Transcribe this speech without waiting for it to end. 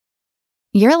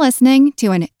You're listening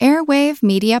to an Airwave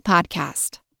Media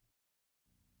Podcast.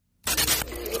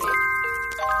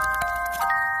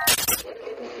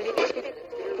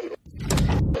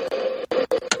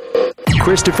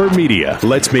 Christopher Media.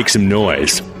 Let's make some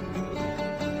noise.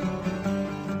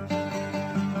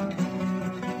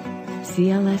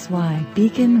 CLSY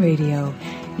Beacon Radio,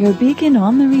 your beacon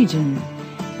on the region.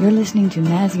 You're listening to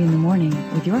Mazzy in the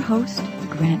Morning with your host,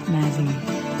 Grant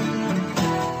Mazzy.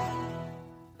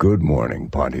 Good morning,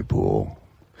 Pontypool.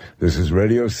 This is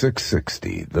Radio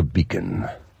 660, The Beacon.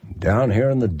 Down here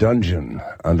in the dungeon,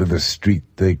 under the street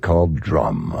they call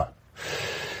Drum.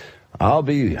 I'll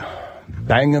be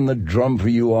banging the drum for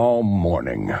you all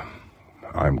morning.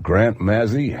 I'm Grant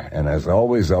Mazzy, and as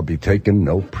always, I'll be taking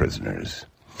no prisoners.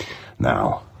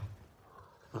 Now,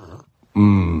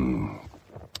 I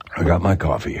got my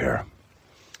coffee here.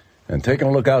 And taking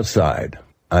a look outside,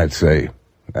 I'd say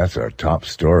that's our top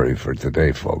story for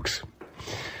today, folks.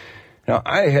 Now,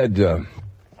 I had a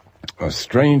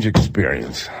strange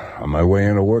experience on my way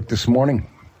into work this morning,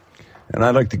 and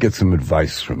I'd like to get some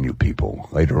advice from you people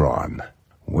later on.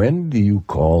 When do you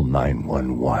call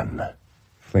 911?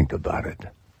 Think about it.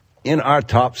 In our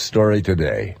top story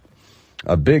today,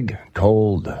 a big,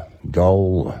 cold,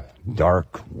 dull,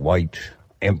 dark, white,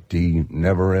 empty,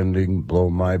 never-ending, blow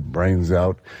my brains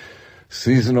out,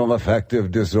 seasonal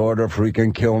affective disorder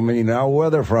freaking kill me now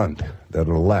weather front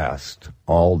that'll last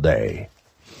all day.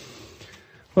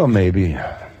 Well, maybe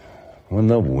when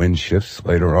the wind shifts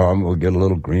later on, we'll get a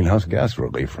little greenhouse gas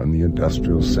relief from the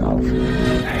industrial south.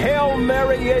 Hail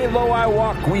Mary, yea, though I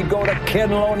walk, we go to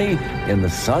Ken Loney in the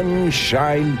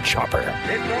sunshine chopper.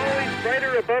 It's always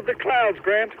brighter above the clouds,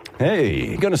 Grant. Hey,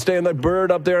 you gonna stay in that bird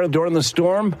up there during the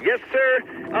storm? Yes, sir.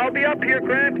 I'll be up here,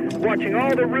 Grant, watching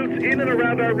all the routes in and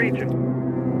around our region.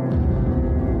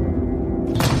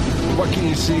 What can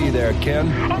you see there, Ken?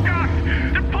 Oh, God!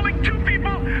 They're pulling two people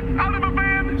out of a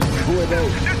van! Who are they?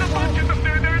 There's a bunch of them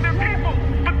there. They're people,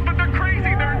 but they're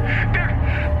crazy.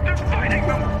 They're fighting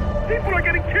them. People are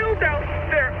getting killed out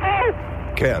there. Oh!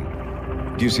 Ken,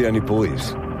 do you see any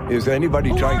police? Is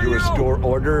anybody trying to restore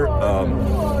order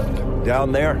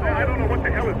down there? I don't know what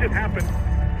the hell has just happened.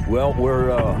 Well, we're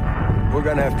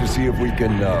gonna have to see if we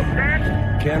can.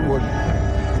 Ken,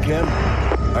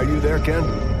 are you there, Ken?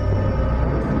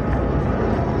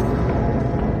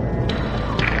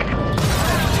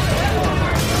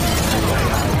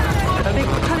 They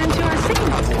cut into our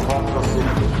signal.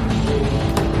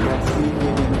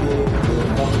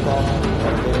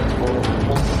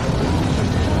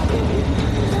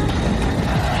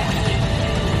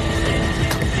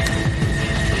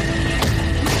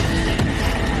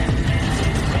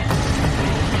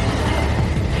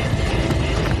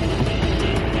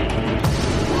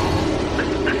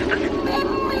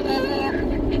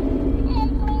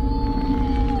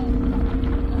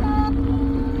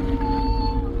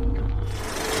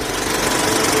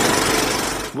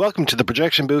 Welcome to the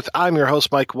projection booth. I'm your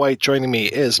host, Mike White. Joining me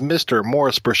is Mr.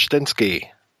 Maurice Bursztynski.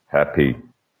 Happy.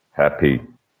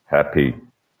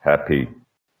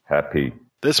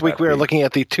 This week we are looking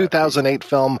at the 2008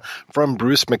 film from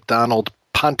Bruce McDonald,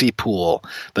 Pontypool.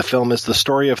 The film is the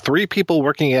story of three people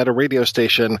working at a radio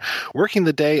station, working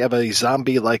the day of a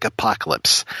zombie-like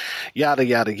apocalypse. Yada,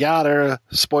 yada, yada,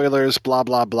 spoilers, blah,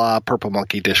 blah, blah, purple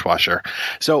monkey dishwasher.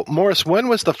 So, Maurice, when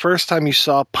was the first time you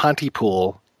saw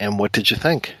Pontypool, and what did you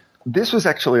think? This was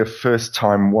actually a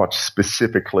first-time watch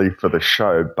specifically for the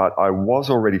show, but I was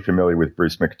already familiar with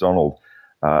Bruce McDonald.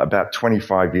 About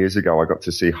 25 years ago, I got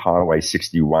to see Highway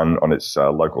 61 on its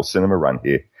local cinema run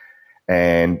here,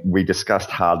 and we discussed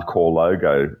Hardcore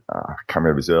Logo. I can't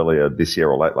remember if it was earlier this year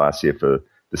or late last year for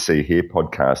the See Here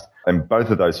podcast. And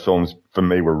both of those films, for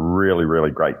me, were really,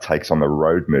 really great takes on the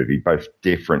road movie, both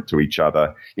different to each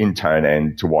other in tone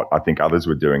and to what I think others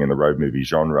were doing in the road movie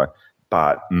genre.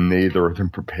 But neither of them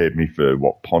prepared me for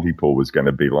what Pontypool was going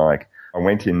to be like. I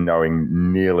went in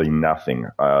knowing nearly nothing.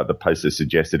 The poster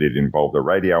suggested it involved a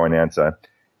radio announcer,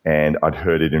 and I'd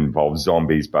heard it involved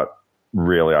zombies, but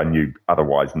really I knew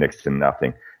otherwise next to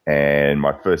nothing. And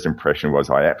my first impression was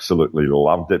I absolutely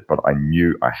loved it, but I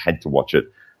knew I had to watch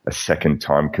it a second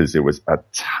time because there was a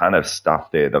ton of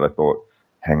stuff there that I thought,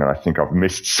 hang on, I think I've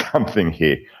missed something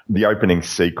here. The opening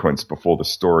sequence before the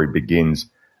story begins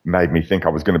made me think I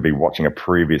was going to be watching a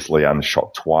previously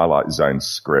unshot Twilight Zone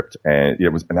script. And it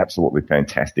was an absolutely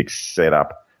fantastic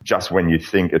setup. Just when you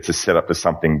think it's a setup for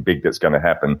something big that's going to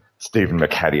happen, Stephen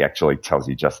McHattie actually tells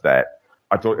you just that.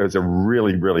 I thought it was a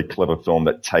really, really clever film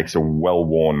that takes a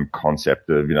well-worn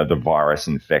concept of, the virus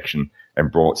infection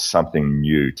and brought something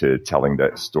new to telling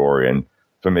that story. And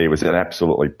for me, it was an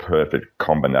absolutely perfect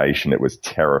combination. It was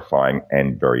terrifying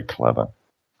and very clever.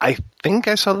 I think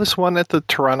I saw this one at the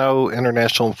Toronto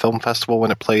International Film Festival when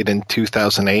it played in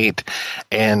 2008.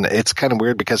 And it's kind of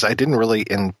weird because I didn't really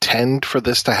intend for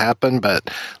this to happen. But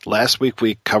last week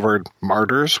we covered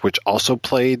Martyrs, which also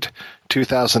played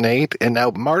 2008. And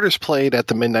now Martyrs played at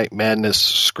the Midnight Madness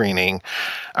screening,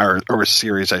 or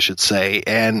series, I should say.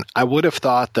 And I would have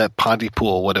thought that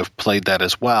Pontypool would have played that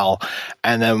as well.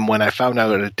 And then when I found out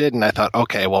that it didn't, I thought,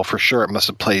 okay, well, for sure it must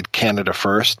have played Canada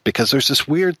first, because there's this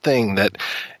weird thing that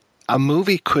a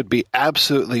movie could be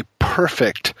absolutely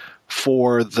perfect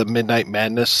for the Midnight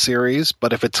Madness series,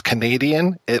 but if it's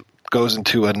Canadian, it goes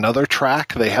into another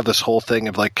track. They have this whole thing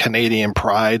of like Canadian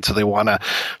pride, so they want to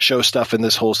show stuff in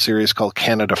this whole series called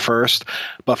Canada First.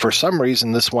 But for some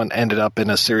reason, this one ended up in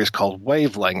a series called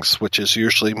Wavelengths, which is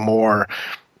usually more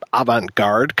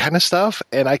avant-garde kind of stuff.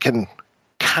 And I can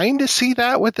kind of see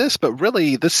that with this, but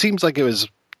really, this seems like it was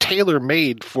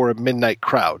tailor-made for a midnight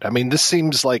crowd. I mean, this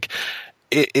seems like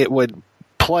it would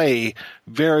play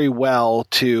very well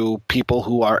to people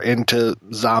who are into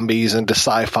zombies, into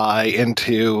sci-fi,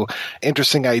 into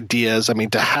interesting ideas. I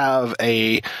mean, to have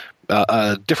a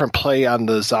different play on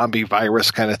the zombie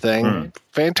virus kind of thing,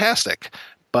 fantastic.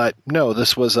 But no,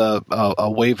 this was a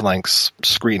Wavelengths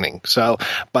screening. So,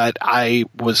 but I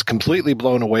was completely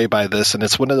blown away by this, and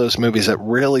it's one of those movies that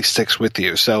really sticks with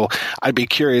you. So I'd be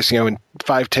curious, in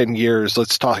 5-10 years,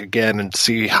 let's talk again and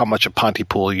see how much of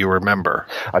Pontypool you remember.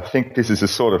 I think this is a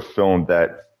sort of film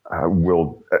that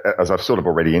will, as I've sort of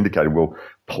already indicated, will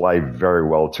play very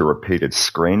well to repeated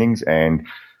screenings. And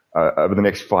over the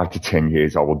next 5 to 10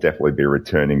 years, I will definitely be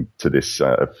returning to this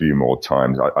a few more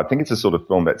times. I think it's a sort of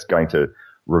film that's going to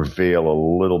reveal a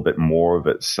little bit more of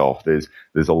itself. There's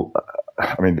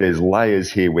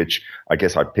layers here which I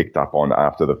guess I picked up on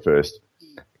after the first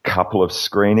couple of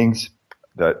screenings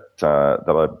that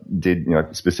I did,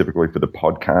 specifically for the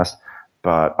podcast.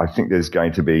 But I think there's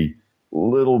going to be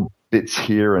little bits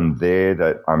here and there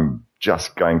that I'm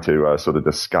just going to sort of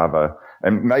discover.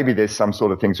 And maybe there's some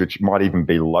sort of things which might even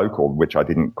be local, which I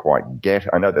didn't quite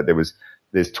get. I know that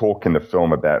there's talk in the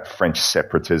film about French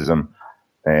separatism.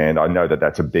 And I know that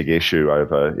that's a big issue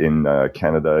over in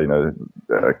Canada,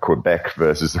 Quebec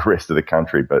versus the rest of the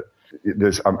country. But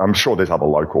I'm sure there's other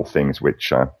local things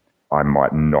which I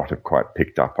might not have quite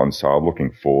picked up on. So I'm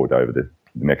looking forward over the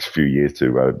next few years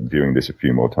to viewing this a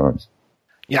few more times.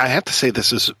 Yeah, I have to say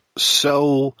this is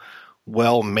so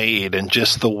well made, and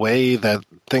just the way that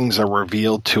things are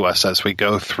revealed to us as we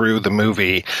go through the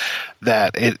movie,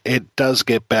 that it does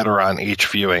get better on each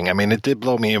viewing. I mean, it did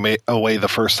blow me away the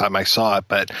first time I saw it,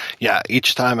 but yeah,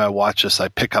 each time I watch this, I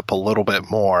pick up a little bit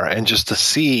more, and just to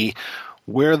see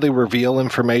where they reveal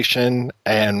information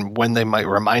and when they might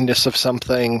remind us of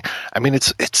something. I mean,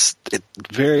 it's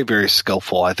very, very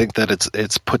skillful. I think that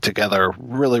it's put together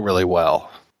really, really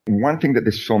well. One thing that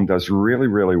this film does really,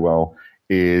 really well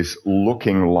is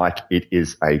looking like it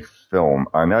is a film.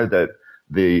 I know that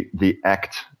the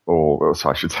act, or so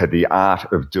I should say, the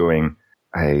art of doing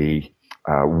a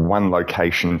one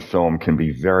location film can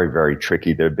be very, very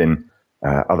tricky. There have been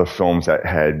other films that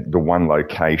had the one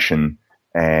location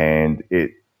and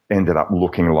it ended up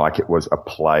looking like it was a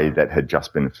play that had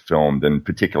just been filmed. And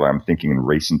particularly, I'm thinking in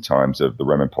recent times of the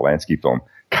Roman Polanski film,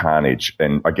 Carnage.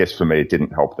 And I guess for me, it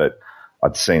didn't help that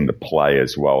I'd seen the play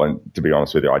as well. And to be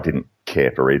honest with you, I didn't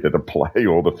care for either the play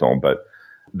or the film. But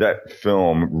that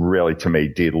film really, to me,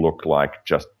 did look like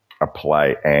just a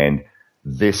play. And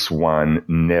this one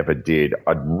never did.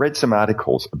 I'd read some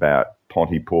articles about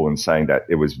Pontypool and saying that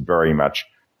it was very much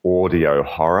audio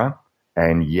horror.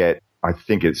 And yet I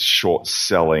think it's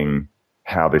short-selling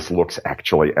how this looks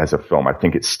actually as a film. I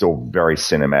think it's still very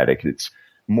cinematic. It's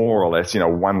more or less,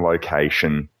 one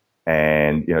location.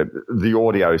 And, the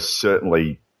audio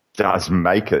certainly does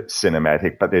make it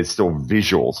cinematic, but there's still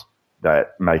visuals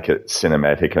that make it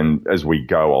cinematic. And as we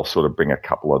go, I'll sort of bring a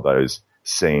couple of those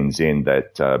scenes in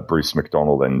that Bruce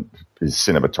McDonald and his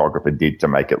cinematographer did to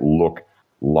make it look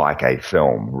like a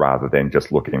film rather than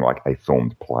just looking like a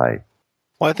filmed play.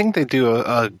 Well, I think they do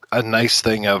a nice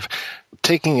thing of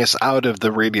taking us out of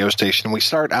the radio station. We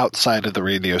start outside of the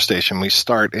radio station. We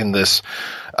start in this,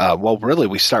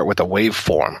 we start with a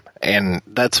waveform. And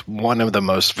that's one of the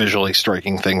most visually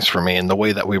striking things for me, in the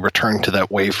way that we return to that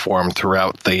waveform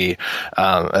throughout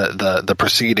the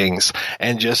proceedings,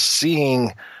 and just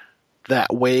seeing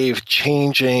that wave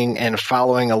changing and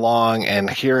following along, and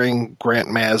hearing Grant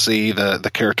Mazzy,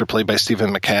 the character played by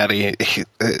Stephen McHattie,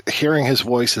 hearing his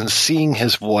voice and seeing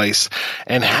his voice,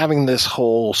 and having this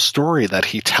whole story that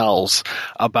he tells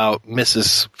about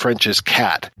Mrs. French's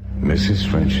cat. Mrs.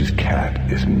 French's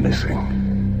cat is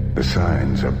missing. The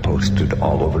signs are posted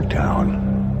all over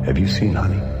town. Have you seen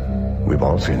Honey? We've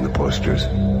all seen the posters,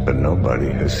 but nobody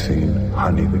has seen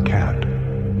Honey the cat.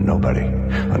 Nobody.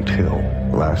 Until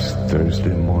last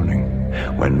Thursday morning,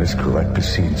 when Miss Colette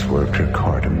Piscine swerved her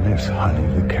car to miss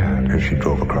Honey the cat as she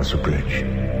drove across a bridge.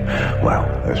 Well,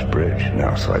 this bridge,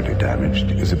 now slightly damaged,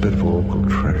 is a bit of a local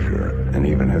treasure and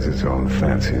even has its own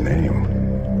fancy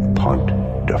name, Pont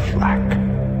de Flac.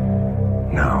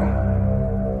 Now,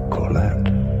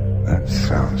 Colette, that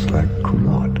sounds like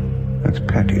culotte. That's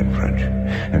panty in French.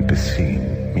 And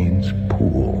piscine means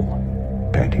pool.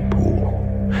 Panty pool.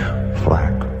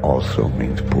 Flac also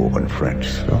means pool in French,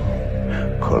 so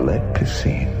Colette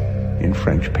Piscine in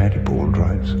French panty pool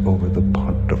drives over the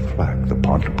Pont de Flac, the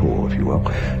Pontypool, if you will,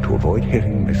 to avoid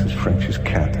hitting Mrs. French's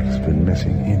cat that has been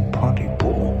missing in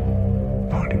Pontypool.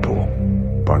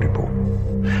 Pontypool. Pontypool.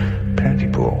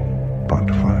 Panty pool. Pont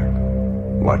de Flac.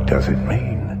 What does it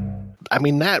mean? I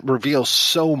mean, that reveals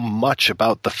so much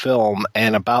about the film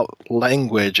and about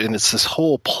language, and it's this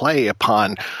whole play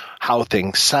upon how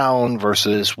things sound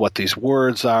versus what these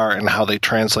words are and how they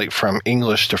translate from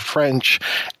English to French.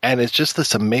 And it's just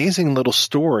this amazing little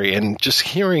story, and just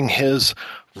hearing his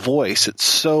voice, it's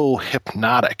so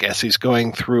hypnotic as he's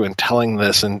going through and telling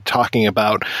this and talking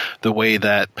about the way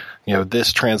that, you know,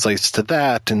 this translates to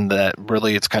that, and that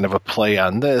really it's kind of a play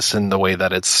on this, and the way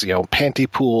that it's, you know, panty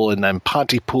pool and then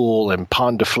Pontypool and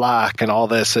Pont de Flac and all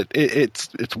this.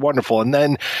 It's wonderful. And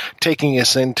then taking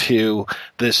us into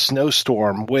this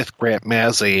snowstorm with Grant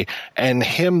Mazzy and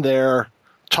him there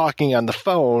talking on the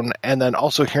phone, and then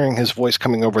also hearing his voice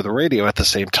coming over the radio at the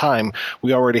same time.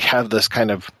 We already have this kind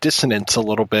of dissonance a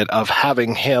little bit of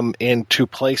having him in two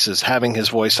places, having his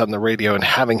voice on the radio and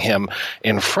having him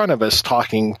in front of us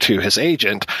talking to his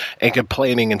agent and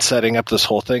complaining and setting up this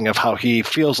whole thing of how he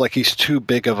feels like he's too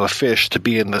big of a fish to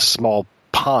be in this small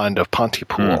pond of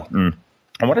Pontypool. Mm-hmm.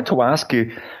 I wanted to ask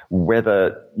you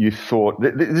whether you thought,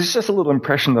 this is just a little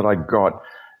impression that I got,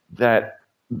 that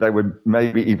they were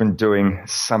maybe even doing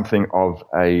something of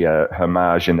a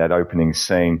homage in that opening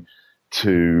scene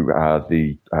to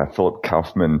the Philip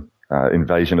Kaufman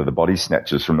Invasion of the Body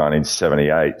Snatchers from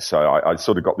 1978. So I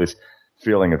sort of got this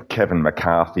feeling of Kevin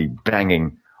McCarthy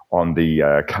banging on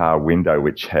the car window,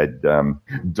 which had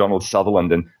Donald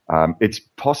Sutherland. And it's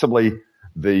possibly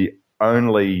the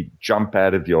only jump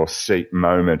out of your seat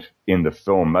moment in the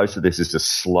film. Most of this is a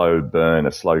slow burn,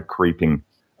 a slow creeping,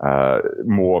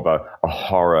 more of a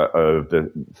horror of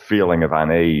the feeling of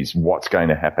unease, what's going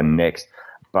to happen next.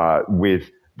 But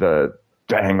with the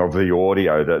bang of the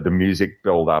audio, the music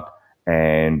build up,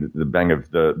 and the bang of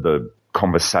the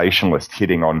conversationalist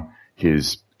hitting on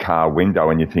his car window,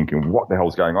 and you're thinking, what the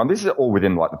hell's going on? This is all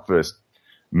within like the first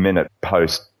minute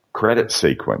post-credit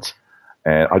sequence.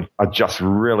 And I just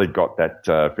really got that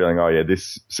feeling, oh yeah,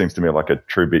 this seems to me like a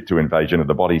tribute to Invasion of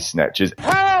the Body Snatchers.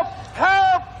 Help!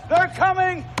 Help! They're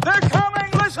coming! They're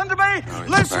coming! Listen to me!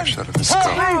 Listen!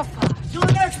 Help me!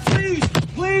 You're next, please!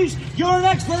 Please! You're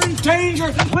next! We're in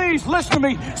danger! Please, listen to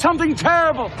me! Something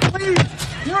terrible! Please!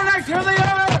 You're next! Here they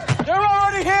are! They're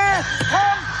already here!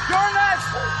 Come! You're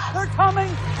next! They're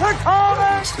coming! They're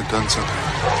coming! Must have done something.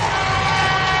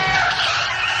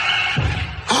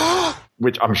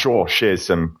 Which I'm sure shares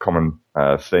some common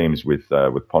themes with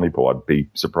Pontypool. I'd be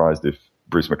surprised if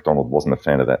Bruce McDonald wasn't a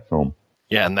fan of that film.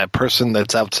 Yeah, and that person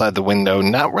that's outside the window,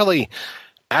 not really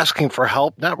asking for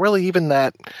help, not really even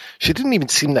that, she didn't even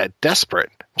seem that desperate.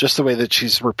 Just the way that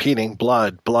she's repeating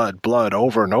blood, blood, blood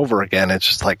over and over again. It's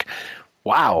just like,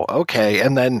 wow, okay.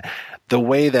 And then the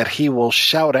way that he will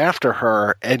shout after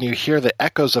her, and you hear the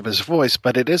echoes of his voice,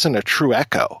 but it isn't a true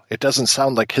echo. It doesn't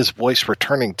sound like his voice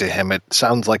returning to him. It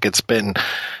sounds like it's been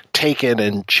taken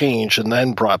and changed and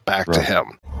then brought back to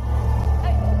him.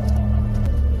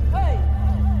 Hey!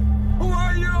 Who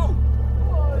are you?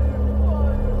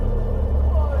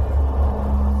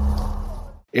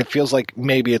 It feels like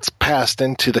maybe it's passed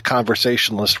into the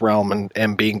conversationalist realm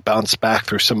and being bounced back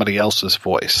through somebody else's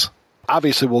voice.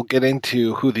 Obviously, we'll get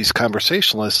into who these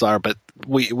conversationalists are, but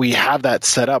we have that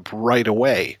set up right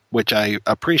away, which I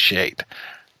appreciate.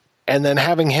 And then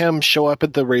having him show up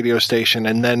at the radio station,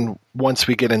 and then once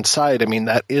we get inside, I mean,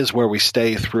 that is where we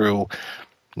stay through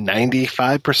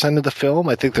 95% of the film.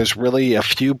 I think there's really a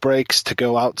few breaks to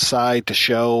go outside to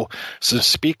show some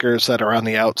speakers that are on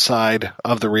the outside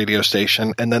of the radio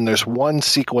station. And then there's one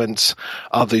sequence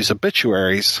of these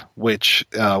obituaries, which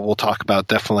we'll talk about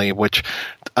definitely, which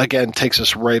again takes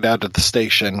us right out of the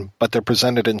station, but they're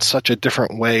presented in such a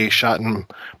different way, shot in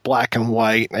black and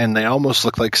white, and they almost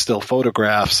look like still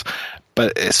photographs.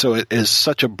 But so it is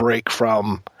such a break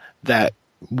from that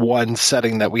one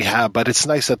setting that we have, but it's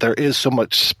nice that there is so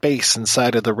much space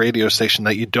inside of the radio station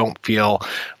that you don't feel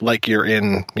like you're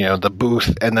in, the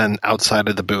booth and then outside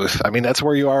of the booth. I mean, that's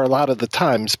where you are a lot of the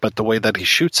times, but the way that he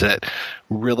shoots it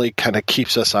really kind of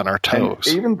keeps us on our toes.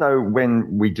 And even though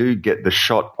when we do get the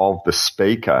shot of the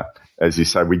speaker, as you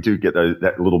say, we do get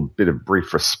that little bit of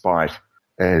brief respite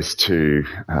as to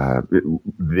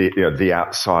the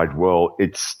outside world,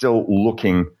 it's still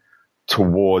looking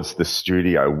towards the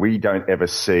studio. We don't ever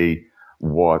see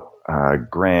what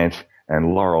Grant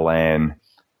and Laurel-Ann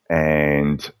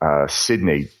and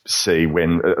Syndey see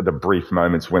when the brief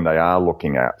moments when they are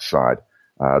looking outside.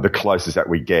 The closest that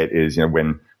we get is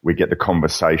when we get the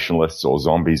conversationalists or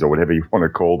zombies or whatever you want to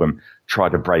call them try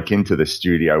to break into the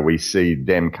studio. We see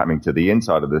them coming to the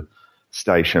inside of the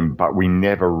station, but we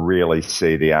never really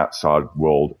see the outside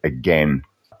world again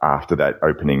after that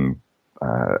opening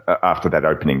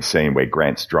scene where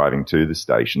Grant's driving to the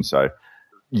station. So,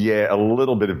 yeah, a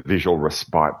little bit of visual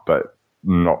respite, but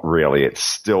not really. It's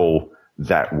still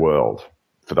that world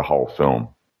for the whole film.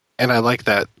 And I like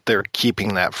that they're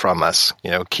keeping that from us,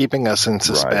 keeping us in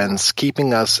suspense,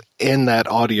 keeping us in that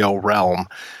audio realm.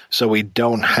 So we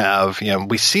don't have,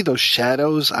 we see those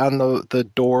shadows on the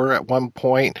door at one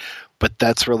point, but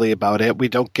that's really about it. We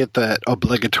don't get that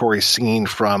obligatory scene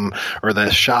or the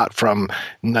shot from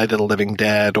Night of the Living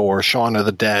Dead or Shaun of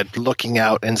the Dead, looking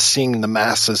out and seeing the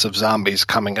masses of zombies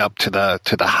coming up to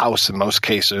the house in most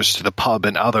cases, to the pub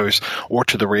in others, or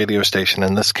to the radio station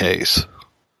in this case.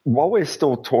 While we're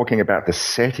still talking about the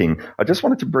setting, I just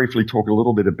wanted to briefly talk a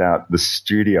little bit about the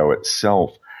studio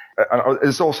itself.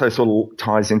 It also sort of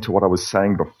ties into what I was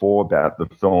saying before about the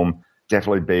film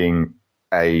definitely being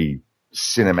a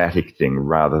cinematic thing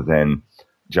rather than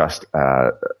just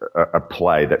a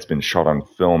play that's been shot on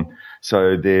film.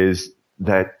 So there's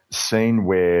that scene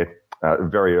where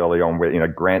very early on where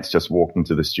Grant's just walked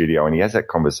into the studio and he has that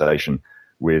conversation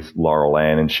with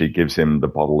Laurel-Ann and she gives him the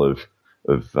bottle of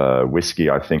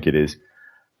whiskey, I think it is.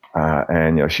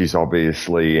 And she's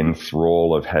obviously in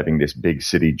thrall of having this big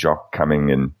city jock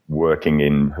coming and working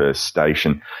in her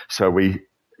station. So we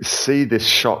see this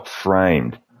shot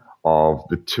framed of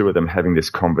the two of them having this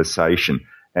conversation.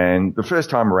 And the first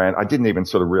time around, I didn't even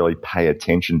sort of really pay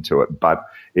attention to it, but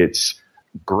it's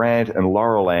Grant and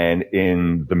Laurel-Ann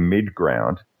in the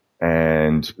midground.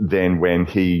 And then when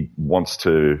he's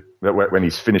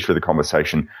finished with the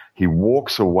conversation, he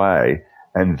walks away.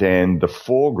 And then the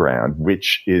foreground,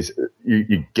 which is,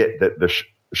 you get that the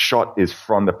shot is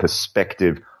from the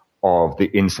perspective of the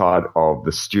inside of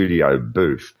the studio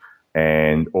booth.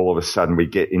 And all of a sudden we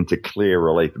get into clear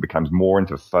relief. It becomes more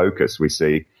into focus. We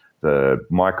see the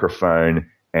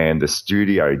microphone and the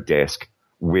studio desk,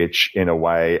 which in a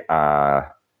way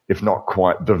are, if not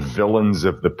quite the villains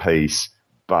of the piece,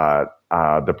 but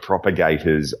are the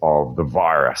propagators of the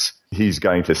virus. He's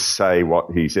going to say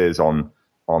what he says on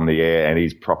the air, and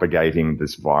he's propagating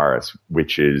this virus,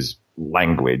 which is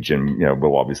language. And,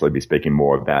 we'll obviously be speaking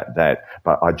more about that.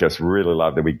 But I just really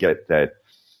love that we get that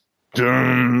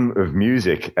doom of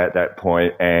music at that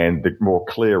point and the more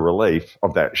clear relief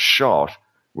of that shot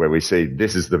where we see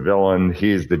this is the villain,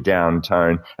 here's the down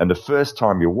tone. And the first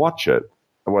time you watch it,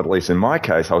 well, at least in my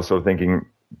case, I was sort of thinking,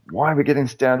 why are we getting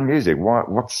this down music?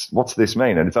 What's this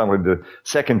mean? And it's only the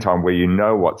second time where you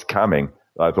know what's coming.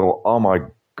 I thought, oh my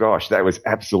gosh, that was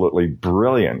absolutely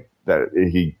brilliant that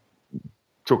he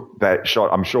took that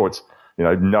shot. I'm sure it's,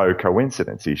 no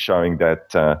coincidence. He's showing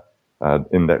that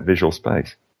in that visual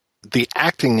space. The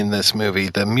acting in this movie,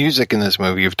 the music in this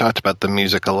movie, you've talked about the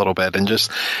music a little bit, and just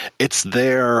it's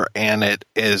there and it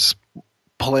is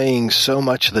playing so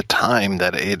much of the time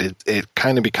that it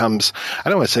kind of becomes, I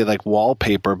don't want to say like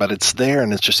wallpaper, but it's there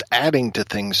and it's just adding to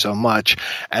things so much.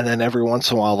 And then every once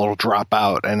in a while it'll drop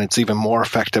out, and it's even more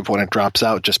effective when it drops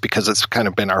out just because it's kind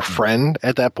of been our friend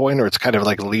at that point, or it's kind of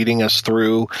like leading us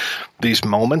through these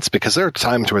moments, because there are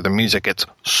times where the music gets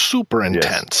super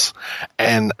intense. Yes.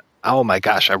 And oh my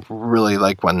gosh, I really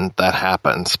like when that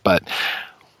happens. But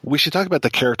we should talk about the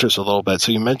characters a little bit.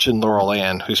 So you mentioned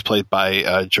Laurel-Ann, who's played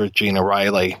by Georgina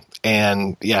Reilly.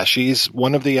 And yeah, she's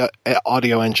one of the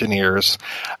audio engineers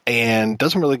and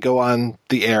doesn't really go on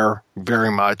the air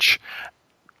very much.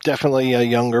 Definitely a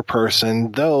younger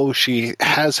person, though she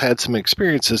has had some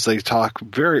experiences. They talk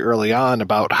very early on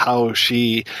about how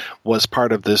she was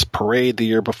part of this parade the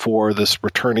year before, this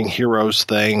returning heroes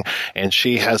thing, and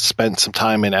she has spent some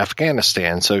time in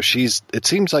Afghanistan. So it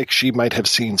seems like she might have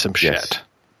seen some shit.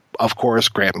 of course,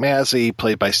 Grant Mazzy,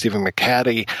 played by Stephen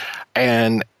McHattie.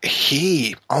 And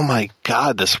he, oh my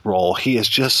God, this role, he is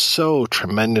just so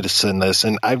tremendous in this.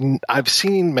 And I've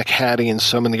seen McHattie in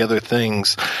so many other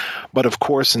things, but of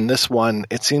course in this one,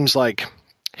 it seems like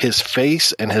his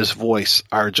face and his voice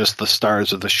are just the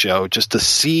stars of the show. Just to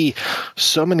see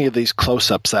so many of these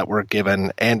close-ups that were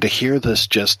given and to hear this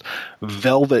just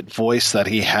velvet voice that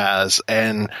he has,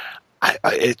 and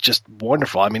it's just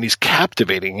wonderful. I mean, he's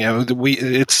captivating.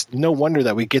 It's no wonder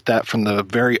that we get that from the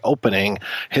very opening,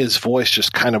 his voice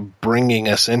just kind of bringing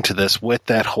us into this with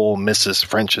that whole Mrs.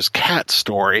 French's cat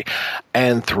story.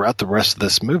 And throughout the rest of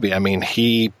this movie, I mean,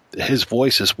 his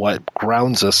voice is what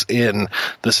grounds us in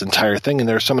this entire thing. And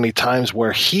there are so many times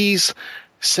where he's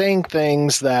saying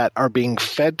things that are being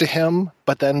fed to him,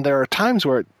 but then there are times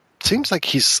where it seems like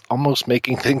he's almost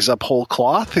making things up whole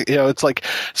cloth. It's like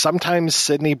sometimes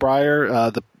Syndey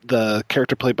Briar, the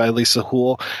character played by Lisa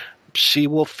Houle, she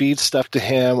will feed stuff to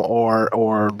him, or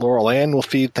Laurel-Ann will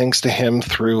feed things to him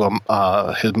through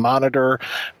his monitor.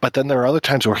 But then there are other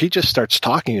times where he just starts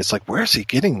talking. It's like, where's he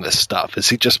getting this stuff? Is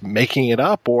he just making it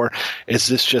up, or is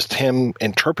this just him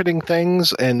interpreting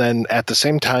things? And then at the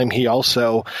same time, he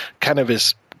also kind of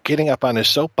is getting up on his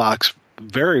soapbox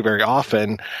very, very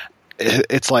often.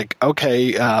 It's like,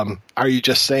 okay, are you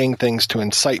just saying things to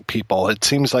incite people? It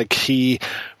seems like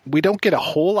we don't get a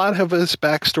whole lot of his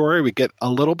backstory. We get a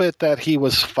little bit that he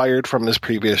was fired from his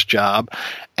previous job.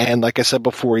 And like I said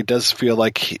before, he does feel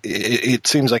like it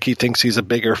seems like he thinks he's a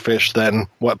bigger fish than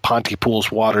what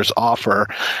Pontypool's waters offer.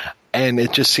 And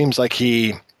it just seems like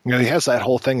he has that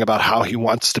whole thing about how he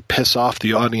wants to piss off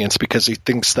the audience because he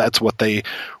thinks that's what they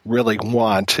really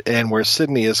want. And where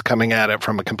Syndey is coming at it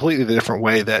from a completely different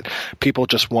way, that people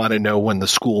just want to know when the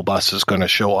school bus is going to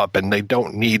show up and they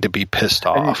don't need to be pissed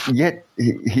off. And yet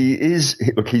he's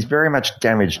very much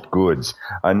damaged goods.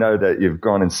 I know that you've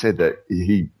gone and said that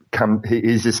he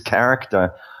is this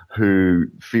character who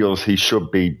feels he should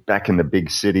be back in the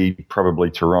big city, probably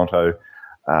Toronto,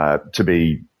 to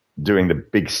be doing the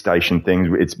big station things.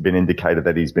 It's been indicated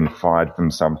that he's been fired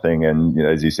from something, and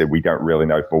as you said, we don't really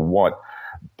know for what.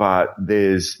 But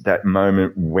there's that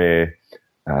moment where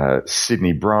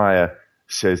Syndey Briar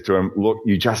says to him, look,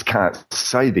 you just can't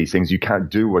say these things. You can't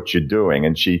do what you're doing.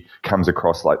 And she comes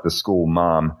across like the school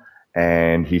mom,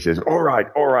 and he says, all right,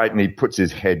 and he puts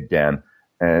his head down.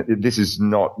 And this is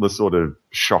not the sort of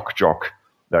shock jock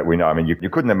that we know. I mean, you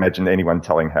couldn't imagine anyone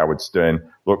telling Howard Stern,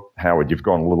 look, Howard, you've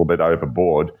gone a little bit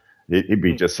overboard. He'd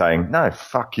be just saying, no,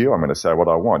 fuck you, I'm going to say what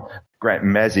I want. Grant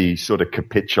Mazzy sort of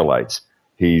capitulates.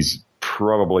 He's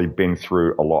probably been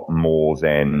through a lot more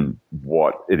than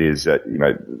what it is that,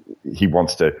 he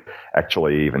wants to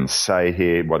actually even say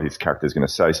here, what his character is going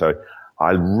to say. So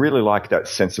I really like that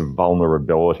sense of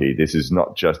vulnerability. This is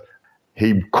not just,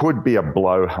 he could be a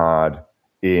blowhard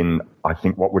in, I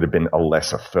think, what would have been a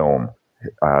lesser film.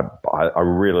 I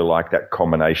really like that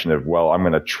combination of, well, I'm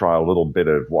going to try a little bit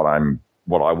of what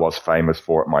I was famous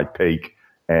for at my peak,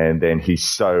 and then he's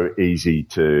so easy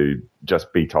to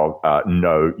just be told,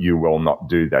 no, you will not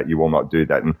do that. You will not do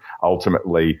that. And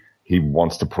ultimately, he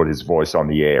wants to put his voice on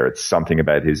the air. It's something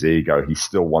about his ego. He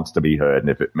still wants to be heard. And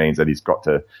if it means that he's got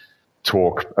to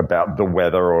talk about the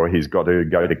weather, or he's got to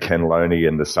go to Ken Loney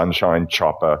and the Sunshine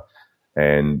Chopper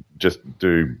and just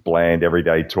do bland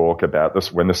everyday talk about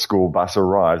this when the school bus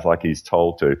arrives like he's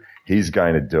told to, he's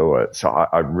going to do it. So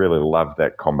I really love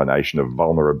that combination of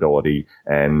vulnerability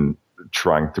and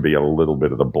trying to be a little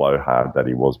bit of the blowhard that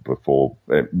he was before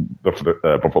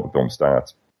the film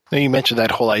starts. Now, you mentioned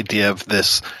that whole idea of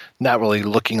this not really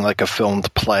looking like a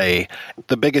filmed play.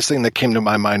 The biggest thing that came to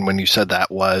my mind when you said that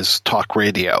was talk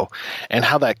radio, and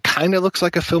how that kind of looks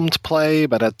like a filmed play,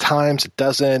 but at times it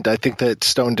doesn't. I think that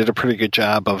Stone did a pretty good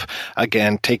job of,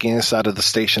 again, taking us out of the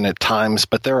station at times,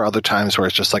 but there are other times where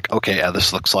it's just like, okay, yeah,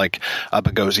 this looks like a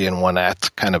Bogosian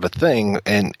one-act kind of a thing,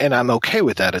 and I'm okay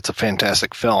with that. It's a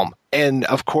fantastic film. And,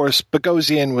 of course,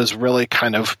 Bogosian was really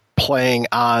kind of playing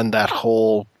on that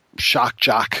whole shock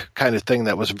jock kind of thing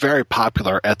that was very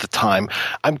popular at the time.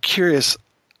 I'm curious,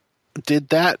 did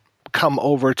that come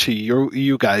over to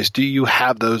you guys? Do you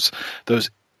have those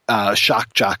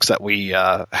shock jocks that we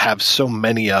have so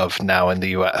many of now in the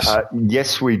U.S.?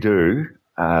 Yes, we do.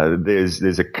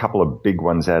 There's a couple of big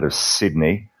ones out of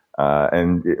Sydney,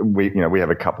 and we have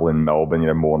a couple in Melbourne.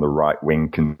 More on the right wing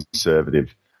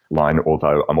conservative line,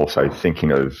 although I'm also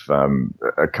thinking of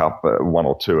one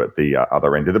or two at the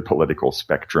other end of the political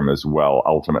spectrum as well.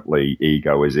 Ultimately,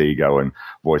 ego is ego and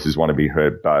voices want to be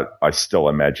heard, but I still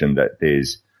imagine that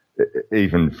there's,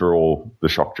 even for all the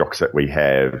shock jocks that we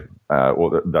have,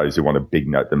 or those who want to big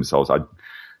note themselves, I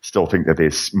still think that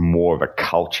there's more of a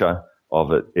culture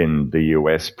of it in the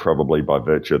US, probably by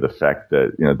virtue of the fact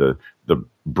that, you know, the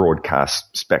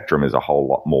broadcast spectrum is a whole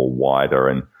lot more wider,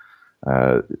 and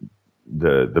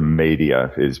the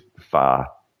media is far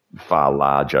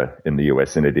larger in the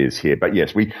US than it is here. But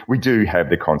yes, we do have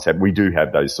the concept. We do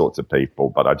have those sorts of people,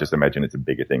 but I just imagine it's a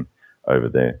bigger thing over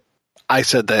there. I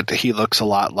said that he looks a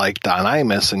lot like Don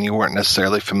Imus, and you weren't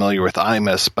necessarily familiar with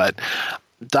Imus, but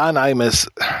Don Imus,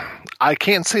 I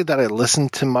can't say that I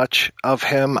listened to much of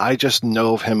him. I just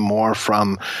know of him more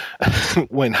from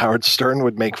when Howard Stern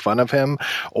would make fun of him,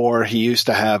 or he used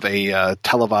to have a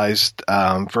televised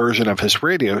version of his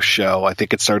radio show. I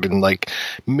think it started in like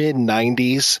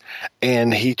mid-90s,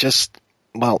 and he just...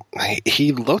 Well,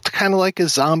 he looked kind of like a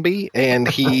zombie, and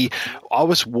he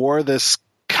always wore this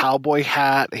cowboy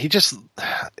hat.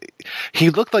 He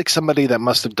looked like somebody that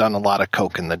must have done a lot of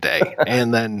coke in the day.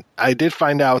 And then I did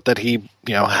find out that he,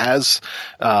 you know, has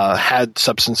had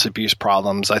substance abuse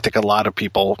problems. I think a lot of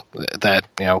people that,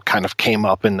 you know, kind of came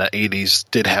up in the 80s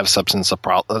did have substance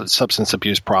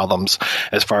abuse problems.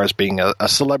 As far as being a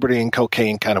celebrity, and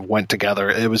cocaine kind of went together.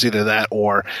 It was either that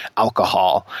or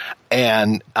alcohol.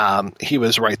 And he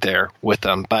was right there with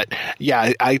them. But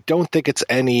yeah, I don't think it's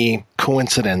any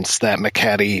coincidence that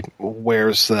McHattie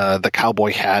wears the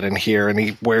cowboy hat in here, and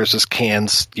he wears his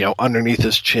cans, you know, underneath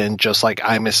his chin, just like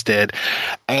Imus did.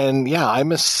 And yeah,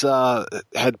 Imus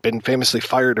had been famously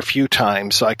fired a few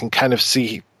times, so I can kind of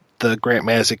see the Grant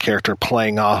Mazzy character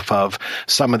playing off of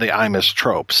some of the Imus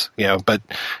tropes, you know, but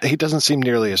he doesn't seem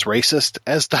nearly as racist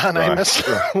as Don Imus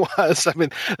was. I mean,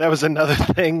 that was another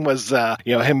thing, was,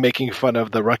 you know, him making fun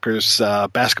of the Rutgers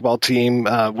basketball team,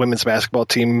 women's basketball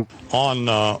team.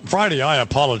 On Friday, I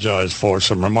apologize for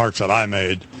some remarks that I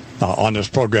made on this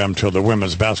program to the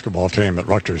women's basketball team at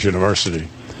Rutgers University.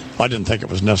 I didn't think it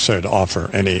was necessary to offer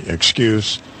any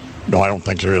excuse. No, I don't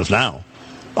think there is now.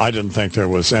 I didn't think there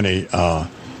was any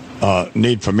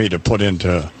need for me to put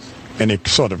into any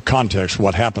sort of context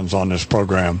what happens on this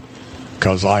program,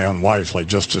 because I unwisely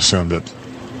just assumed that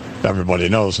everybody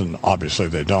knows, and obviously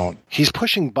they don't. He's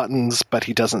pushing buttons, but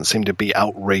he doesn't seem to be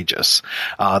outrageous.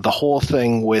 The whole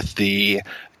thing with the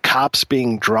cops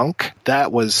being drunk,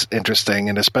 that was interesting,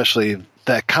 and especially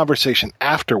that conversation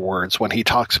afterwards when he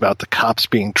talks about the cops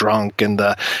being drunk and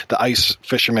the ice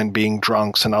fishermen being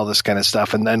drunks and all this kind of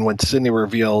stuff. And then when Syndey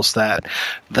reveals that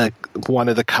one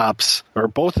of the cops, or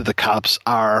both of the cops,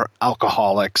 are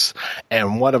alcoholics,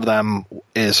 and one of them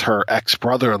is her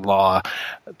ex-brother-in-law,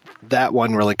 that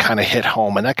one really kind of hit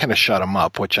home, and that kind of shut him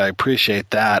up, which I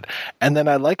appreciate that. And then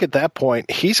I like at that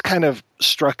point, he's kind of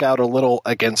struck out a little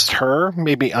against her,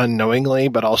 maybe unknowingly,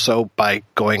 but also by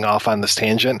going off on this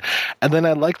tangent. And then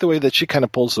I like the way that she kind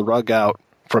of pulls the rug out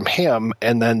from him,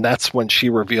 and then that's when she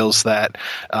reveals that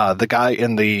the guy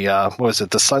in the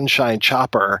the Sunshine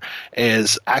Chopper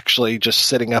is actually just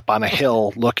sitting up on a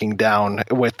hill looking down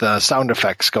with sound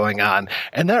effects going on.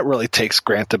 And that really takes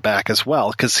Grant aback as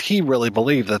well, because he really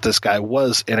believed that this guy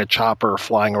was in a chopper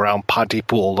flying around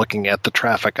Pontypool looking at the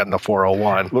traffic on the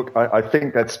 401. Look, I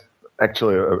think that's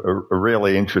actually a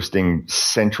really interesting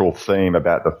central theme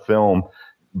about the film,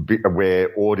 where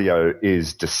audio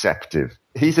is deceptive.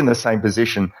 He's in the same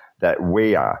position that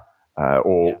we are,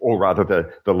 or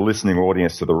rather the listening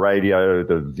audience to the radio,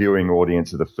 the viewing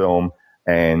audience of the film,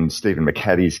 and Stephen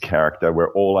McHattie's character.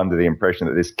 We're all under the impression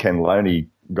that this Ken Loney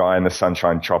guy in the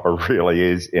Sunshine Chopper really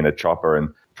is in a chopper.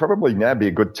 And probably now be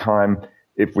a good time,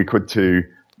 if we could, to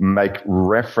make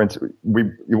reference.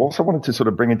 You also wanted to sort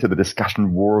of bring into the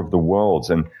discussion War of the Worlds,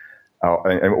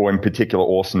 or in particular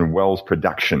Orson Welles'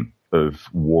 production of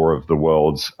War of the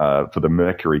Worlds for the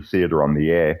Mercury Theatre on the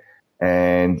Air.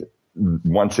 And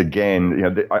once again, you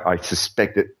know, I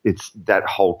suspect that it's that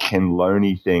whole Ken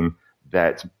Loney thing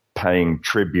that's paying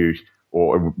tribute,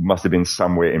 or it must have been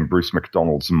somewhere in Bruce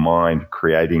McDonald's mind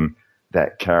creating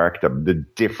that character. The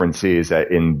difference is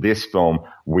that in this film,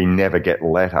 we never get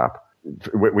let up.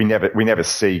 We never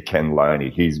see Ken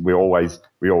Loney. We always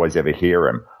ever hear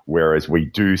him. Whereas we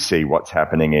do see what's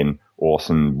happening in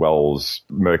Orson Welles'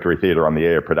 Mercury Theatre on the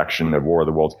Air production of War of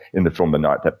the Worlds in the film The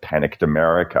Night That Panicked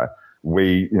America.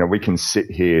 We can sit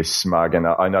here smug, and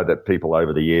I know that people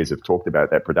over the years have talked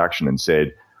about that production and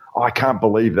said, "Oh, I can't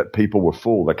believe that people were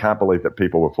fooled. I can't believe that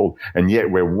people were fooled." And yet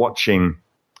we're watching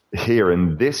here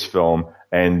in this film,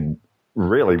 and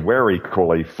really we're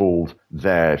equally fooled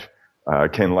that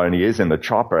Ken Loney is in the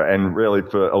chopper. And really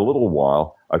for a little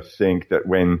while, I think that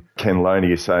when Ken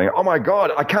Loney is saying, "Oh my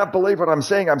God, I can't believe what I'm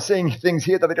seeing things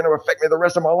here that are going to affect me the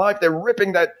rest of my life. They're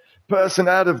ripping that person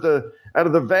out of the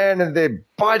van and they're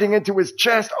biting into his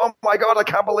chest. Oh my God, I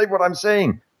can't believe what I'm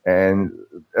seeing." And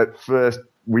at first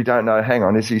we don't know, hang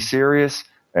on, is he serious?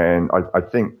 And I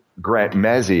think Grant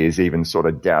Mazzy is even sort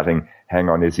of doubting, hang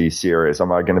on, is he serious?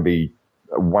 Am I going to be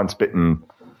once bitten,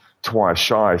 twice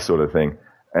shy sort of thing?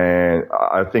 And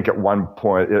I think at one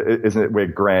point, isn't it where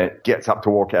Grant gets up to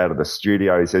walk out of the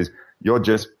studio? He says, "You're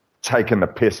just taking the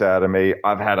piss out of me.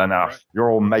 I've had enough.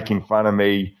 You're all making fun of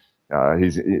me.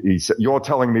 You're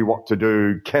telling me what to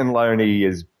do. Ken Loney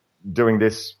is doing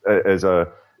this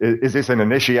is this an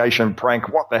initiation prank?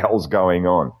 What the hell's going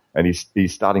on?" And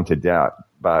he's starting to doubt,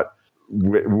 but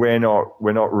we're not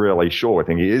really sure. We're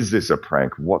thinking, is this a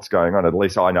prank? What's going on? At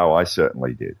least I know I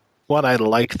certainly did. One, I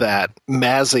like that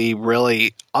Mazzy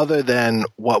really, other than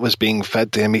what was being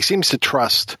fed to him, he seems to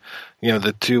trust,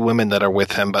 the two women that are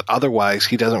with him, but otherwise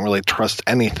he doesn't really trust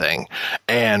anything.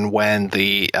 And when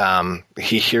he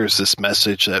hears this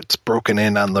message that's broken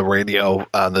in on the radio,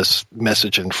 this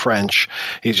message in French,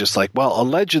 he's just like, well,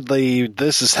 allegedly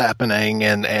this is happening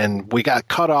and we got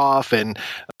cut off and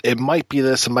it might be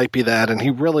this, it might be that. And he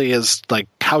really is like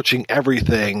couching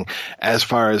everything as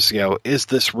far as, is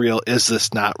this real? Is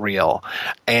this not real?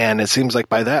 And it seems like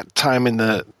by that time in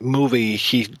the movie,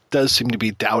 he does seem to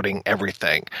be doubting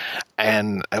everything.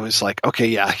 And I was like, okay,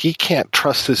 yeah, he can't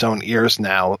trust his own ears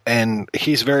now. And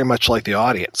he's very much like the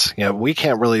audience. We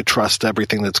can't really trust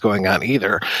everything that's going on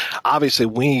either. Obviously,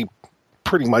 we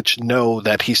pretty much know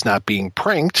that he's not being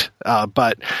pranked,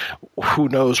 but who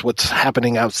knows what's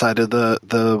happening outside of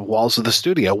the walls of the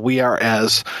studio. We are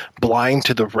as blind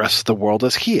to the rest of the world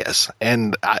as he is.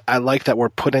 And I like that we're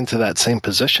put into that same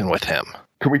position with him.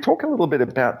 Can we talk a little bit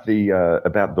about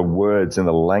the words and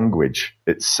the language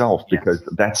itself? Because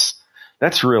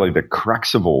that's really the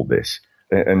crux of all this.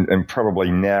 And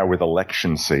probably now with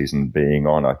election season being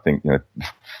on, I think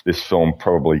this film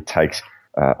probably takes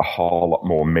a whole lot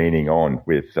more meaning on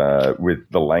with the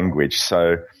language.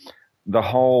 So the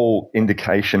whole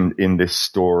indication in this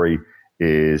story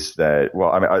is that,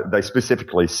 they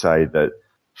specifically say that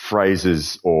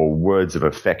phrases or words of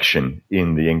affection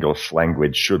in the English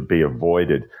language should be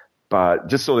avoided. But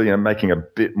just sort of making a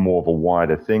bit more of a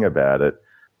wider thing about it,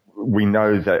 we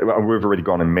know that we've already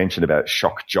gone and mentioned about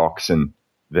shock jocks and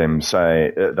them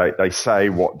say they say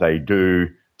what they do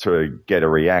to get a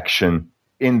reaction.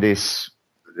 In this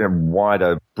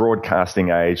wider broadcasting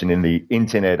age and in the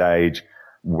internet age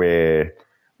where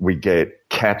we get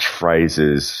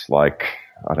catchphrases like,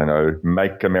 I don't know,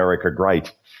 "Make America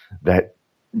Great," that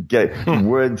get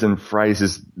words and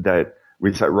phrases that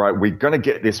we say, right, we're going to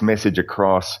get this message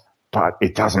across, but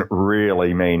it doesn't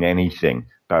really mean anything.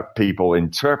 But people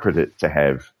interpret it to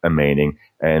have a meaning,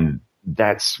 and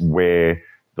that's where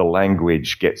the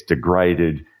language gets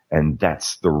degraded, and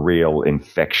that's the real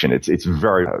infection. It's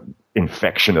very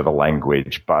infection of the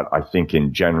language, but I think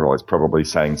in general it's probably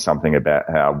saying something about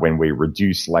how when we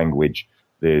reduce language,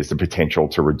 there's the potential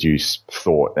to reduce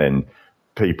thought, and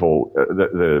people,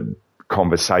 the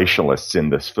conversationalists in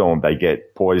this film, they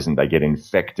get poisoned, they get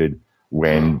infected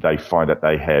when they find that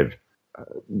they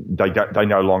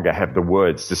no longer have the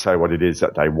words to say what it is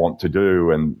that they want to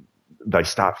do, and they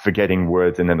start forgetting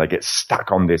words, and then they get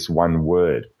stuck on this one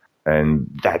word,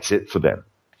 and that's it for them.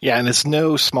 Yeah, and it's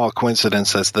no small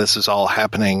coincidence that this is all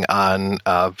happening on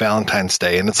Valentine's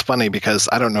Day. And it's funny because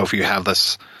I don't know if you have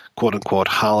this quote-unquote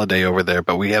holiday over there,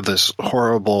 but we have this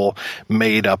horrible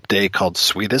made-up day called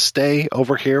Sweetest Day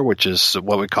over here, which is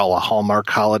what we call a Hallmark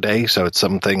holiday. So it's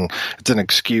an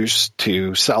excuse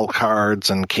to sell cards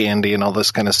and candy and all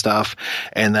this kind of stuff.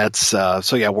 And that's,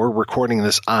 we're recording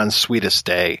this on Sweetest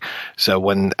Day. So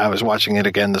when I was watching it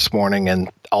again this morning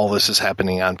and all this is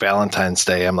happening on Valentine's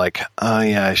Day, I'm like, oh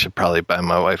yeah, I should probably buy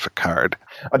my wife a card.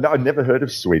 I've never heard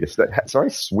of Sweetest. Sorry,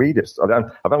 Sweetest.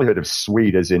 I've only heard of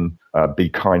Sweet as in Be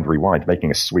Kind, Rewind,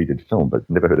 making a sweeted film, but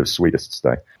never heard of Sweetest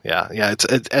Day. Yeah, it's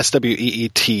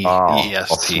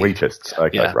SWEETEEST. Sweetest.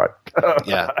 Okay, yeah. Right.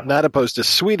 Yeah, not opposed to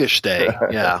Swedish Day.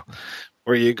 Yeah,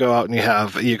 where you go out and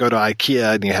you go to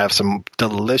IKEA and you have some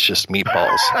delicious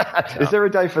meatballs. Is there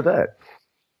a day for that?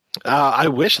 I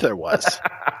wish there was.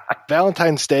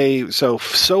 Valentine's Day, so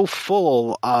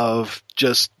full of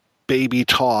just baby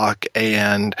talk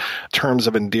and terms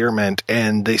of endearment,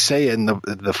 and they say in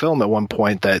the film at one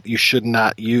point that you should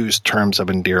not use terms of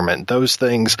endearment. Those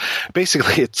things,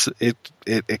 basically,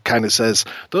 it kind of says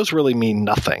those really mean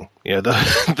nothing.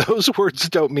 Those words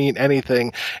don't mean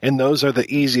anything, and those are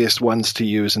the easiest ones to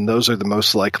use, and those are the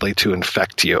most likely to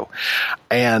infect you.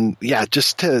 And yeah,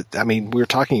 we were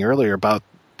talking earlier about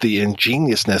the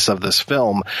ingeniousness of this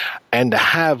film, and to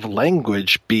have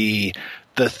language be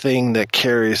the thing that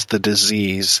carries the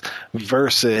disease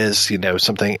versus,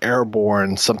 something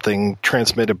airborne, something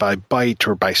transmitted by bite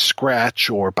or by scratch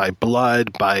or by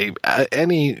blood, by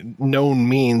any known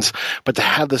means. But to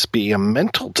have this be a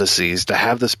mental disease, to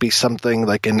have this be something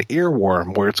like an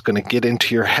earworm where it's going to get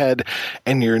into your head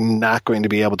and you're not going to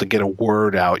be able to get a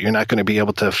word out. You're not going to be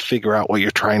able to figure out what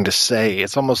you're trying to say.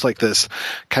 It's almost like this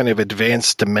kind of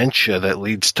advanced dementia that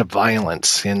leads to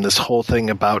violence, and this whole thing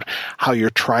about how you're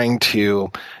trying to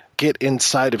get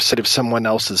inside of someone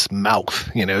else's mouth,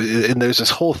 and there's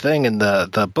this whole thing in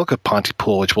the book of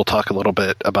Pontypool, which we'll talk a little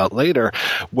bit about later,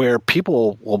 where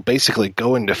people will basically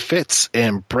go into fits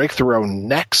and break their own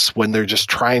necks when they're just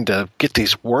trying to get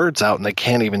these words out and they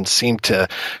can't even seem to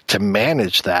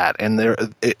manage that. And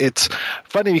it's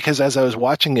funny because as I was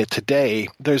watching it today,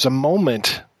 there's a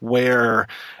moment where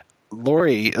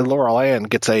Laurel-Ann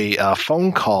gets a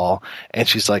phone call and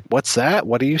she's like, "What's that?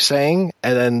 What are you saying?"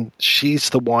 And then she's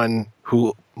the one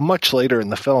who much later in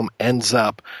the film ends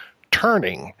up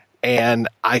turning. And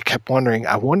I kept wondering,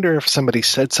 I wonder if somebody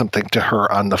said something to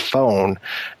her on the phone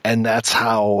and that's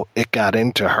how it got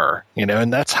into her,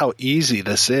 and that's how easy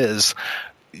this is.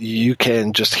 You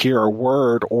can just hear a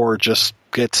word or just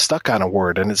get stuck on a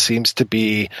word, and it seems to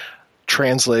be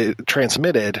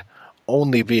transmitted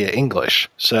only via English.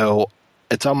 So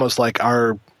it's almost like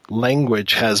our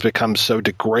language has become so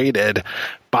degraded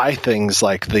by things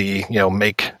like the,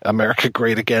 "Make America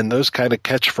Great Again," those kind of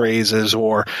catchphrases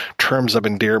or terms of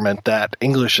endearment, that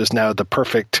English is now the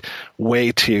perfect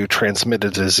way to transmit a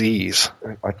disease.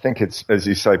 I think it's, as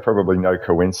you say, probably no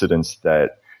coincidence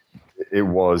that it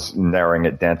was narrowing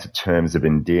it down to terms of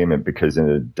endearment, because in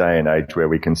a day and age where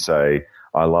we can say,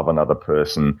 "I love another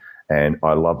person," and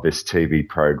 "I love this TV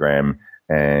program,"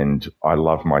 and "I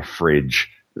love my fridge,"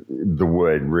 the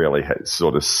word really has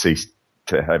sort of ceased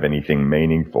to have anything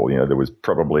meaningful. There was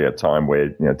probably a time where,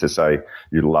 to say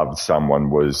you loved someone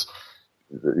was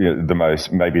the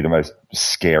most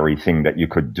scary thing that you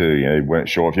could do. You weren't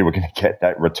sure if you were going to get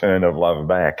that return of love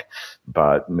back.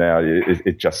 But now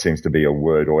it just seems to be a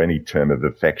word, or any term of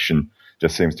affection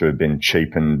just seems to have been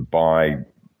cheapened by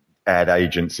ad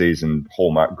agencies and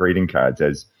Hallmark greeting cards,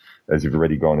 as you've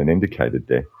already gone and indicated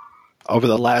there. Over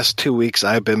the last 2 weeks,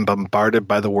 I've been bombarded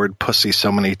by the word pussy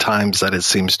so many times that it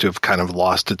seems to have kind of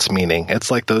lost its meaning.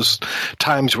 It's like those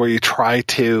times where you try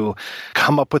to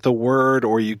come up with a word,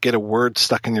 or you get a word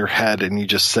stuck in your head and you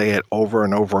just say it over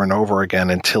and over and over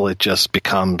again until it just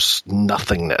becomes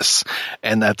nothingness.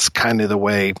 And that's kind of the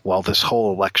way, this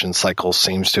whole election cycle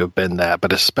seems to have been that.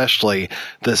 But especially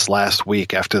this last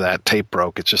week after that tape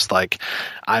broke, it's just like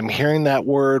I'm hearing that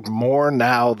word more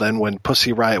now than when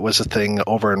Pussy Riot was a thing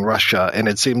over in Russia. And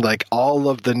it seemed like all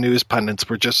of the news pundits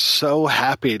were just so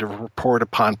happy to report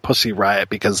upon Pussy Riot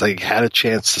because they had a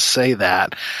chance to say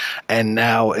that. And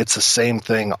now it's the same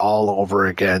thing all over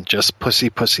again. Just pussy,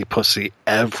 pussy, pussy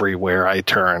everywhere I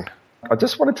turn. I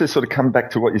just wanted to sort of come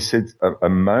back to what you said a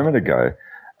moment ago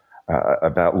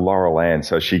about Laurel-Ann.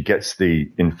 So she gets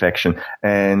the infection,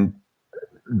 and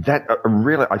that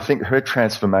really, I think her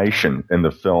transformation in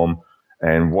the film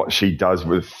and what she does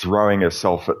with throwing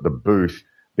herself at the booth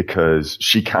because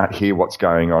she can't hear what's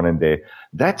going on in there,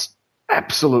 that's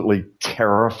absolutely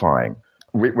terrifying.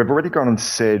 We've already gone and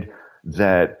said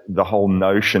that the whole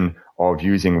notion of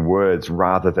using words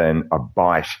rather than a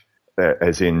bite,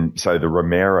 as in, so the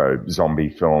Romero zombie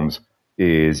films,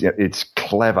 is, it's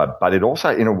clever, but it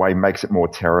also in a way makes it more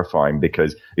terrifying,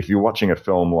 because if you're watching a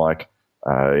film like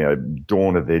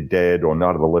Dawn of the Dead or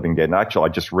Night of the Living Dead, and actually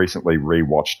I just recently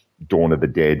rewatched Dawn of the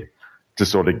Dead to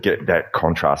sort of get that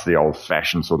contrast, the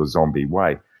old-fashioned sort of zombie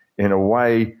way. In a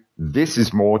way, this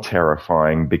is more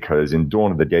terrifying, because in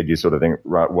Dawn of the Dead, you sort of think,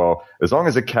 right, well, as long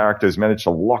as the characters manage to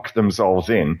lock themselves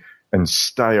in and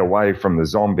stay away from the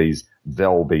zombies,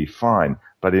 they'll be fine.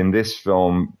 But in this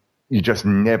film, you just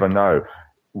never know.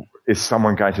 Is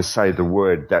someone going to say the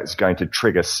word that's going to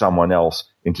trigger someone else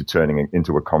into turning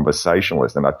into a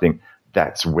conversationalist? And I think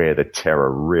that's where the terror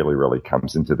really, really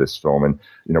comes into this film. And,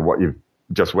 what you've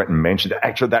just went and mentioned,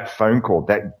 actually that phone call,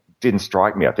 that didn't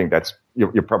strike me. I think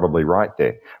you're probably right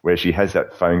there, where she has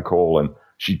that phone call and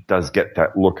she does get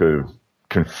that look of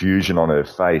confusion on her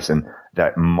face, and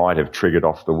that might have triggered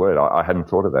off the word. I hadn't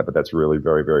thought of that, but that's really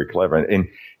very, very clever. And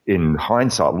in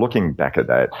hindsight, looking back at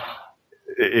that,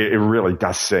 it really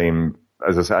does seem,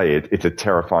 as I say, it's a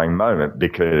terrifying moment,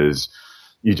 because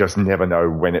you just never know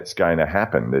when it's going to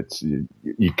happen.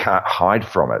 You can't hide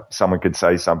from it. Someone could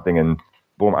say something and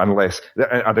boom, unless,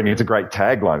 I think it's a great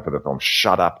tagline for the film,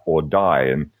 shut up or die.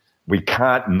 And we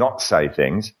can't not say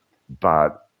things,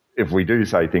 but if we do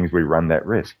say things, we run that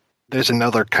risk. there's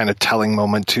another kind of telling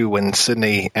moment, too, when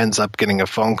Syndey ends up getting a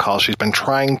phone call. She's been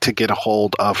trying to get a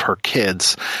hold of her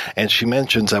kids, and she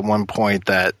mentions at one point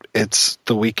that it's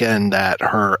the weekend that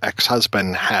her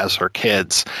ex-husband has her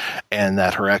kids, and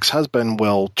that her ex-husband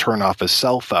will turn off his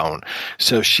cell phone.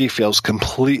 So she feels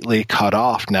completely cut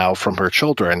off now from her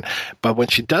children. But when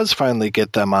she does finally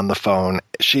get them on the phone,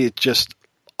 she just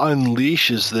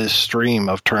unleashes this stream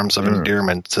of terms of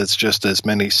endearment. It's just as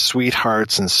many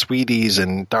sweethearts and sweeties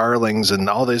and darlings and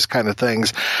all these kind of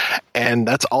things. And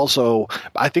that's also,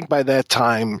 I think by that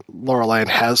time, Laurel-Ann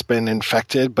has been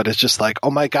infected, but it's just like, oh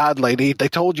my God, lady, they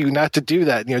told you not to do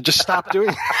that. Just stop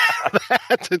doing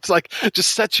that. It's like,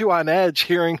 just sets you on edge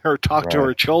hearing her talk to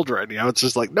her children. It's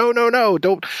just like, no,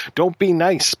 don't be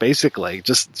nice, basically.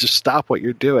 Just stop what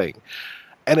you're doing.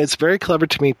 And it's very clever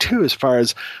to me, too, as far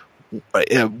as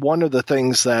one of the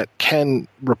things that Ken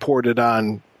reported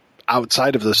on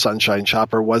outside of the Sunshine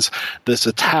Shopper was this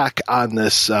attack on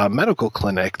this medical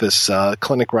clinic, this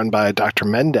clinic run by Dr.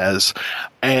 Mendez.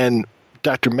 And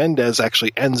Dr. Mendez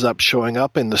actually ends up showing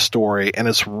up in the story, and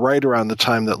it's right around the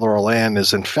time that Laurel-Ann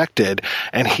is infected,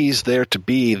 and he's there to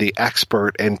be the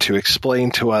expert and to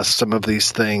explain to us some of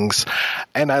these things.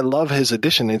 And I love his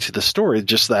addition into the story,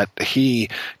 just that he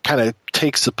kind of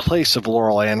takes the place of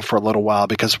Laurel-Ann for a little while,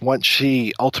 because once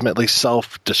she ultimately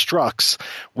self-destructs,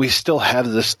 we still have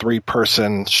this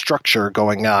three-person structure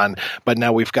going on, but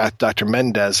now we've got Dr.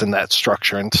 Mendez in that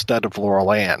structure instead of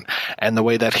Laurel-Ann. And the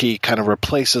way that he kind of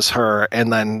replaces her,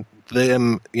 and then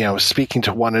them, speaking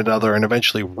to one another and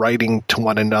eventually writing to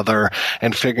one another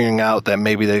and figuring out that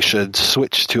maybe they should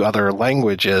switch to other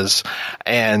languages.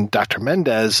 And Dr.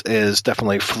 Mendez is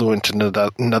definitely fluent in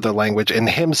another language, and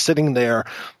him sitting there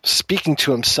speaking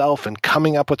to himself and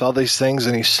coming up with all these things,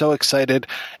 and he's so excited.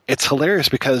 It's hilarious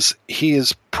because he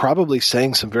is probably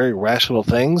saying some very rational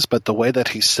things, but the way that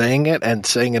he's saying it and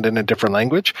saying it in a different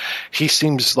language, he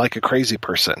seems like a crazy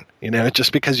person,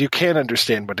 just because you can't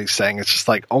understand what he's saying. It's just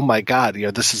like, oh my God,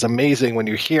 this is amazing when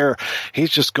you hear he's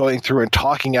just going through and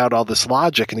talking out all this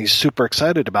logic, and he's super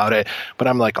excited about it. But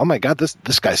I'm like, oh my God,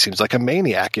 this guy seems like a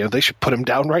maniac. They should put him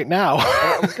down right now.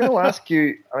 I was going to ask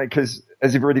you, because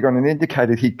as you've already gone and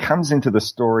indicated, he comes into the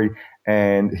story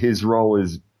and his role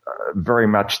is very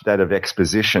much that of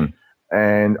exposition.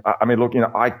 And I mean, look,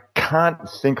 I can't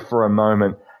think for a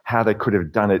moment how they could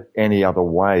have done it any other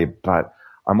way, but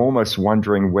I'm almost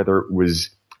wondering whether it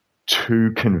was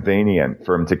too convenient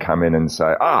for him to come in and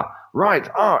say,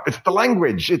 it's the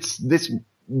language. It's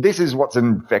this is what's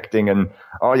infecting. And,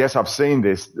 oh yes, I've seen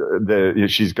this.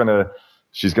 She's going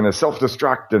to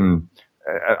self-destruct. And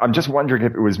I'm just wondering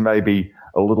if it was maybe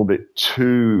a little bit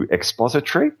too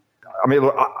expository. I mean,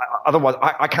 look, otherwise,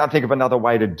 I can't think of another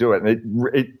way to do it. And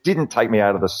it didn't take me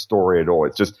out of the story at all.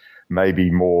 It's just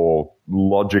maybe more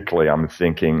logically, I'm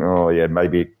thinking, oh, yeah,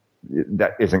 maybe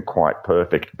that isn't quite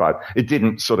perfect. But it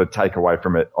didn't sort of take away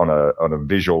from it on a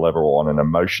visual level or on an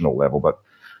emotional level. But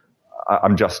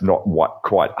I'm just not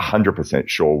quite 100%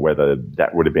 sure whether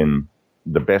that would have been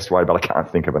the best way, but I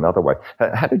can't think of another way.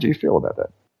 How did you feel about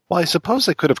that? Well, I suppose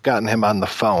they could have gotten him on the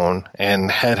phone and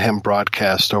had him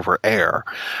broadcast over air,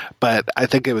 but I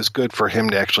think it was good for him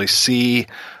to actually see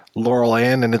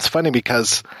Laurel-Ann. And it's funny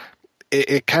because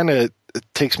it kind of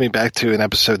takes me back to an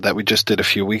episode that we just did a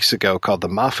few weeks ago called the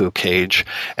Mafu Cage,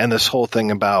 and this whole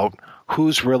thing about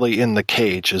who's really in the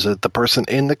cage. Is it the person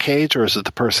in the cage, or is it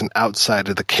the person outside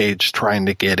of the cage trying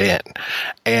to get in?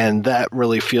 And that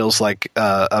really feels like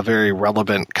a very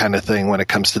relevant kind of thing when it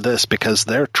comes to this, because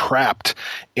they're trapped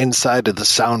inside of the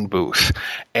sound booth.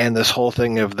 And this whole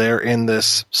thing of they're in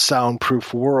this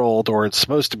soundproof world, or it's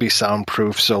supposed to be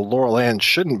soundproof, so Laurel-Ann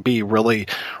shouldn't be really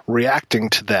reacting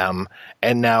to them.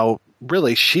 And now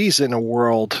really she's in a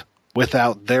world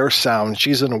without their sound.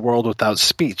 She's in a world without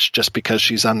speech, just because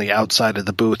she's on the outside of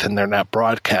the booth and they're not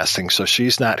broadcasting. So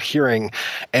she's not hearing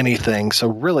anything. So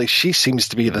really she seems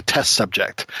to be the test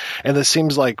subject. And this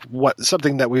seems like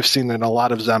something that we've seen in a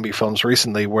lot of zombie films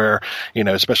recently, where,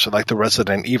 especially like the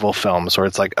Resident Evil films, where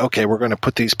it's like, okay, we're going to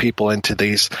put these people into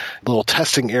these little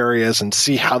testing areas and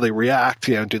see how they react.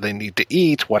 Do they need to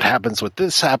eat? What happens with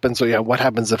this happens? So, what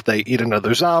happens if they eat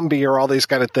another zombie, or all these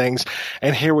kind of things?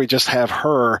 And here we just have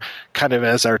her kind of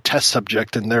as our test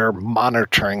subject, and they're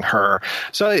monitoring her.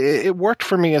 So it worked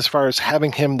for me as far as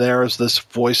having him there as this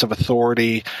voice of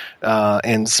authority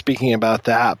and speaking about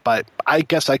that. But I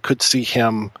guess I could see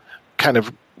him kind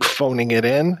of phoning it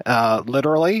in,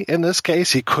 literally. In this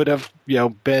case, he could have,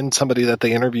 been somebody that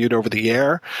they interviewed over the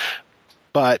air.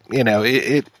 But,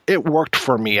 it worked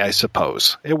for me, I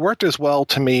suppose. It worked as well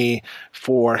to me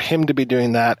for him to be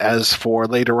doing that as for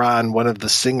later on one of the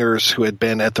singers who had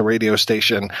been at the radio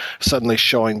station suddenly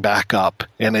showing back up.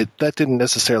 And that didn't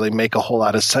necessarily make a whole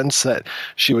lot of sense that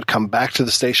she would come back to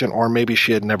the station, or maybe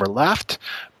she had never left.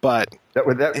 But that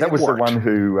was the one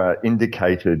who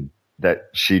indicated that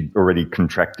she'd already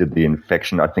contracted the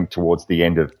infection, I think, towards the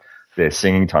end of their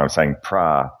singing time, saying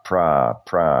pra, pra,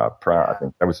 pra, pra. I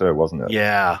think that was her, wasn't it?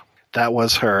 Yeah, that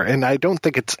was her. And I don't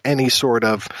think it's any sort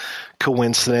of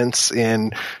coincidence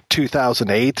in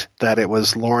 2008 that it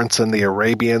was Lawrence and the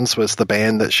Arabians was the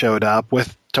band that showed up,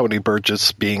 with Tony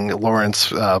Burgess being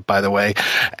Lawrence, by the way,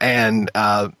 and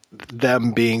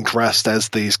them being dressed as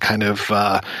these kind of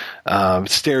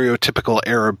stereotypical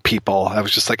Arab people. I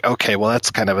was just like, okay, well,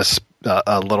 that's kind of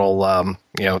a little a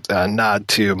nod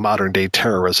to modern day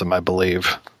terrorism, I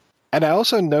believe. And I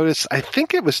also noticed, I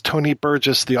think it was Tony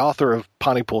Burgess, the author of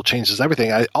Pontypool Changes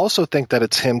Everything. I also think that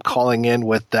it's him calling in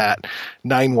with that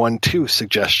 912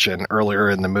 suggestion earlier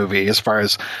in the movie, as far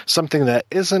as something that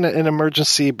isn't an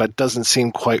emergency but doesn't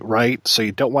seem quite right. So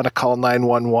you don't want to call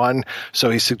 911. So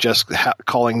he suggests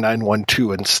calling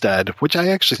 912 instead, which I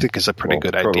actually think is a pretty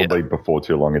good idea. Probably before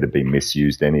too long it'd be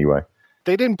misused anyway.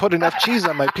 They didn't put enough cheese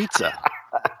on my pizza.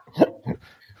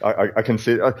 I can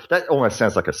see that almost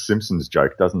sounds like a Simpsons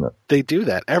joke, doesn't it? They do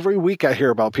that. Every week I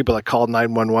hear about people that call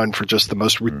 911 for just the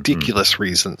most ridiculous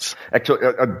reasons. Actually,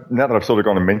 now that I've sort of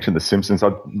gone and mentioned the Simpsons,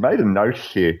 I made a note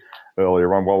here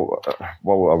earlier on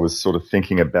while I was sort of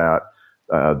thinking about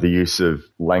the use of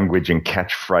language and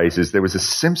catchphrases. There was a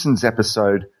Simpsons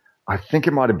episode, I think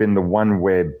it might have been the one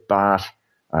where Bart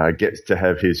gets to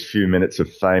have his few minutes of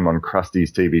fame on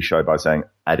Krusty's TV show by saying,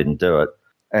 "I didn't do it."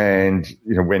 And,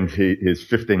 when his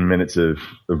 15 minutes of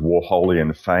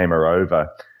Warholian fame are over,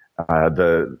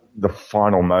 the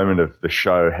final moment of the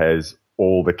show has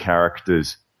all the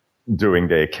characters doing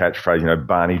their catchphrase,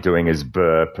 Barney doing his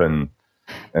burp and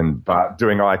Bart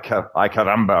doing I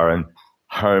caramba, and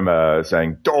Homer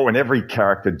saying, "Oh," and every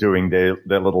character doing their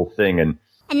little thing. And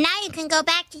now you can go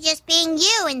back to just being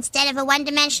you instead of a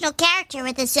one-dimensional character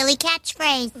with a silly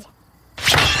catchphrase.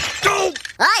 Oh!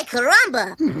 Ay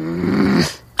caramba!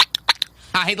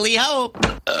 Idly hope.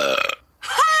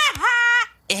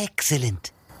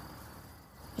 Excellent.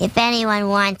 If anyone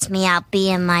wants me, I'll be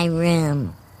in my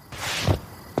room.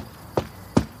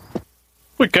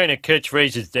 What kind of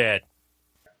catchphrase is that?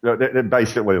 They're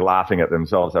basically laughing at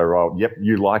themselves. They're, "Oh, yep,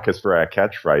 you like us for our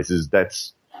catchphrases.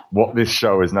 That's what this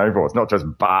show is known for. It's not just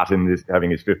Bart having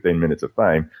his 15 minutes of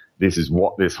fame. This is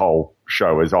what this whole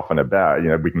show is often about.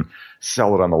 We can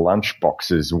sell it on the lunch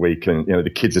boxes. We can,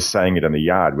 the kids are saying it in the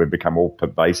yard. We've become all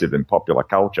pervasive in popular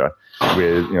culture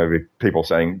with people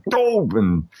saying, "Oh,"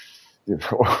 and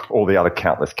all the other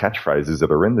countless catchphrases that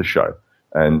are in the show.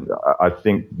 And I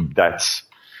think that's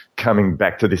coming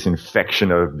back to this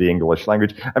infection of the English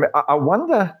language. I mean, I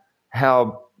wonder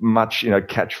how much,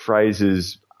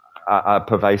 catchphrases are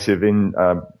pervasive in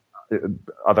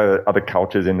other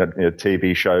cultures, in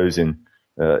TV shows, in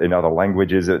other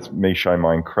languages. It's me showing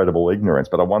my incredible ignorance,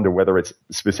 but I wonder whether it's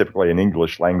specifically an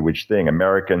English language thing.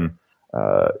 American,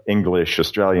 English,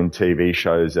 Australian TV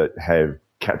shows that have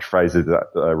catchphrases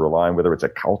that rely on whether it's a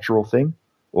cultural thing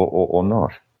or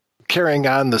not. Carrying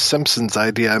on the Simpsons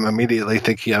idea, I'm immediately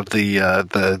thinking of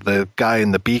the guy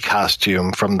in the bee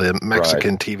costume from the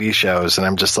Mexican TV shows, and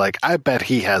I'm just like, I bet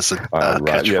he has a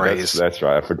catchphrase. Yeah, that's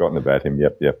right. I've forgotten about him.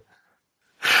 Yep.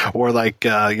 Or like,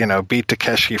 Beat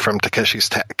Takeshi from Takeshi's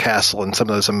Castle and some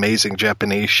of those amazing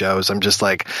Japanese shows. I'm just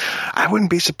like, I wouldn't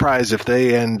be surprised if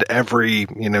they end every,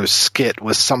 skit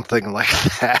with something like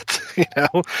that,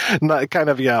 not kind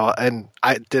of, and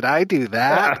did I do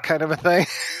that kind of a thing?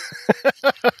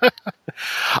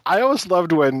 I always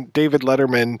loved when David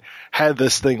Letterman had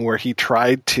this thing where he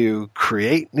tried to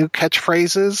create new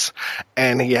catchphrases,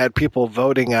 and he had people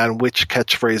voting on which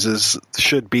catchphrases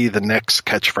should be the next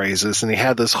catchphrases. And he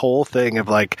had this whole thing of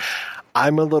like,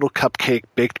 "I'm a little cupcake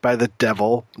baked by the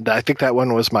devil." I think that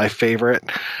one was my favorite.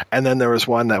 And then there was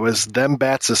one that was, "Them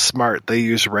bats is smart, they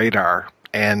use radar."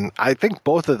 And I think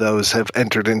both of those have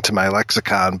entered into my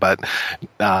lexicon, but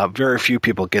very few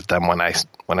people get them when I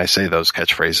say those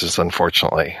catchphrases,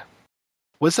 unfortunately.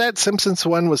 Was that Simpsons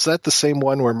one? Was that the same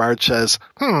one where Marge says,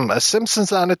 "A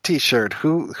Simpsons on a T-shirt"?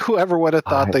 Whoever would have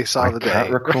thought they saw the day? I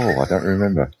can't recall. I don't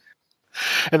remember.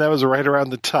 And that was right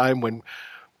around the time when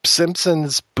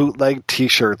Simpsons bootleg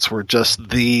T-shirts were just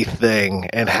the thing,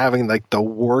 and having like the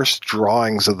worst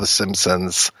drawings of the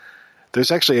Simpsons.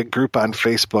 There's actually a group on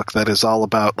Facebook that is all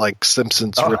about like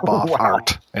Simpsons ripoff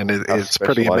art, and it's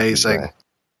pretty amazing.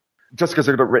 Just because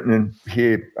I've got it written in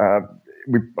here,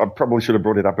 I probably should have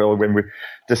brought it up earlier when we're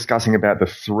discussing about the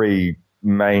three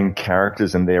main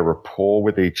characters and their rapport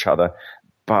with each other.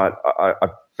 But I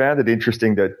found it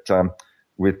interesting that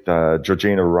with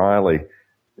Georgina Reilly,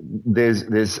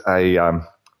 there's a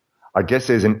I guess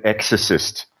there's an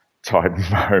Exorcist type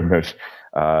moment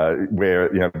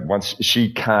where, you know, once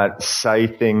she can't say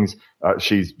things,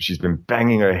 she's been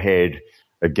banging her head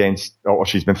against, or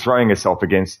she's been throwing herself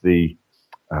against the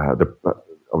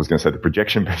I was going to say the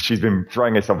projection, but she's been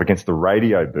throwing herself against the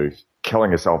radio booth,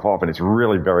 killing herself off, and it's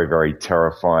really very, very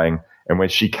terrifying. And when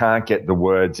she can't get the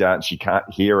words out and she can't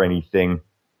hear anything,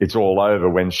 it's all over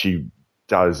when she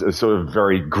does a sort of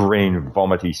very green,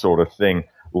 vomity sort of thing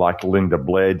like Linda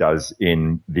Blair does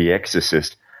in The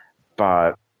Exorcist.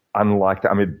 But unlike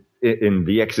that, I mean, in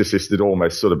The Exorcist, it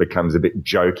almost sort of becomes a bit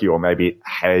jokey, or maybe it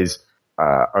has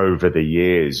over the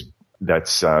years.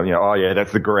 That's, oh yeah,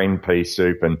 that's the green pea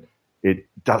soup. And it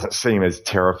doesn't seem as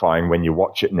terrifying when you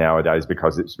watch it nowadays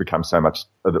because it's become so much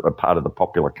a part of the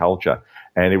popular culture.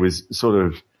 And it was sort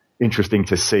of interesting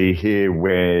to see here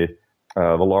where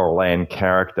the Laurel-Ann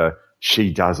character,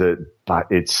 she does it, but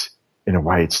it's, in a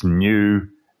way, it's new,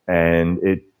 and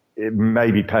it may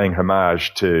be paying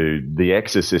homage to The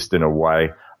Exorcist in a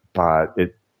way, but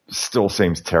it still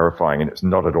seems terrifying, and it's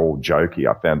not at all jokey.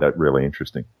 I found that really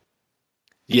interesting.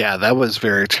 Yeah, that was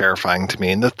very terrifying to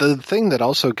me. And the thing that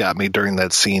also got me during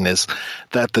that scene is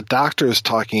that the doctor is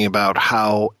talking about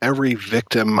how every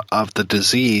victim of the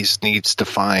disease needs to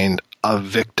find a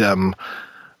victim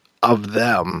of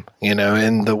them, you know,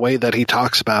 and the way that he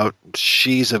talks about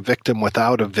she's a victim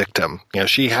without a victim. You know,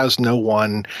 she has no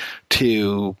one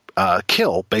to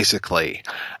kill, basically.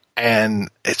 And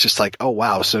it's just like, oh,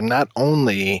 wow. So not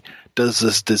only does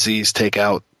this disease take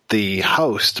out the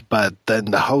host, but then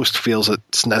the host feels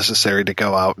it's necessary to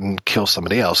go out and kill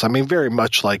somebody else. I mean, very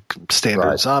much like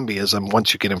standard zombieism.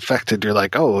 Once you get infected, you're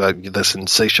like, oh, this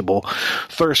insatiable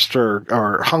thirst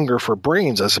or hunger for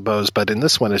brains, I suppose. But in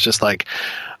this one, it's just like,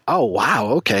 oh, wow,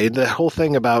 okay. The whole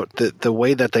thing about the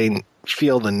way that they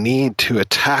feel the need to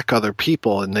attack other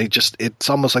people, and it's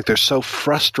almost like they're so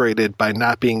frustrated by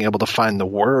not being able to find the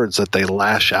words that they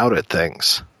lash out at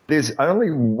things. There's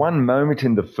only one moment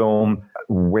in the film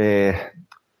where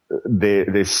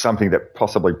there's something that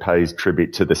possibly pays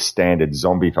tribute to the standard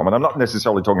zombie film. And I'm not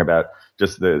necessarily talking about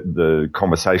just the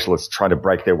conversationalists trying to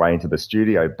break their way into the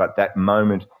studio, but that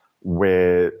moment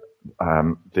where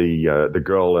the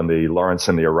girl and the Lawrence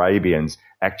and the Arabians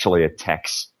actually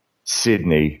attacks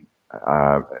Syndey,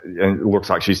 and it looks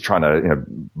like she's trying to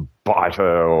bite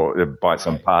her or bite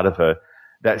some part of her.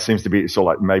 That seems to be sort of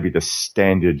like maybe the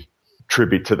standard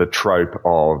tribute to the trope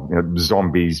of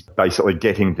zombies basically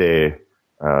getting their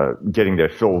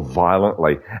fill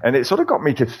violently. And it sort of got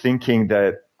me to thinking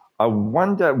that I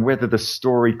wonder whether the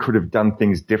story could have done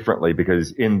things differently,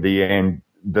 because in the end,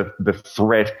 the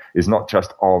threat is not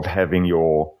just of having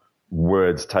your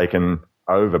words taken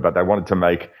over, but they wanted to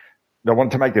make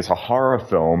this a horror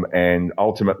film, and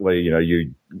ultimately,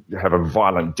 you have a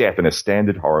violent death in a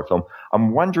standard horror film.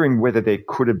 I'm wondering whether there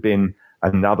could have been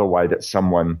another way that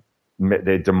someone met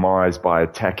their demise by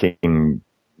attacking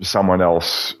someone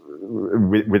else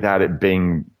without it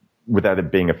being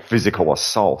a physical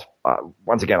assault.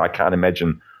 Once again, I can't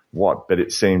imagine what, but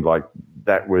it seemed like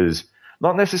that was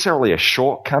not necessarily a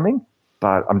shortcoming,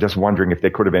 but I'm just wondering if there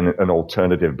could have been an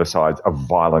alternative besides a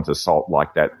violent assault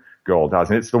like that girl does.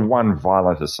 And it's the one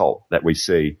violent assault that we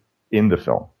see in the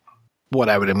film. What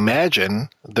I would imagine,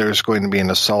 there's going to be an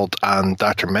assault on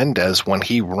Dr. Mendez when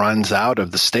he runs out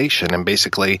of the station and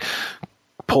basically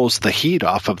pulls the heat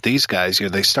off of these guys.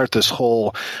 They start this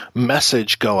whole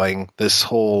message going, this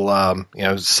whole,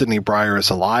 Syndey Briar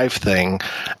is alive thing,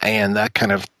 and that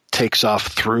kind of takes off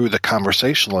through the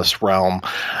conversationalist realm.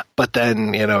 But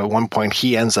then, at one point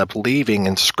he ends up leaving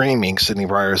and screaming Syndey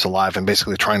Briar is alive and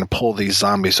basically trying to pull these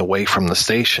zombies away from the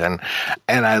station.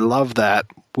 And I love that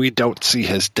we don't see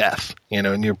his death,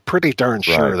 and you're pretty darn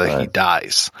sure that he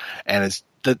dies. And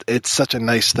it's such a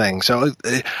nice thing. So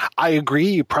I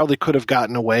agree, you probably could have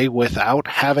gotten away without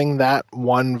having that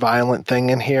one violent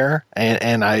thing in here.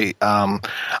 And I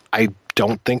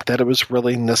don't think that it was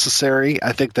really necessary.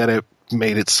 I think that it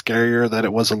made it scarier that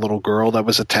it was a little girl that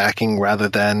was attacking rather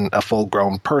than a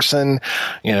full-grown person.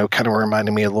 Kind of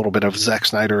reminded me a little bit of Zack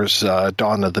Snyder's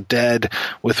Dawn of the Dead,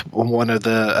 with one of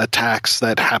the attacks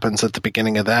that happens at the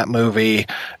beginning of that movie,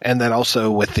 and then also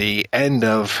with the end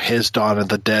of his Dawn of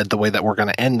the Dead, the way that we're going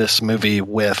to end this movie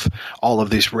with all of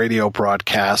these radio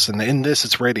broadcasts. And in this,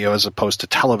 it's radio as opposed to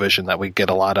television that we get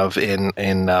a lot of in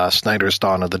Snyder's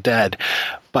Dawn of the Dead.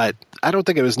 but I don't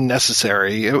think it was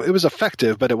necessary. It was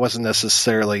effective, but it wasn't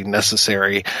necessarily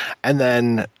necessary. And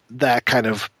then that kind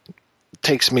of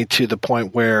takes me to the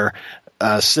point where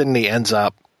Syndey ends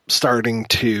up starting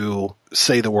to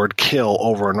say the word kill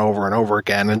over and over and over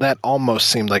again, and that almost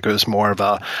seemed like it was more of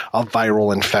a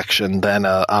viral infection than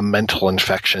a mental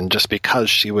infection, just because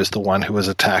she was the one who was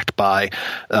attacked by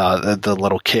the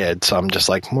little kid. So I'm just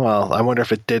like, well, I wonder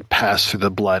if it did pass through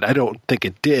the blood. I don't think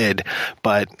it did,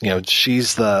 but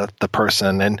she's the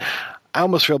person, and I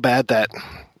almost feel bad that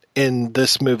in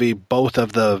this movie, both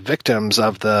of the victims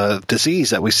of the disease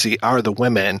that we see are the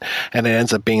women, and it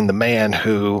ends up being the man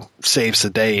who saves the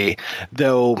day.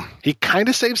 Though he kind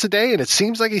of saves the day, and it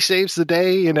seems like he saves the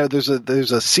day. There's a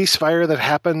ceasefire that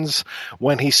happens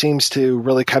when he seems to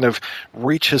really kind of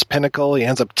reach his pinnacle. He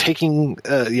ends up taking,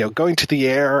 going to the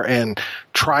air and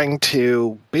trying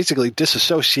to basically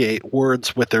disassociate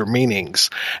words with their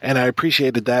meanings. And I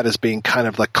appreciated that as being kind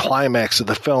of the climax of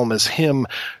the film, is him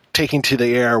taking to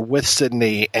the air with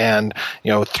Syndey and,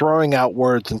 throwing out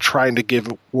words and trying to give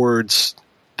words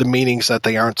the meanings that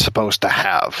they aren't supposed to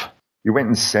have. You went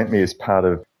and sent me, as part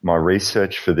of my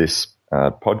research for this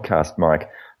podcast, Mike,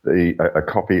 a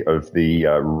copy of the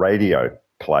radio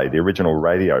play, the original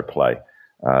radio play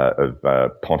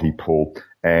of Pontypool.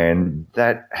 And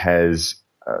that has,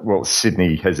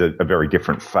 Syndey has a very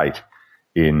different fate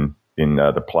in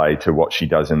the play to what she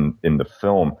does in the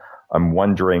film. I'm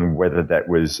wondering whether that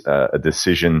was a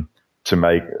decision to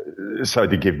make, so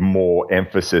to give more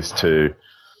emphasis to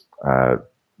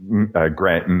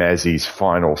Grant Mazzy's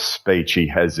final speech. He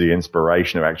has the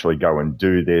inspiration to actually go and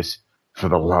do this for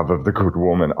the love of the good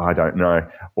woman. I don't know,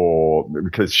 or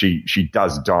because she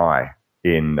does die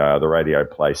in the radio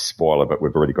play. Spoiler, but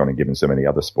we've already gone and given so many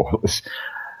other spoilers.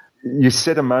 You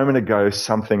said a moment ago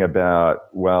something about,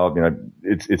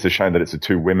 it's a shame that it's the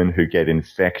two women who get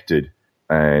infected,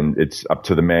 and it's up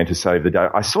to the man to save the day.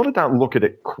 I sort of don't look at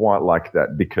it quite like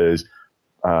that, because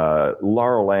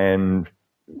Laurel-Ann,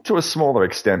 to a smaller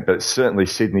extent, but certainly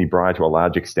Syndey Briar to a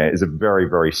large extent, is a very,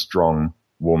 very strong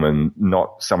woman,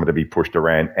 not someone to be pushed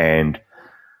around. And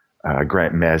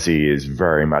Grant Mazzy is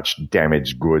very much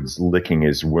damaged goods, licking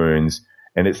his wounds.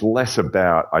 And it's less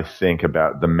about, I think,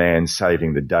 about the man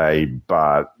saving the day,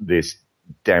 but this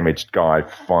damaged guy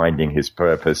finding his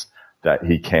purpose, that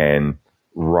he can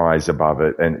rise above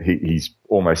it, and he's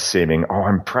almost seeming,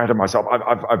 I'm proud of myself.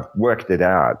 I've worked it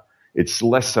out. It's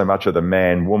less so much of the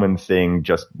man-woman thing,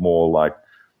 just more like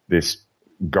this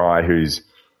guy who's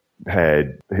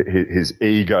had his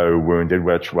ego wounded,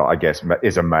 which, I guess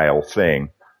is a male thing,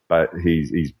 but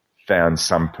he's found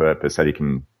some purpose that he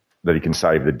can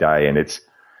save the day, and it's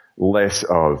less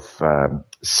of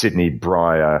Syndey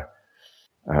Briar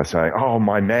saying,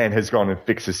 my man has gone and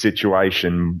fixed the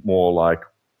situation, more like,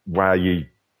 wow, you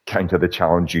came to the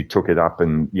challenge, you took it up,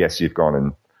 and yes, you've gone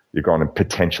and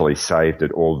potentially saved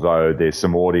it. Although there's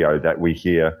some audio that we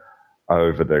hear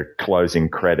over the closing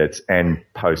credits and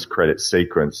post-credit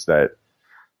sequence that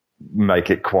make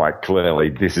it quite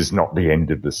clearly this is not the end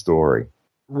of the story.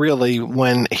 Really,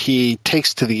 when he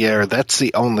takes to the air, that's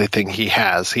the only thing he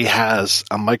has. He has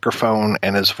a microphone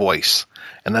and his voice,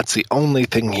 and that's the only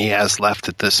thing he has left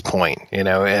at this point. He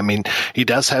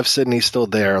does have Syndey still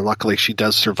there. Luckily, she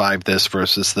does survive this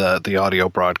versus the audio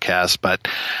broadcast, but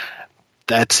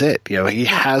that's it. He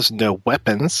has no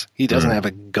weapons. He doesn't have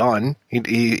a gun.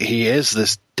 He is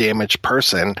this damaged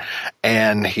person,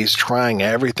 and he's trying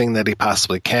everything that he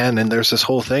possibly can. And there's this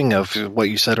whole thing of what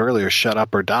you said earlier, shut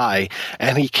up or die,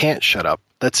 and he can't shut up.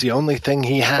 That's the only thing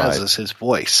he has, is his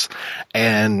voice.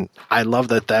 And I love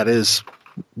that is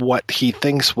what he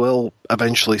thinks will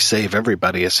eventually save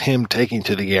everybody, is him taking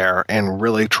to the air and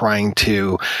really trying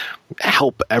to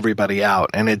help everybody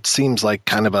out. And it seems like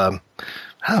kind of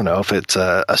I don't know if it's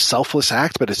a selfless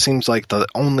act, but it seems like the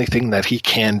only thing that he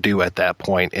can do at that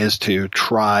point is to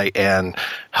try and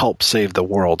help save the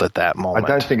world at that moment. I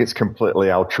don't think it's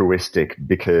completely altruistic,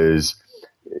 because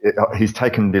he's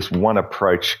taken this one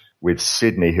approach with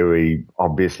Syndey, who he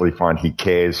obviously finds he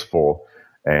cares for,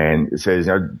 and says,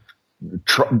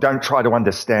 don't try to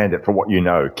understand it for what you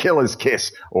know. Killer's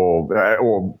kiss,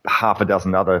 or half a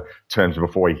dozen other terms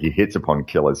before he hits upon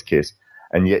killer's kiss.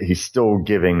 And yet he's still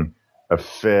giving a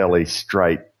fairly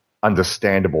straight,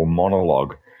 understandable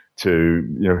monologue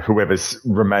to whoever's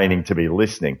remaining to be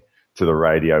listening to the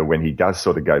radio when he does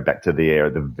sort of go back to the air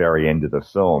at the very end of the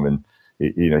film. And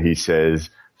he says,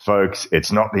 folks,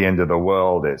 it's not the end of the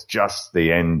world, it's just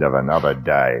the end of another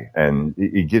day. And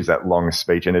he gives that long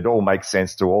speech, and it all makes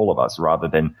sense to all of us, rather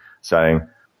than saying,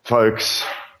 folks,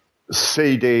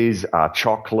 CDs are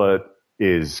chocolate,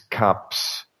 is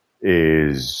cups,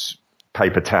 is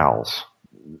paper towels.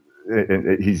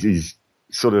 he's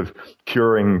sort of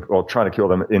curing or trying to cure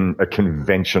them in a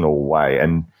conventional way.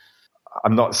 And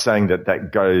I'm not saying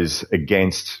that goes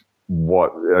against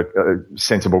what a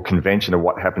sensible convention of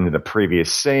what happened in the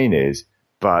previous scene is,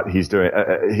 but he is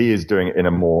doing it in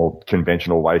a more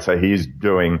conventional way. So he is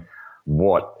doing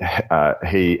what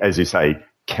he, as you say,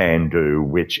 can do,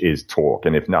 which is talk.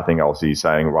 And if nothing else, he's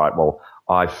saying, right, well,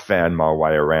 I found my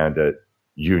way around it.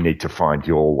 You need to find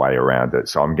your way around it.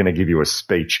 So I'm going to give you a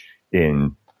speech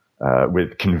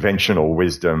with conventional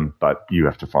wisdom, but you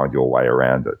have to find your way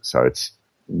around it. So it's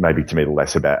maybe to me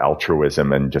less about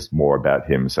altruism and just more about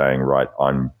him saying, right,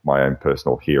 I'm my own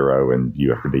personal hero and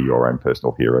you have to be your own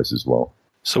personal heroes as well.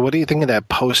 So what do you think of that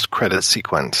post-credit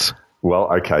sequence?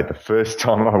 Well, okay, the first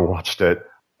time I watched it,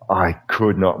 I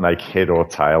could not make head or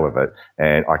tail of it.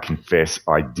 And I confess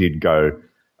I did go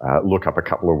look up a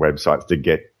couple of websites to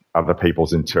get other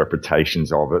people's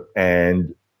interpretations of it.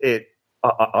 And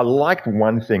I liked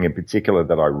one thing in particular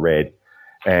that I read,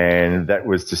 and that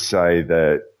was to say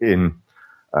that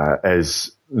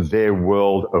as their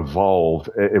world evolved,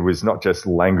 it was not just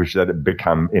language that had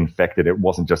become infected. It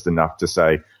wasn't just enough to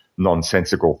say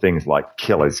nonsensical things like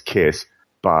killer's kiss,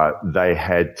 but they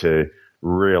had to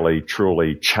really,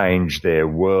 truly change their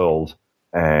world,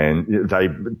 and they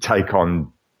take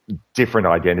on different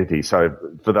identities. So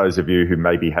for those of you who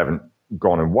maybe haven't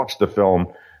gone and watched the film,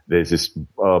 there's this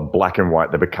black and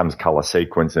white that becomes color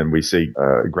sequence, and we see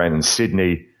Grant and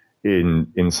Syndey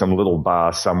in some little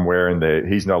bar somewhere, and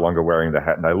he's no longer wearing the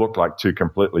hat, and they look like two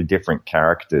completely different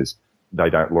characters. They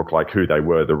don't look like who they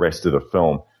were the rest of the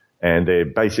film, and they're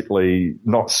basically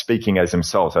not speaking as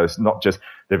themselves. So it's not just,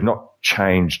 they've not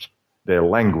changed their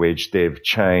language, they've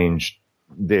changed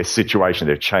their situation,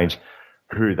 they've changed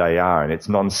who they are, and it's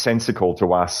nonsensical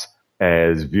to us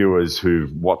as viewers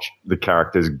who've watched the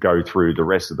characters go through the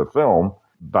rest of the film,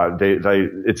 but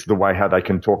it's the way how they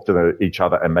can talk to each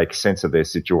other and make sense of their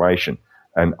situation.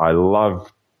 And I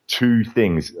love two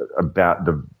things about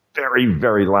the very,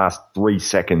 very last 3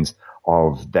 seconds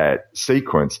of that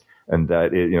sequence, and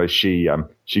that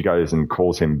she goes and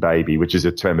calls him baby, which is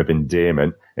a term of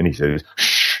endearment, and he says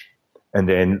shh, and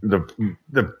then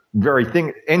the very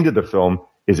end of the film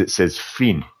is it says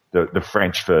fin, the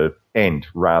French for end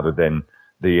rather than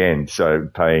the end. So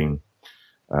paying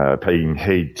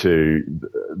heed to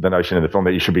the notion in the film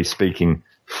that you should be speaking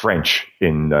French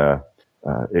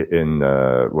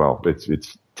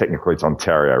it's technically it's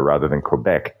Ontario rather than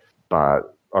Quebec,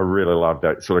 but I really love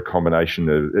that sort of combination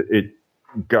of it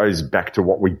goes back to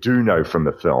what we do know from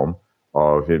the film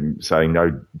of him saying,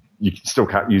 no, you still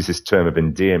can't use this term of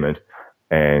endearment,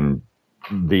 and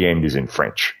the end is in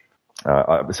French.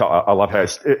 So I love how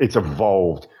it's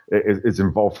evolved. It's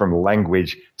evolved from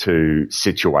language to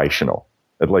situational.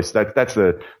 At least that's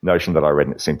the notion that I read,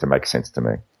 and it seemed to make sense to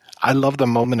me. I love the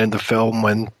moment in the film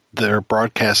when their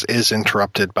broadcast is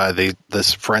interrupted by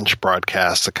this French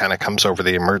broadcast that kind of comes over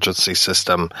the emergency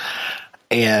system,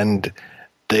 and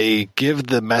they give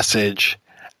the message,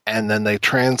 and then they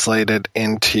translate it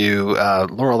into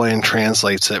Laurel-Ann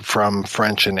translates it from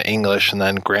French into English, and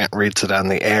then Grant reads it on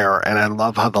the air. And I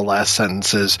love how the last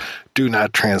sentence is, "Do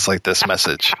not translate this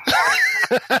message."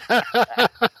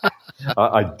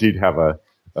 I did have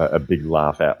a big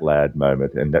laugh out loud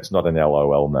moment, and that's not an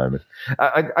LOL moment.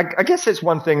 I guess that's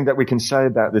one thing that we can say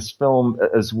about this film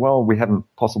as well, we haven't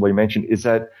possibly mentioned, is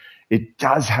that it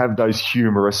does have those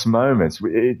humorous moments.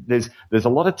 There's a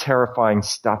lot of terrifying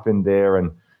stuff in there,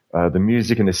 and the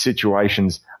music and the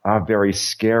situations are very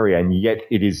scary, and yet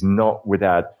it is not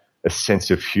without a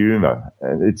sense of humor.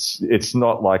 And it's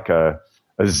not like a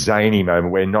zany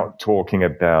moment. We're not talking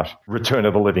about Return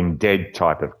of the Living Dead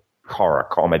type of horror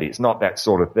comedy. It's not that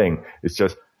sort of thing. It's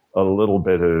just a little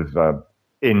bit of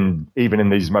even in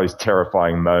these most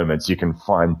terrifying moments, you can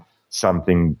find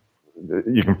something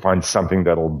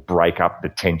that'll break up the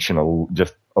tension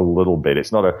just a little bit.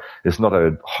 It's not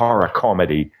a horror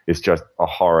comedy. It's just a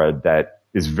horror that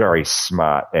is very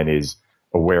smart and is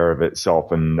aware of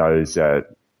itself and knows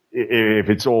that if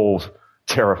it's all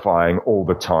terrifying all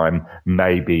the time,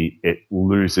 maybe it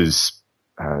loses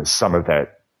some of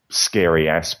that scary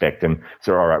aspect. And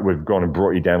so, all right, we've gone and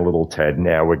brought you down a little tad.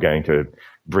 Now we're going to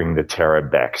bring the terror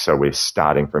back. So we're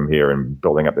starting from here and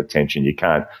building up the tension. You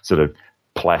can't sort of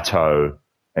plateau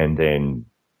and then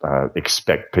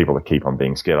expect people to keep on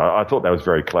being scared. I thought that was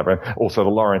very clever. Also, the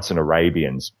Lawrence and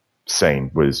Arabians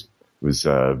scene was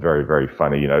very, very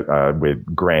funny. Where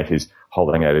Grant is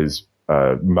holding out his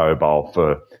mobile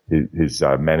for his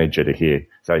manager to hear.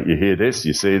 So you hear this,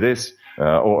 you see this,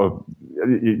 or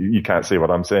you can't see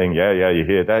what I'm saying. Yeah, you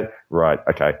hear that, right?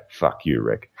 Okay, fuck you,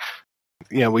 Rick.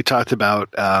 we talked about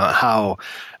how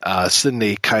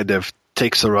Syndey kind of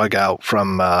takes the rug out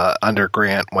from under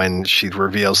Grant when she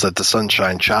reveals that the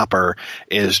Sunshine Chopper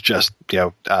is just,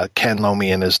 Ken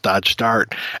Lomey and his Dodge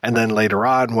Dart. And then later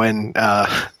on when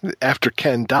after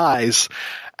Ken dies,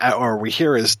 or we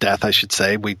hear his death, I should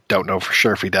say. We don't know for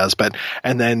sure if he does.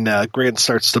 And then Grant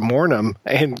starts to mourn him,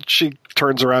 and she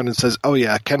turns around and says, oh,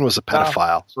 yeah, Ken was a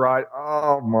pedophile. That's right.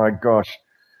 Oh, my gosh.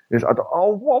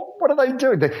 What are they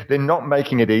doing? They're not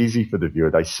making it easy for the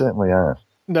viewer. They certainly aren't.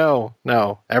 No.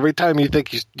 Every time you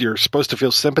think you're supposed to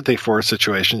feel sympathy for a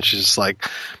situation, she's just like,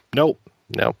 nope,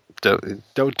 don't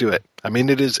do it. I mean,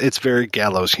 it's very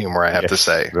gallows humor, I have to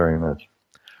say. Very much.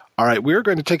 All right, we're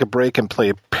going to take a break and play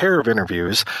a pair of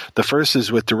interviews. The first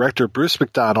is with director Bruce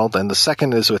McDonald, and the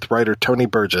second is with writer Tony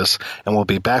Burgess, and we'll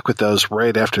be back with those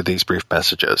right after these brief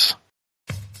messages.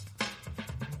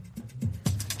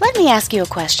 Let me ask you a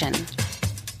question.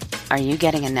 Are you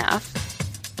getting enough?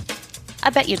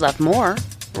 I bet you'd love more,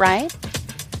 right?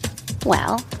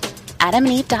 Well,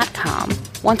 AdamandEve.com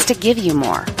wants to give you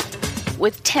more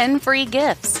with 10 free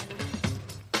gifts.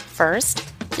 First,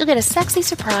 you'll get a sexy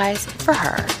surprise for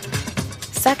her.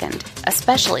 Second, a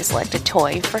specially selected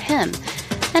toy for him.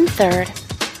 And third,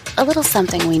 a little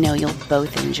something we know you'll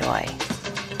both enjoy.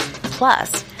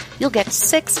 Plus, you'll get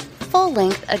 6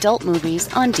 full-length adult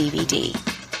movies on DVD.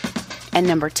 And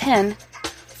number 10,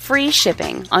 free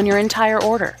shipping on your entire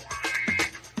order.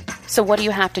 So what do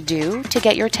you have to do to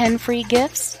get your 10 free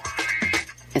gifts?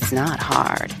 It's not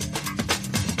hard.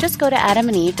 Just go to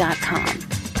AdamandEve.com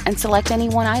and select any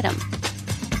one item.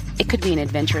 It could be an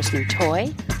adventurous new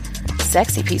toy,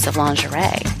 sexy piece of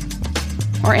lingerie,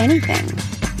 or anything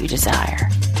you desire.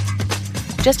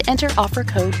 Just enter offer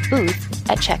code BOOTH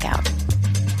at checkout,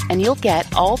 and you'll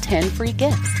get all 10 free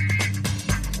gifts.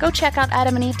 Go check out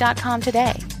AdamandEve.com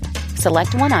today.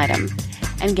 Select one item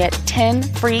and get 10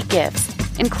 free gifts,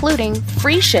 including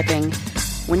free shipping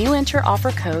when you enter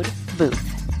offer code BOOTH.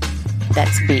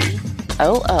 That's BOOTH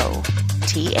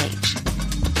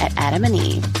at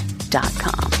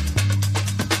AdamandEve.com.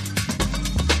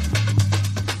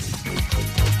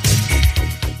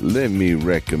 Let me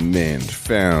recommend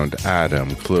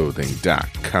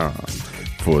FoundItemClothing.com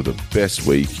for the best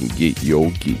way you can get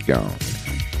your geek on.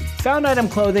 Found Item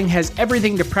Clothing has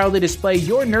everything to proudly display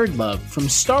your nerd love, from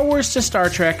Star Wars to Star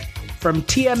Trek, from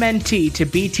TMNT to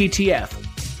BTTF.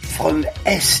 From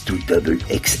S to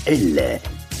XXL.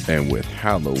 And with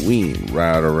Halloween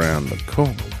right around the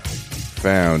corner,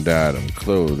 Found Item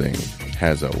Clothing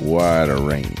has a wider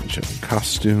range of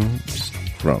costumes,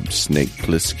 from Snake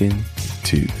Plissken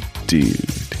to the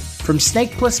Dude. From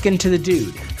Snake Plissken to the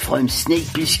Dude. From Snake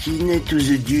Plissken to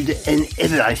the Dude and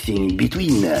everything in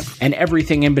between. And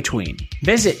everything in between.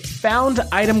 Visit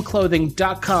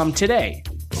FoundItemClothing.com today.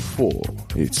 Before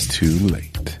it's too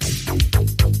late.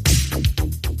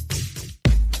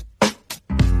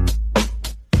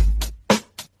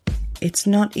 It's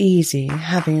not easy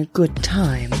having a good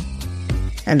time.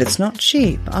 And it's not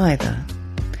cheap either.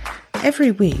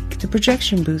 Every week, the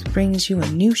projection booth brings you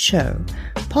a new show,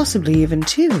 possibly even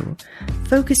 2,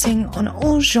 focusing on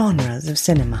all genres of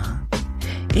cinema.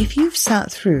 If you've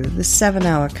sat through the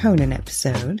 7-hour Conan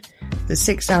episode, the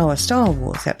 6-hour Star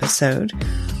Wars episode,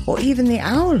 or even the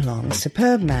hour-long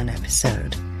Superbman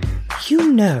episode,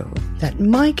 you know that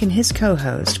Mike and his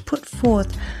co-host put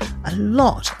forth a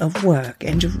lot of work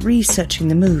into researching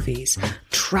the movies,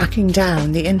 tracking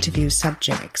down the interview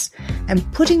subjects,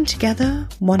 and putting together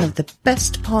one of the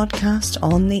best podcasts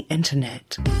on the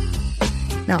internet.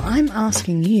 Now I'm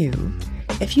asking you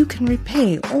if you can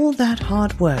repay all that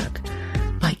hard work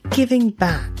by giving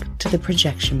back to the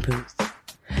projection booth.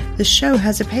 The show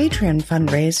has a Patreon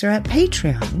fundraiser at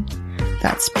Patreon.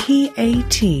 That's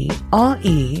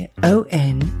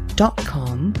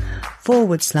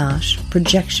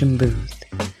patreon.com/projection booth.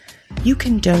 You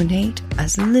can donate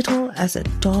as little as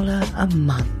 $1 a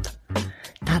month.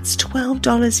 That's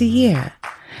 $12 a year.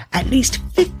 At least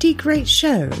 50 great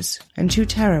shows and 2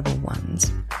 terrible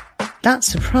ones.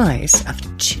 That's the price of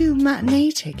 2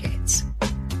 matinee tickets.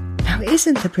 Now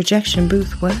isn't the projection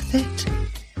booth worth it?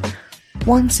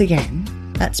 Once again,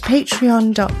 that's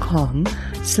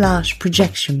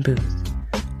patreon.com/projection booth.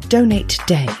 Donate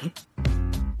today.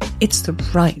 It's the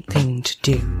right thing to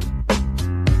do.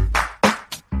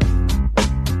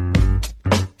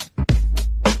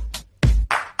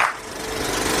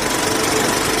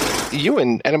 You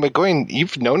and Adam McGowan,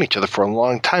 you've known each other for a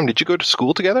long time. Did you go to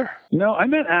school together? No, I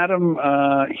met Adam.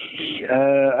 I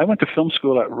went to film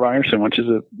school at Ryerson, which is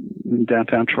in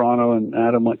downtown Toronto, and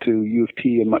Adam went to U of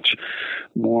T, a much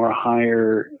more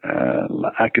higher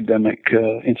academic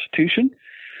institution.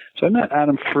 So I met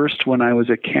Adam first when I was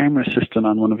a camera assistant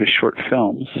on one of his short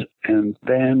films, and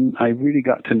then I really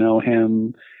got to know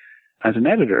him as an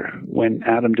editor. When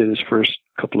Adam did his first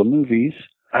couple of movies,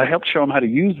 I helped show him how to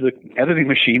use the editing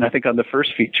machine, I think, on the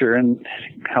first feature, and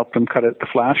helped him cut out the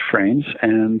flash frames.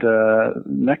 And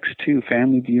next to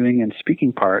family viewing and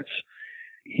speaking parts,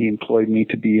 he employed me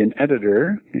to be an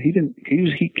editor.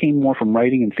 He came more from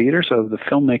writing and theater, so the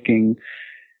filmmaking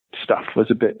stuff was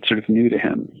a bit sort of new to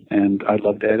him, and I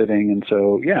loved editing, and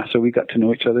so we got to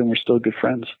know each other, and we're still good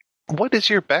friends. What is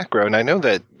your background? I know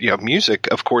that music,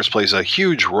 of course, plays a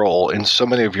huge role in so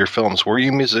many of your films. Were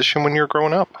you a musician when you were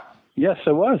growing up? Yes,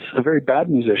 I was a very bad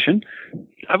musician.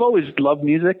 I've always loved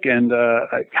music, and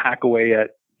I hack away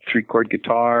at 3-chord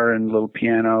guitar and little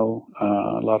piano.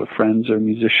 A lot of friends are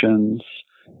musicians.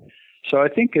 So I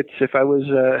think if I was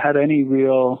had any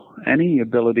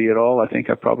ability at all, I think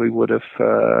I probably would have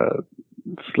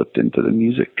slipped into the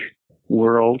music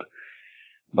world.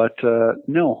 But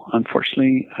no,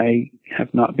 unfortunately, I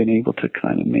have not been able to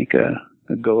kind of make a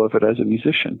go of it as a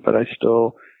musician. But I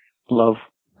still love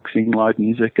seeing live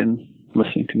music and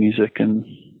listening to music, and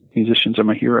musicians are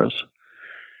my heroes.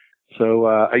 So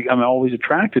I'm always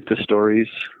attracted to stories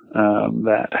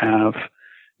that have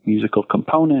musical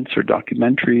components or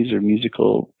documentaries or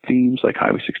musical themes like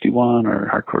Highway 61 or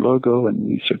Hardcore Logo and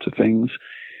these sorts of things.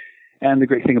 And the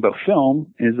great thing about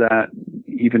film is that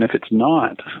even if it's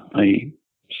not a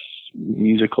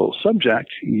musical subject,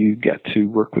 you get to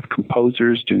work with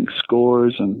composers doing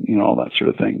scores and all that sort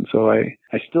of thing. So I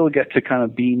still get to kind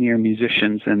of be near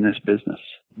musicians in this business.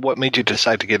 What made you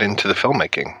decide to get into the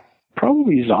filmmaking?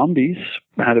 Probably zombies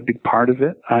had a big part of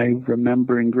it. I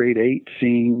remember in grade 8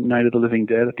 seeing Night of the Living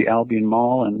Dead at the Albion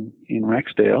Mall in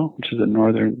Rexdale, which is a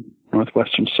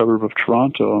northwestern suburb of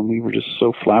Toronto, and we were just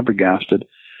so flabbergasted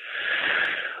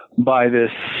by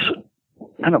this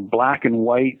kind of black and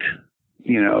white,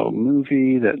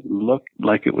 movie that looked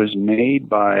like it was made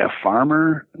by a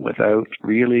farmer without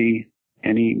really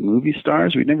any movie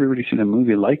stars. We'd never really seen a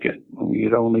movie like it. We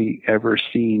had only ever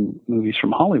seen movies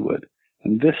from Hollywood.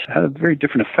 And this had a very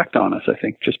different effect on us, I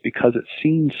think, just because it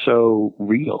seemed so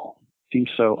real,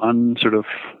 seemed so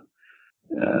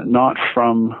not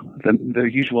from the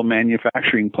usual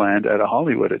manufacturing plant out of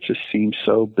Hollywood. It just seemed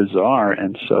so bizarre,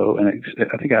 and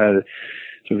I think I had a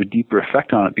sort of a deeper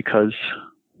effect on it because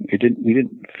we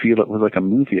didn't feel it was like a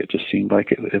movie. It just seemed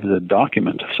like it was a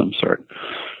document of some sort.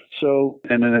 So,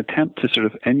 in an attempt to sort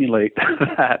of emulate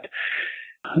that,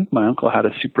 I think my uncle had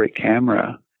a Super 8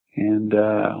 camera. And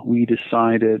we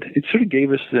decided, it sort of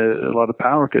gave us a lot of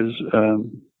power because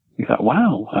we thought,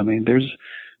 wow, I mean,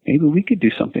 maybe we could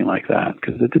do something like that,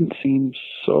 because it didn't seem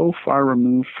so far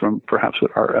removed from perhaps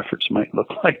what our efforts might look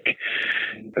like,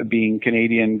 being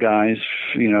Canadian guys,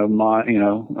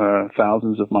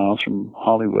 thousands of miles from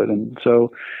Hollywood. And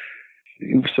so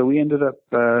we ended up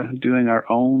doing our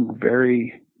own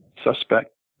very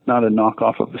suspect, not a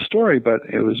knockoff of the story, but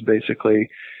it was basically,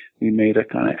 we made a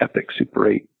kind of epic Super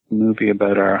 8 movie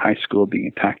about our high school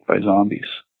being attacked by zombies,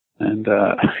 and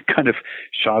kind of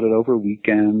shot it over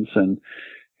weekends and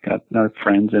got our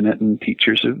friends in it and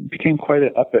teachers. It became quite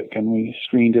an epic, and we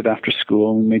screened it after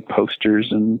school and we made posters,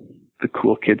 and the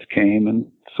cool kids came, and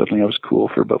suddenly I was cool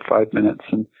for about 5 minutes.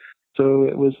 And so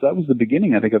that was the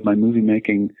beginning, I think, of my movie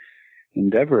making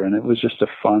endeavor, and it was just a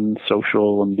fun,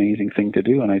 social, amazing thing to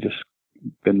do, and I just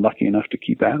been lucky enough to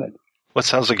keep at it. Well, it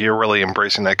sounds like you're really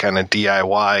embracing that kind of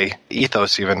DIY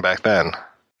ethos even back then.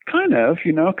 Kind of,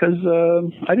 because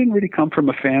I didn't really come from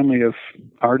a family of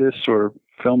artists or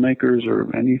filmmakers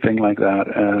or anything like that.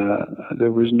 There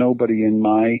was nobody in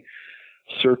my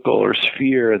circle or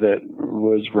sphere that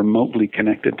was remotely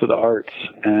connected to the arts.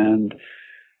 And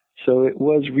so it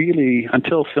was really,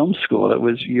 until film school,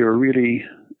 you're really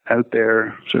out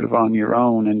there sort of on your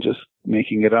own and just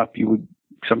making it up. You would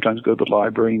sometimes go to the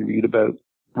library and read about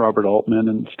Robert Altman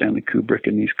and Stanley Kubrick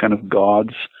and these kind of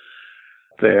gods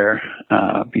there,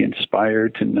 be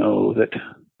inspired to know that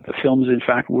the films, in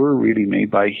fact, were really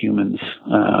made by humans.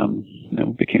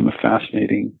 It became a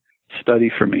fascinating study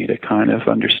for me to kind of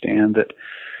understand that,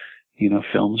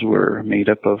 films were made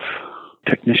up of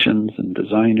technicians and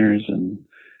designers, and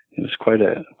it was quite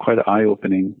an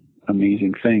eye-opening,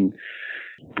 amazing thing.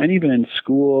 And even in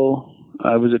school,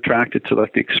 I was attracted to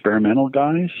like the experimental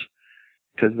guys,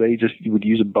 because they just would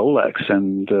use a Bolex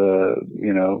and,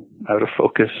 out of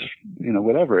focus,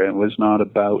 whatever. It was not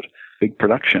about big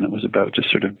production. It was about just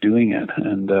sort of doing it.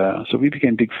 And so we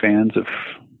became big fans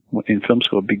in film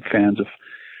school, big fans of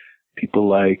people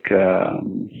like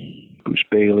Bruce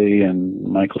Bailey and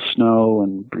Michael Snow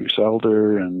and Bruce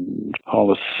Elder and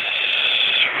Hollis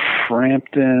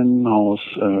Frampton, all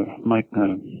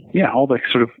the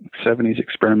sort of 70s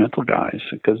experimental guys,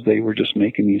 because they were just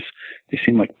making these, they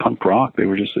seemed like punk rock. They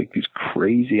were just like these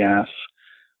crazy ass,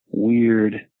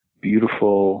 weird,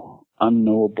 beautiful,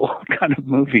 unknowable kind of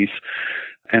movies.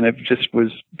 And it just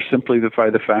was simply by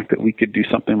the fact that we could do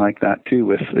something like that too,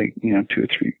 with like, 2 or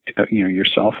 3,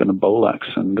 yourself in a Bolex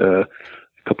and a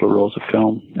couple of rolls of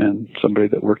film and somebody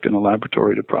that worked in a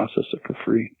laboratory to process it for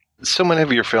free. So many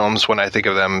of your films, when I think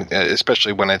of them,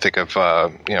 especially when I think of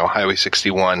Highway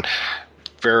 61,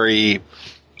 very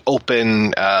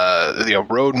open,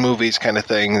 road movies kind of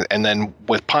thing. And then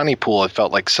with Pontypool, it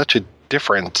felt like such a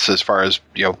difference as far as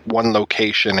one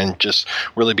location and just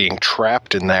really being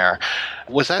trapped in there.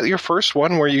 Was that your first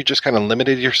one where you just kind of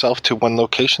limited yourself to one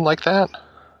location like that?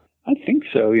 I think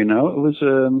so. It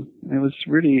was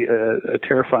really a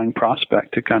terrifying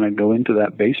prospect to kind of go into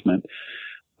that basement.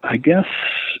 I guess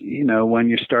when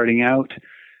you're starting out,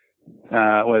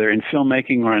 whether in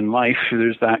filmmaking or in life,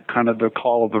 there's that kind of the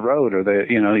call of the road, or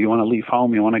you want to leave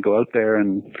home, you want to go out there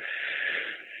and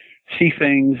see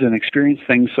things and experience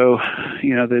things. So,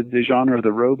 the genre of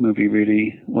the road movie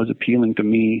really was appealing to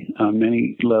me on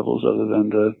many levels, other than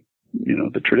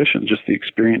the tradition, just the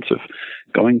experience of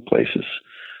going places.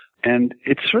 And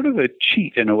it's sort of a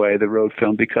cheat in a way, the road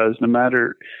film, because no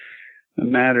matter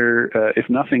if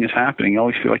nothing is happening, you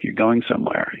always feel like you're going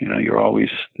somewhere.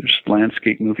 There's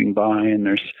landscape moving by, and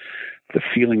there's the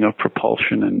feeling of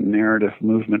propulsion and narrative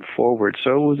movement forward.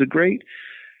 So it was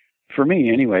for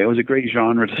me anyway, it was a great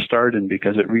genre to start in,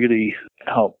 because it really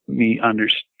helped me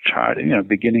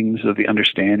beginnings of the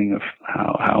understanding of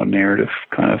how a narrative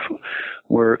kind of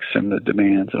works and the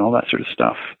demands and all that sort of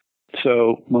stuff.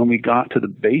 So when we got to the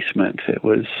basement,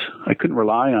 I couldn't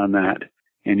rely on that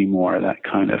anymore, that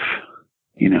kind of,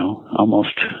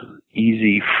 almost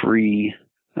easy, free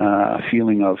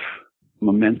feeling of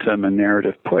momentum and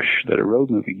narrative push that a road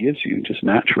movie gives you just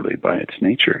naturally by its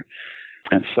nature.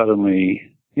 And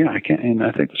suddenly, I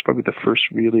think it's probably the first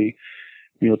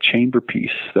real chamber piece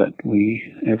that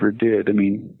we ever did.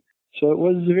 So it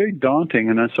was very daunting.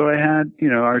 And so I had,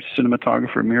 our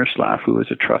cinematographer Miroslav, who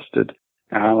was a trusted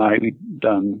ally. He'd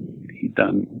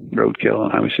done Roadkill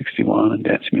and Highway 61 and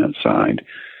Dance Me Outside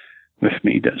with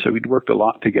me. So we'd worked a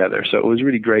lot together. So it was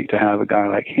really great to have a guy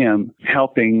like him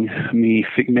helping me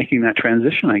making that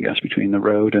transition, I guess, between the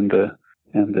road and the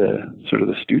sort of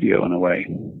the studio in a way.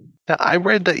 Now, I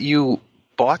read that you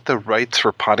bought the rights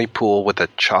for Pontypool with a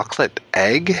chocolate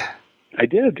egg. I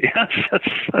did. Yes,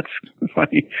 that's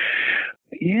funny.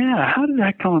 Yeah, how did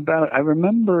that come about? I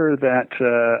remember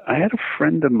that I had a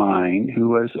friend of mine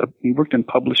who he worked in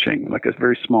publishing, like a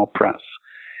very small press.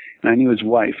 And I knew his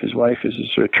wife. His wife is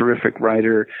a sort of terrific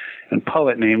writer and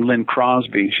poet named Lynn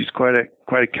Crosby. She's quite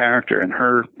a character. And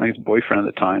my boyfriend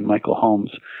at the time, Michael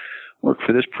Holmes, worked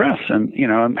for this press. And,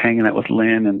 I'm hanging out with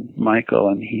Lynn and Michael,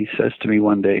 and he says to me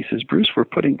one day, he says, "Bruce, we're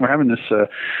having this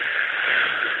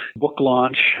book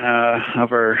launch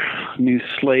of our new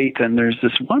slate, and there's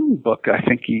this one book I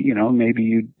think maybe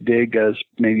you dig as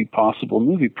maybe possible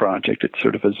movie project. It's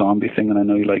sort of a zombie thing, and I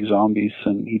know you like zombies."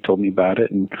 And he told me about it,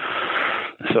 and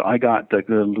so I got this.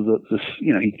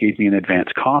 He gave me an advance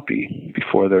copy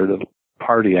before their little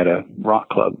party at a rock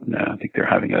club. I think they're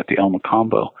having it at the El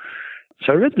Macombo.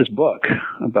 So I read this book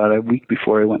about a week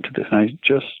before I went to this, and I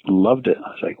just loved it. I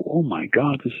was like, oh my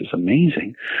God, this is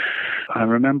amazing. I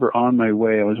remember on my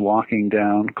way, I was walking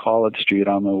down College Street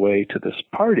on my way to this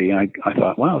party, and I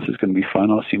thought, wow, this is going to be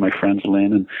fun. I'll see my friends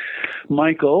Lynn and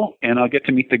Michael, and I'll get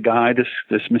to meet the guy,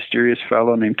 this mysterious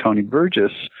fellow named Tony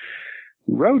Burgess,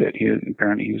 who wrote it.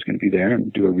 Apparently he was going to be there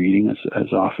and do a reading,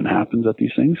 as often happens at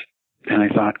these things. And I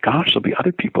thought, gosh, there'll be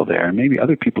other people there, and maybe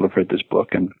other people have read this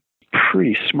book, and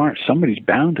pretty smart. Somebody's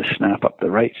bound to snap up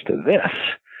the rights to this.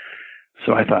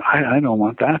 So I thought, I don't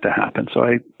want that to happen. So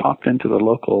I popped into the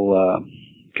local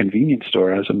convenience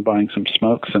store as I'm buying some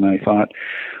smokes, and I thought,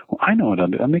 well, I know what I'll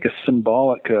do. I'll make a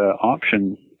symbolic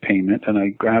option payment, and I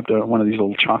grabbed one of these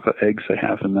little chocolate eggs I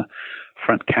have in the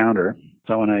front counter.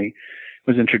 So when I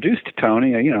was introduced to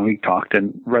Tony, we talked,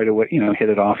 and right away, hit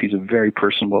it off. He's a very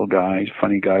personable guy. He's a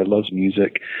funny guy, loves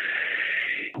music.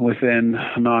 Within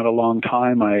not a long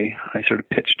time, I sort of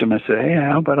pitched him. I said, "Hey,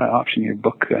 how about I option your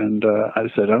book?" And I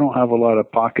said, "I don't have a lot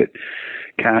of pocket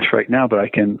cash right now, but I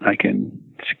can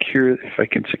secure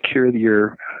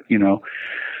your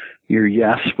your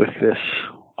yes with this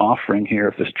offering here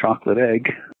of this chocolate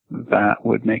egg. That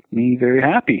would make me very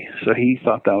happy." So he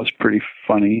thought that was pretty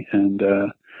funny, and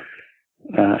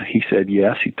he said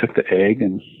yes. He took the egg,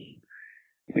 and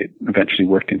it eventually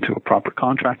worked into a proper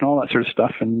contract and all that sort of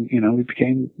stuff. And, we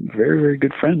became very, very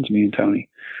good friends, me and Tony.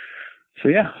 So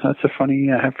yeah, that's a funny.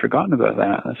 I have forgotten about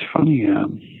that. That's funny.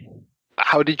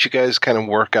 How did you guys kind of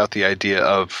work out the idea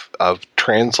of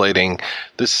translating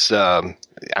this? I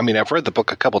mean, I've read the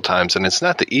book a couple times, and it's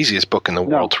not the easiest book in the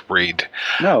world to read.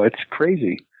 No, it's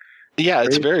crazy. Yeah,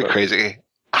 it's very crazy.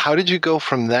 How did you go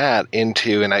from that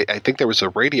into, and I think there was a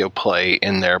radio play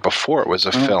in there before it was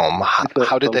a film.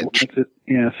 How did that?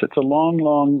 Yes, it's a long,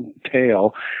 long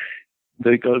tale.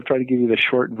 They go to try to give you the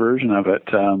short version of it.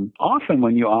 Often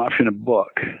when you option a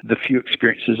book, the few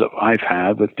experiences that I've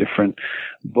had with different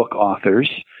book authors,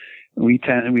 we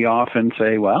often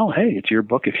say, well, hey, it's your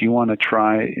book. If you want to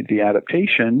try the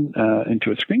adaptation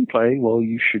into a screenplay, well,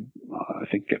 you should, I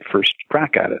think, get first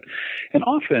crack at it. And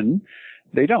often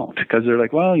they don't, because they're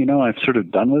like, well, I've sort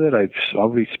of done with it. I've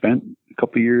already spent a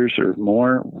couple of years or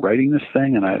more writing this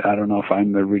thing, and I don't know if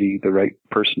I'm really the right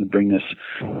person to bring this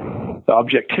the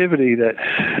objectivity that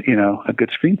a good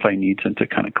screenplay needs into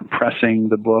kind of compressing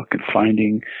the book and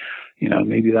finding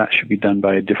maybe that should be done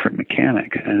by a different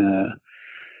mechanic.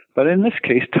 But in this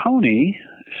case, Tony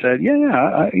said,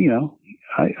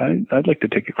 I'd like to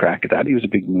take a crack at that. He was a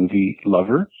big movie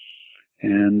lover,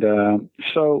 and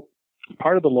so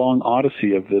part of the long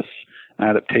odyssey of this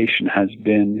adaptation has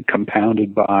been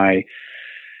compounded by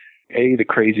the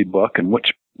crazy book and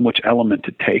which element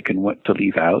to take and what to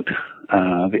leave out.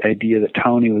 The idea that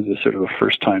Tony was a sort of a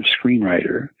first-time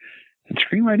screenwriter, and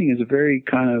screenwriting is a very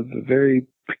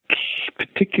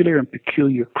particular and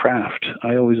peculiar craft.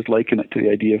 I always liken it to the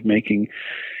idea of making,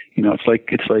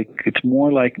 it's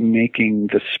more like making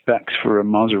the specs for a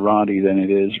Maserati than it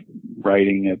is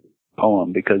writing a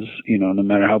poem, because no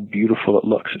matter how beautiful it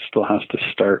looks, it still has to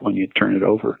start when you turn it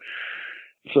over.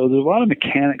 So there's a lot of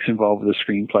mechanics involved with the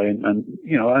screenplay, and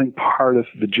I think part of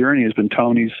the journey has been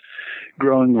Tony's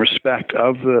growing respect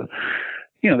of the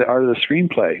the art of the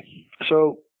screenplay.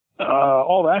 So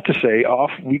all that to say,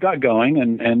 we got going,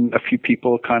 and a few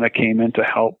people kind of came in to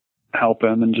help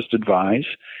him and just advise.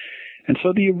 And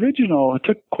so the original, it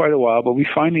took quite a while, but we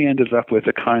finally ended up with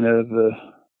a kind of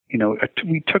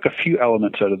we took a few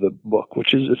elements out of the book,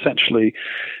 which is essentially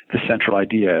the central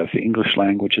idea of the English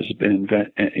language has been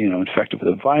infected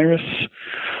with a virus.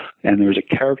 And there was a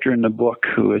character in the book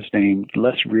who is named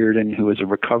Les Reardon, who is a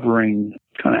recovering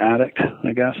kind of addict,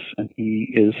 I guess. And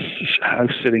he is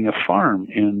house sitting a farm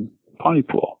in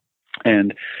Pontypool.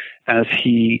 And as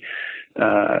he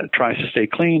tries to stay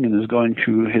clean and is going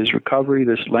through his recovery,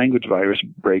 this language virus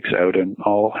breaks out and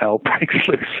all hell breaks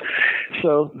loose.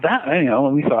 So that,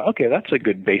 and we thought, okay, that's a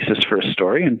good basis for a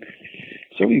story. And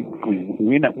so we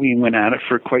went at it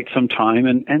for quite some time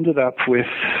and ended up with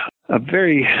a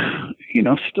very,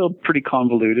 still pretty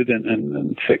convoluted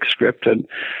and thick script. And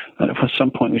at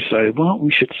some point we decided, well,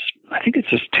 I think it's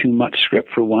just too much script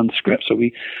for one script. So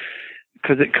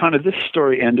because this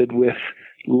story ended with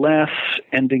Les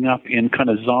ending up in kind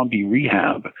of zombie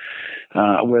rehab,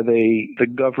 where the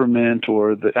government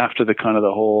or after the kind of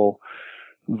the whole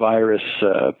virus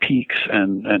peaks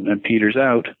and peters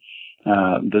out,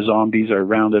 the zombies are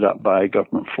rounded up by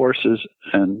government forces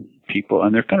and people,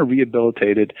 and they're kind of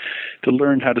rehabilitated to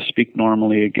learn how to speak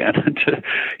normally again and to,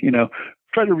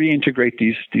 try to reintegrate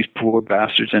these poor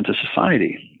bastards into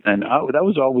society. And that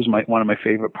was always one of my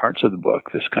favorite parts of the book,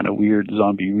 this kind of weird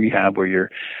zombie rehab where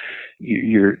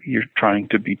you're trying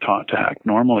to be taught to act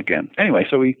normal again. Anyway,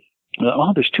 so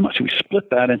there's too much. So we split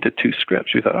that into two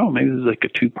scripts. We thought, maybe this is like a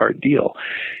 2-part deal.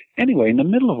 Anyway, in the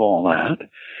middle of all that,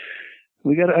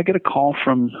 I get a call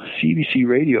from CBC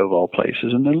Radio of all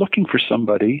places, and they're looking for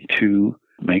somebody to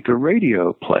make a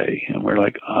radio play. And we're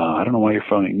like, I don't know why you're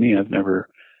phoning me. I've never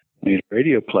made a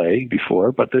radio play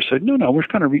before. But they said, no, we're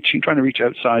kind of trying to reach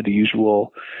outside the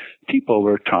usual people.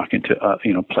 We're talking to,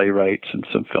 playwrights and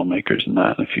some filmmakers and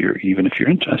that. If you're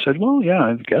interested, I said, well, yeah,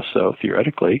 I guess so,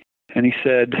 theoretically. And he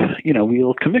said,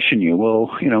 we'll commission you. Well,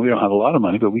 we don't have a lot of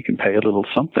money, but we can pay a little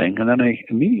something. And then I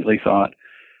immediately thought,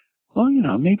 well,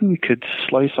 maybe we could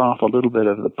slice off a little bit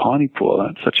of the Pontypool.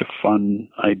 That's such a fun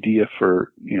idea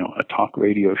for, a talk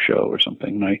radio show or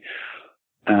something. And I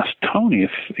asked Tony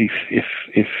if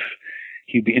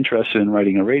he'd be interested in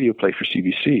writing a radio play for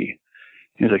CBC.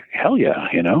 He was like, hell yeah,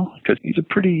 because he's a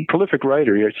pretty prolific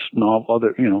writer. He writes lots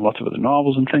of other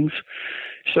novels and things.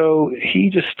 So he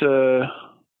just,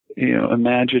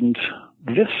 imagined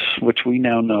this, which we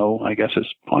now know, I guess, as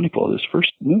Pontypool, his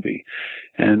first movie.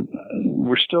 And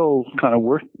we're still kind of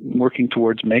working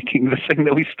towards making the thing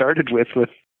that we started with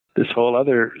this whole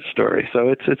other story. So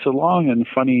it's a long and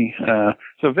funny,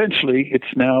 so eventually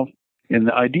it's now, in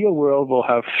the ideal world, we'll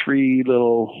have 3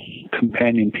 little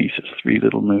companion pieces, 3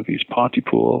 little movies: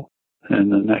 Pontypool,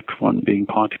 and the next one being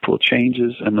Pontypool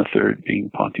Changes, and the third being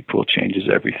Pontypool Changes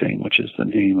Everything, which is the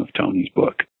name of Tony's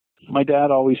book. My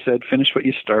dad always said, finish what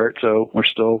you start, so we're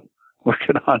still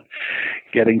working on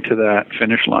getting to that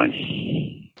finish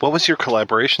line. What was your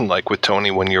collaboration like with Tony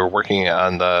when you were working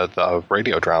on the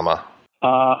radio drama?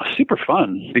 Super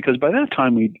fun, because by that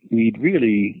time we'd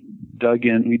really dug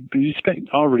in. We spent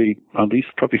already at least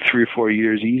probably 3 or 4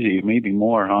 years easy, maybe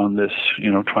more, on this,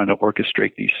 trying to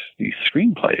orchestrate these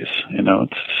screenplays.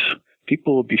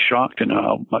 People will be shocked to know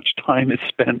how much time is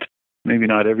spent. Maybe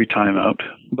not every time out,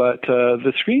 but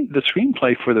the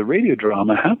screenplay for the radio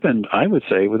drama happened, I would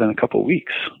say, within a couple of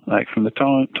weeks. Like from the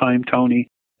time Tony,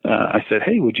 I said,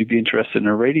 "Hey, would you be interested in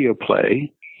a radio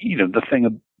play?"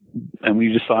 And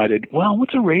we decided, well,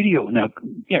 what's a radio now?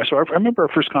 Yeah, so I remember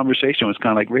our first conversation was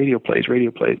kind of like radio plays.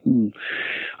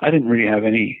 I didn't really have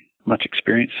much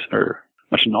experience or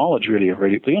much knowledge really of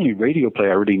radio. The only radio play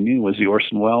I really knew was the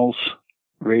Orson Welles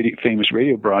famous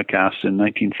radio broadcast in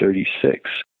 1936.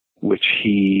 Which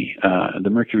the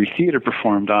Mercury Theater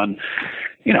performed on,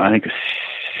 I think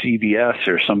CBS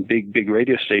or some big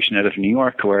radio station out of New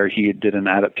York, where he did an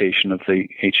adaptation of the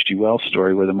H.G. Wells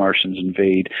story where the Martians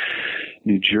invade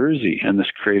New Jersey. And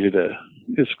this created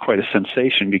quite a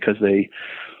sensation because it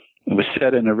was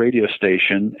set in a radio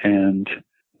station, and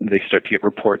they start to get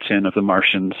reports in of the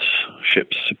Martians'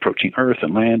 ships approaching Earth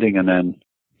and landing. And then,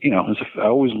 I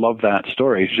always loved that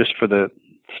story just for the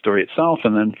story itself,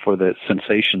 and then for the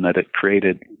sensation that it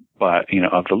created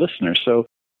of the listeners. So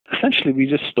essentially we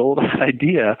just stole that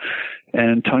idea,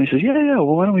 and Tony says, well,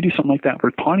 why don't we do something like that for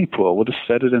Pontypool? We'll just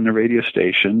set it in the radio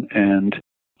station, and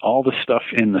all the stuff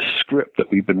in the script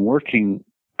that we've been working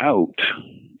out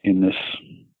in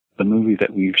the movie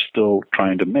that we're still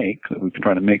trying to make, that we've been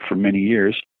trying to make for many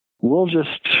years, we'll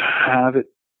just have it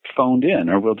phoned in,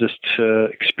 or we'll just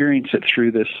experience it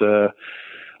through this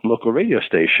local radio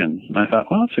station. And I thought,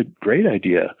 well, it's a great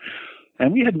idea.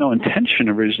 And we had no intention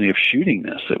originally of shooting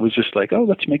this. It was just like,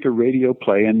 let's make a radio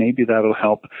play, and maybe that'll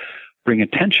help bring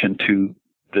attention to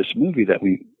this movie that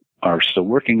we are still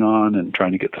working on and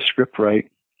trying to get the script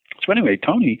right. So anyway,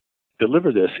 Tony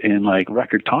delivered this in like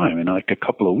record time, in like a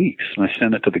couple of weeks. And I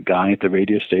sent it to the guy at the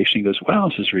radio station. He goes, "Wow,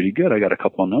 this is really good. I got a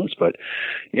couple of notes, but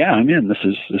yeah, I'm in. This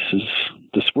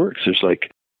works. There's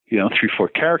like,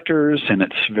 3-4 characters, and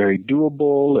it's very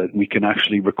doable. And we can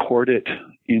actually record it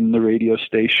in the radio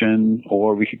station,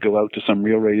 or we could go out to some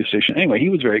real radio station." Anyway, he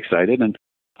was very excited, and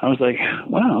I was like,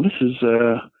 "Wow, this is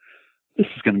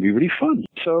going to be really fun."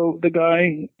 So the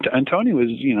guy, and Tony was,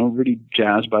 really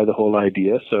jazzed by the whole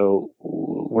idea. So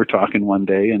we're talking one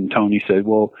day, and Tony said,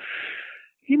 "Well,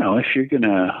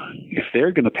 if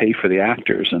they're gonna pay for the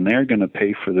actors, and they're gonna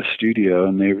pay for the studio,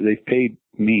 and they've paid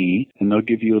me, and they'll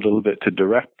give you a little bit to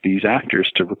direct these actors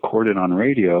to record it on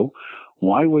radio,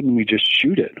 why wouldn't we just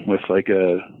shoot it with like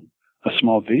a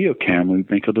small video camera? We'd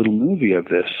make a little movie of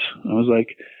this." I was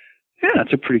like, "Yeah,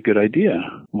 that's a pretty good idea.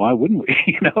 Why wouldn't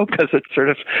we?" Because it's sort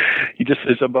of,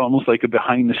 it's almost like a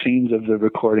behind the scenes of the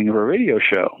recording of a radio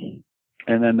show.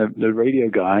 And then the radio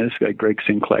guy, this guy Greg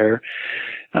Sinclair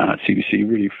at CBC,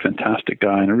 really fantastic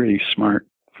guy and a really smart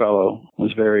fellow,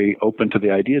 was very open to the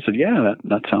idea. Said, "Yeah,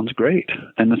 that sounds great."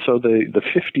 And so the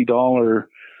 $50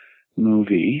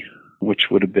 movie, which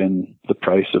would have been the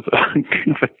price of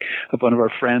one of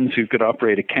our friends who could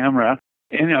operate a camera.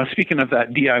 And speaking of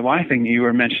that DIY thing you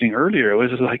were mentioning earlier, it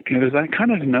was that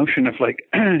kind of notion of like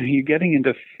you getting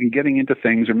into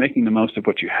things or making the most of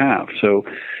what you have. So,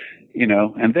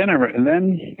 and then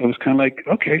it was kind of like,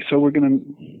 okay, so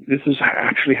this is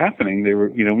actually happening. They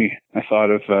were, I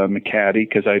thought of McHattie,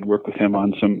 because I'd worked with him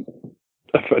on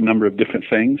a number of different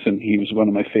things, and he was one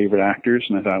of my favorite actors.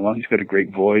 And I thought, well, he's got a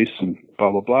great voice and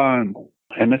blah, blah, blah.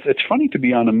 And it's funny to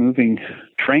be on a moving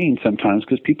train sometimes,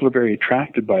 because people are very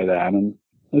attracted by that. And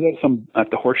I was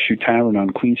at the Horseshoe Tavern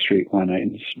on Queen Street one night,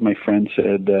 and my friend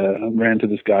said, I ran to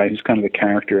this guy who's kind of a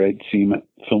character. I'd seen him at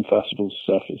film festivals and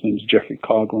stuff. His name's Jeffrey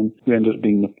Coughlin, who ended up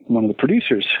being one of the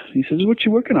producers. He says, "What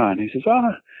you working on?" He says,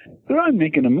 "I'm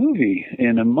making a movie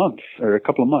in a month or a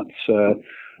couple of months,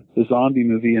 the zombie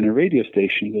movie in a radio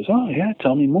station." He goes, "Oh yeah,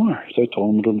 tell me more." So I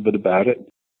told him a little bit about it.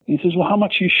 He says, "Well, how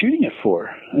much are you shooting it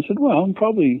for?" I said, "Well, I'm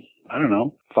probably, I don't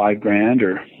know, $5,000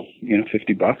 or,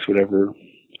 $50, whatever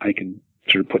I can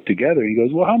sort of put together." He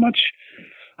goes, "Well, how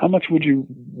much would you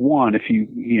want if you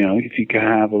could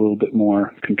have a little bit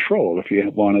more control? If you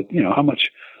wanted, how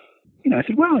much?" I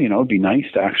said, "Well, it'd be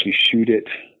nice to actually shoot it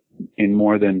in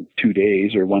more than 2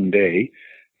 days or 1 day.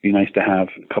 It'd be nice to have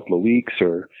a couple of weeks,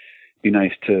 or it'd be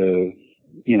nice to,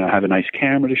 have a nice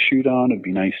camera to shoot on. It'd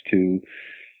be nice to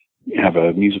have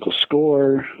a musical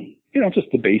score,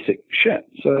 just the basic shit.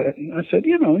 So I said,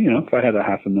 if I had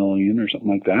 $500,000 or something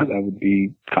like that, that would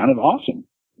be kind of awesome.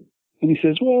 And he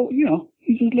says, well,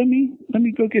 he says, let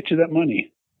me go get you that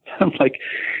money. I'm like,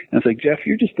 Jeff,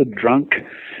 you're just a drunk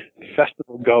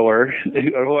festival goer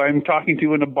who I'm talking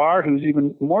to in a bar who's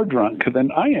even more drunk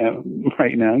than I am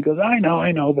right now. He goes, I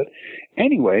know. But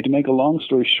anyway, to make a long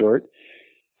story short,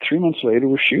 3 months later,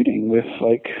 we're shooting with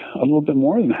like a little bit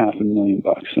more than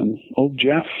 $500,000. And old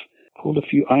Jeff pulled a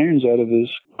few irons out of his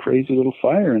crazy little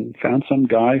fire and found some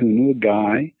guy who knew a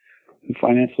guy who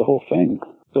financed the whole thing.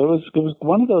 So it was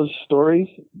one of those stories.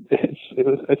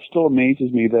 It still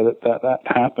amazes me that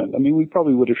happened. I mean, we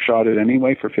probably would have shot it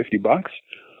anyway for $50,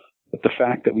 but the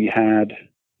fact that we had,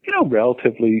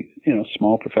 relatively,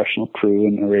 small professional crew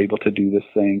and are able to do this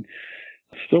thing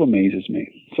still amazes me.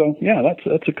 So yeah,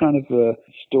 that's a kind of a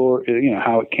story,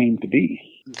 how it came to be.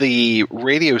 The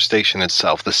radio station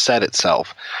itself, the set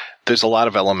itself, there's a lot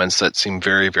of elements that seem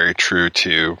very, very true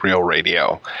to real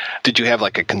radio. Did you have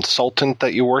like a consultant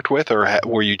that you worked with, or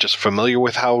were you just familiar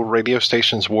with how radio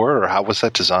stations were, or how was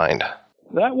that designed?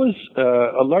 That was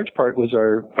a large part was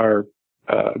our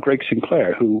Greg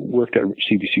Sinclair, who worked at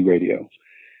CBC Radio,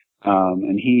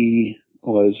 and he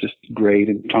was just great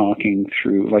in talking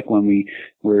through, like when we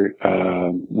were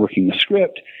working the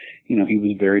script. He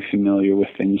was very familiar with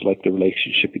things like the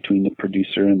relationship between the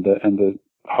producer and the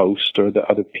host or the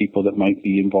other people that might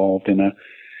be involved in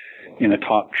a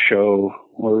talk show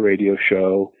or a radio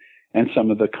show, and some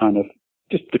of the kind of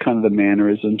the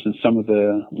mannerisms and some of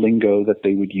the lingo that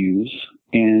they would use.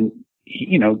 And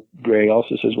Gray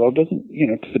also says, well, to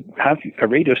have a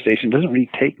radio station doesn't really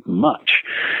take much.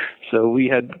 So we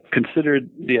had considered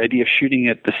the idea of shooting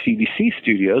at the CBC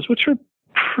studios, which were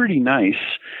pretty nice,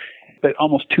 but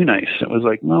almost too nice. It was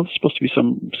like, well, it's supposed to be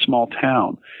some small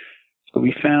town. So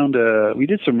we found, we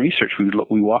did some research.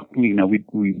 We walked, we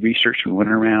researched, we went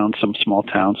around some small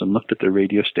towns and looked at the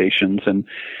radio stations, and,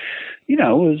 it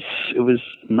was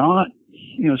not,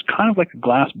 it was kind of like a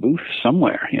glass booth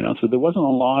somewhere, so there wasn't a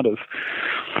lot of,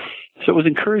 so it was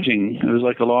encouraging. It was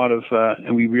like a lot of,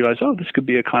 and we realized, this could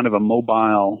be a kind of a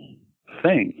mobile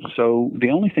thing. So the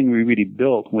only thing we really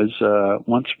built was,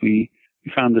 once we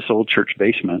found this old church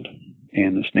basement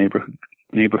in this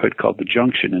neighborhood called the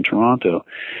Junction in Toronto,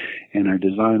 and our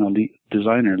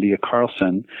designer Leah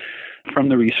Carlson, from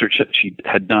the research that she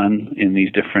had done in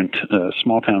these different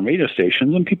small town radio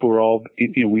stations, and people were all,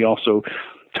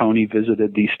 Tony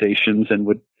visited these stations and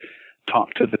would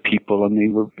talk to the people,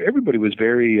 and everybody was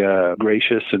very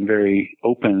gracious and very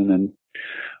open and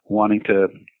wanting to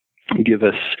give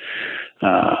us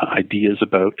ideas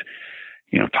about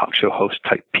talk show host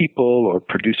type people or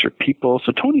producer people.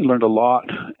 So Tony learned a lot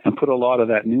and put a lot of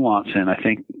that nuance in, I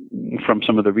think, from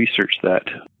some of the research that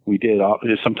we did.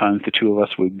 Sometimes the two of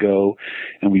us would go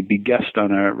and we'd be guests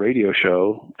on a radio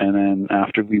show, and then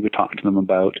after we would talk to them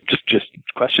about just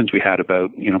questions we had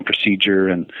about, procedure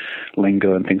and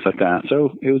lingo and things like that.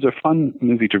 So it was a fun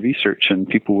movie to research, and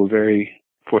people were very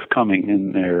forthcoming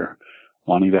in their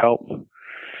wanting to help.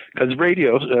 Because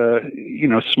radio,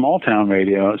 small town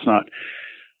radio, it's not,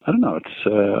 I don't know,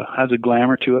 it's has a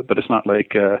glamour to it, but it's not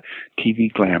like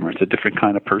TV glamour. It's a different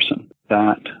kind of person.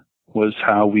 That was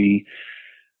how we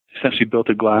essentially built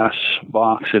a glass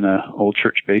box in an old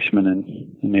church basement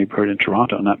in a neighborhood in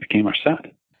Toronto, and that became our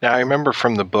set. Now, I remember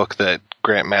from the book that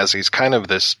Grant Mazzy's kind of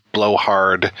this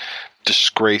blowhard,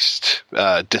 disgraced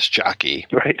disc jockey.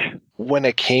 Right. When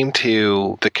it came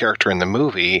to the character in the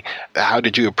movie, how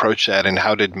did you approach that, and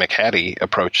how did McHattie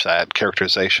approach that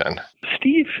characterization?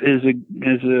 Steve is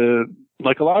a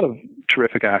like a lot of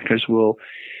terrific actors will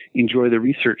enjoy the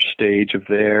research stage of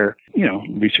their,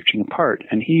 researching a part.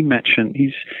 And he mentioned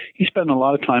he spent a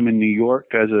lot of time in New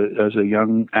York as a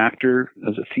young actor,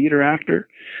 as a theater actor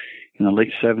in the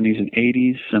late 70s and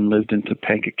 80s, and lived in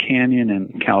Topanga Canyon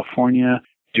in California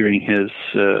during his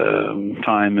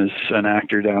time as an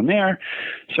actor down there.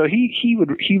 So he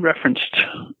referenced,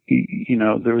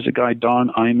 there was a guy, Don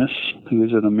Imus, who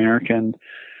is an American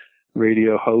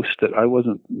radio host that I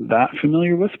wasn't that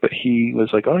familiar with, but he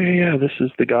was like, oh yeah, this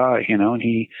is the guy, and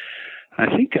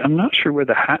I'm not sure where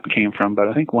the hat came from, but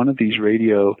I think one of these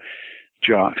radio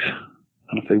jocks, I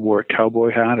don't know if they wore a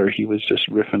cowboy hat or he was just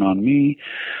riffing on me,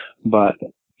 but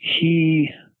he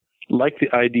liked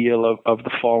the idea of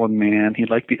the fallen man. He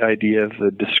liked the idea of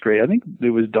the disgrace. I think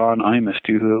there was Don Imus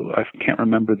too, who I can't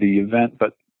remember the event,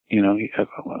 but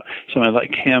somebody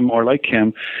like him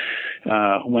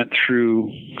went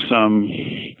through some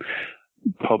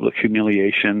public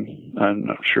humiliation. I'm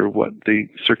not sure what the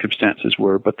circumstances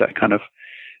were, but that kind of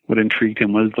what intrigued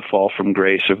him was the fall from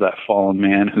grace of that fallen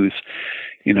man who's,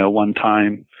 one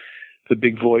time the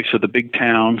big voice of the big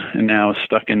town, and now is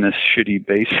stuck in this shitty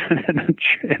basement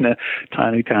in a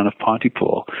tiny town of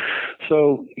Pontypool.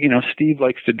 So, Steve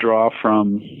likes to draw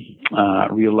from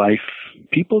real life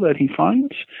people that he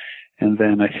finds, and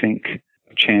then I think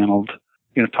channeled,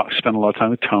 spent a lot of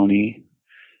time with Tony.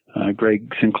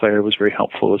 Greg Sinclair was very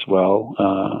helpful as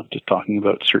well, just talking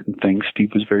about certain things.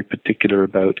 Steve was very particular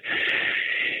about,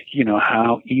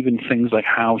 how even things like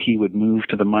how he would move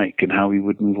to the mic and how he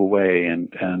would move away and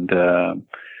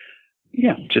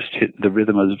just hit the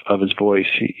rhythm of his voice.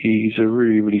 He's a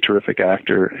really, really terrific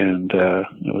actor, and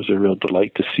it was a real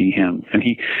delight to see him. And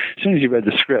as soon as he read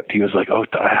the script, he was like, "Oh,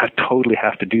 I totally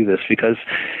have to do this," because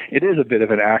it is a bit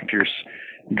of an actor's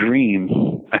dream,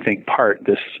 I think,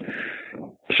 this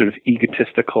sort of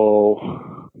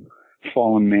egotistical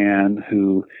fallen man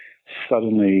who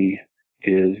suddenly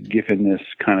is given this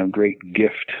kind of great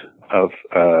gift of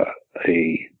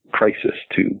a crisis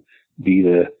to be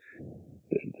the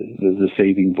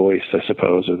saving voice, I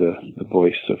suppose, or the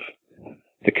voice of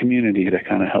the community to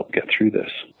kind of help get through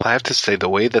this. I have to say, the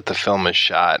way that the film is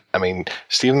shot, I mean,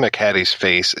 Stephen McHattie's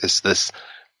face is this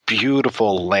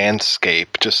beautiful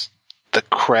landscape, just the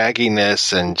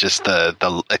cragginess and just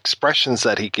the expressions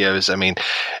that he gives. I mean,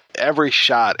 every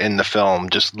shot in the film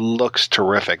just looks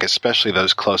terrific, especially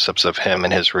those close-ups of him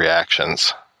and his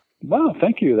reactions. Wow,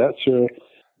 thank you. That's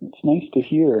nice to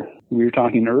hear. We were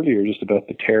talking earlier just about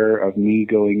the terror of me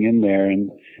going in there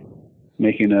and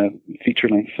making a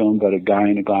feature-length film about a guy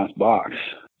in a glass box.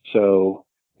 So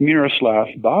Miroslav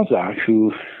Balzak,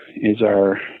 who is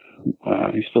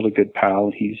he's still a good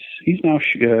pal. He's now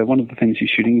one of the things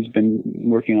he's shooting. He's been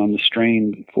working on The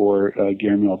Strain for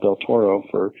Guillermo del Toro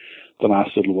for the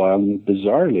last little while. And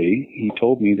bizarrely, he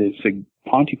told me that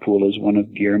Pontypool is one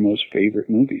of Guillermo's favorite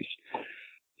movies.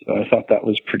 So I thought that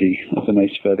was a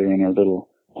nice feather in our little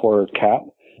horror cap.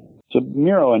 So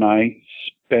Miro and I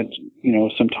spent,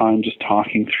 some time just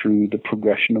talking through the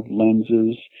progression of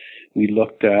lenses. We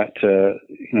looked at, a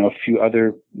few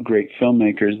other great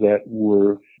filmmakers that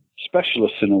were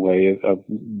specialists in a way of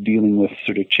dealing with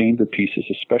sort of chamber pieces,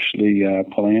 especially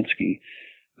Polanski,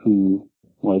 who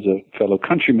was a fellow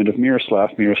countryman of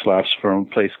Miroslav. Miroslav's from a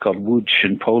place called Łódź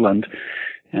in Poland,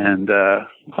 and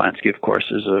Polanski, of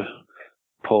course, is a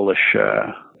Polish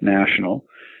national.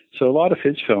 So a lot of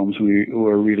his films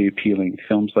were really appealing.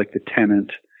 Films like The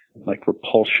Tenant, like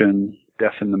Repulsion,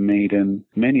 Death and the Maiden.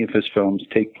 Many of his films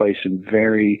take place in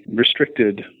very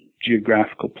restricted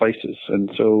geographical places, and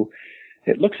so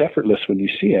it looks effortless when you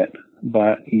see it,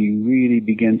 but you really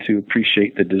begin to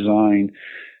appreciate the design.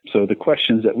 So the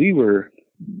questions that we were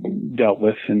dealt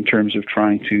with in terms of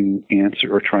trying to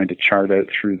answer or trying to chart out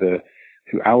through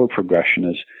our progression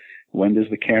is, when does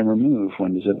the camera move?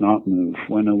 When does it not move?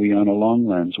 When are we on a long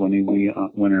lens? When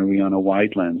are we on a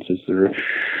wide lens?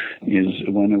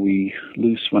 When are we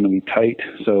loose? When are we tight?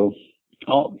 So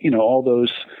all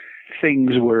those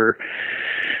things were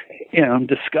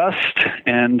discussed,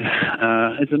 and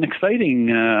it's an exciting,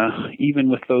 even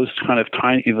with those kind of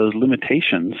those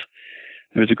limitations,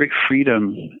 there was a great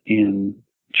freedom in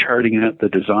charting out the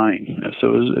design.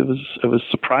 So it was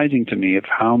surprising to me of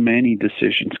how many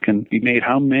decisions can be made,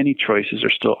 how many choices are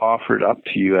still offered up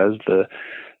to you as the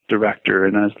director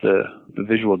and as the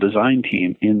visual design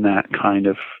team in that kind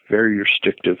of very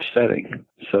restrictive setting.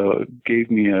 So it gave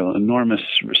me an enormous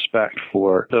respect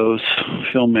for those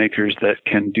filmmakers that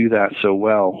can do that so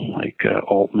well, like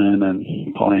Altman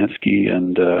and Polanski,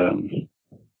 and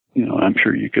I'm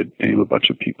sure you could name a bunch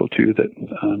of people too that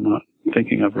I'm not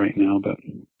thinking of right now, but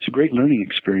it's a great learning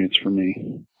experience for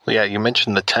me. Yeah, you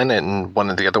mentioned The Tenant, and one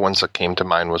of the other ones that came to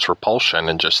mind was Repulsion,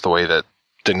 and just the way that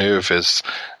Deneuve is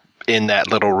in that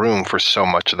little room for so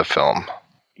much of the film.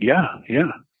 Yeah.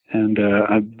 And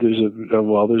there's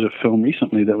a film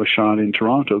recently that was shot in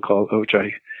Toronto which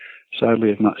I sadly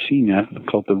have not seen yet,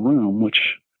 called The Room, which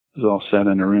is all set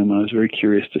in a room. I was very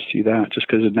curious to see that, just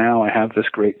because now I have this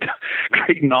great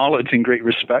knowledge and great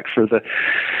respect for the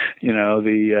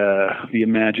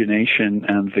imagination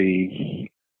and the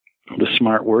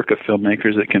smart work of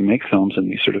filmmakers that can make films in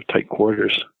these sort of tight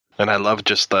quarters. And I love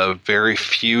just the very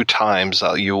few times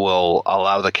you will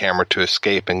allow the camera to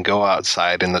escape and go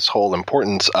outside, and this whole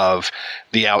importance of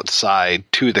the outside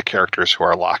to the characters who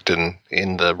are locked in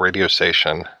the radio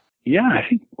station. Yeah, I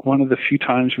think one of the few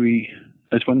times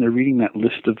is when they're reading that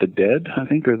list of the dead, I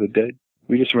think, or the dead.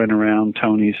 We just ran around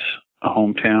Tony's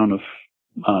hometown of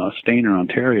Stayner,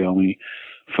 Ontario, and we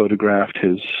photographed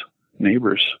his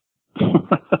neighbors.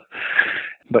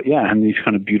 But yeah, and these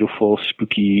kind of beautiful,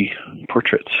 spooky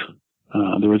portraits.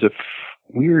 There was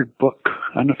weird book.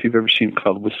 I don't know if you've ever seen it,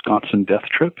 called Wisconsin Death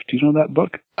Trip. Do you know that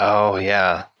book? Oh,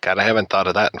 yeah. God, I haven't thought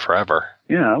of that in forever.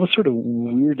 Yeah, that was sort of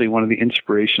weirdly one of the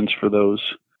inspirations for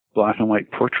those black and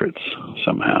white portraits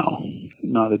somehow.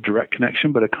 Not a direct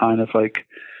connection, but a kind of like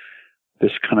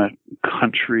this kind of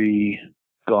country,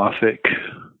 gothic,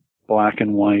 black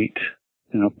and white,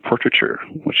 portraiture,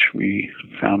 which we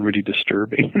found really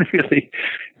disturbing and really,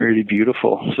 really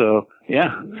beautiful. So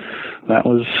yeah, that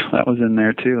was in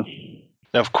there too.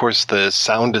 Now, of course, the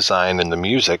sound design and the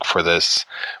music for this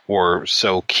were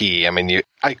so key. I mean,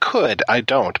 I could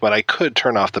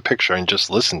turn off the picture and just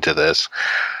listen to this.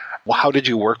 Well, how did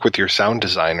you work with your sound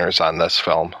designers on this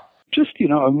film? Just,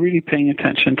 I'm really paying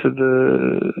attention to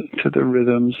the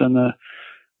rhythms and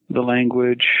the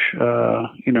language.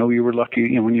 You were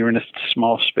lucky, when you're in a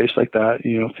small space like that,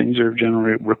 things are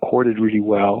generally recorded really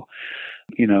well.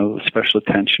 Special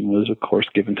attention was, of course,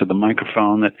 given to the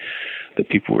microphone that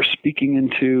people were speaking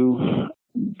into,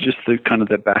 just the kind of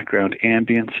the background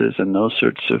ambiances and those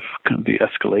sorts of kind of the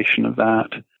escalation of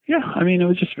that. Yeah, I mean, it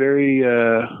was just very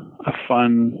a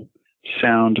fun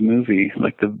sound movie,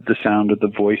 like the sound of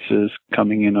the voices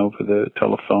coming in over the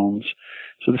telephones.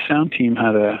 So the sound team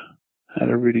had a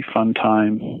really fun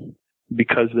time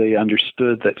because they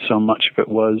understood that so much of it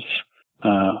was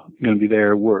going to be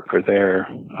their work or their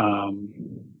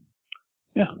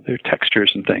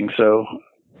textures and things. So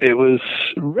it was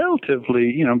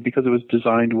relatively, because it was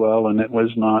designed well and it was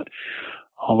not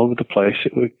all over the place,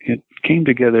 it came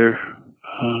together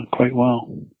quite well.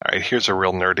 All right, here's a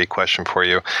real nerdy question for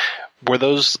you. Were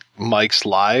those mics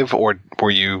live, or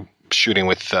were you shooting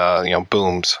with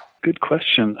booms? Good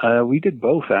question. We did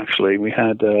both, actually. We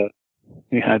had the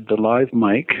live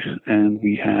mic, and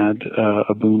we had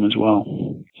a boom as well.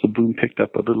 So the boom picked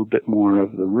up a little bit more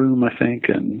of the room, I think,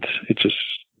 and it just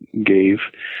gave.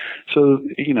 So,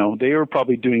 they were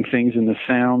probably doing things in the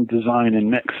sound design and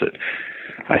mix that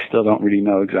I still don't really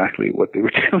know exactly what they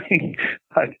were doing.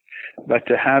 But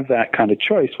to have that kind of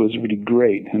choice was really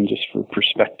great, and just for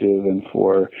perspective and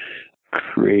for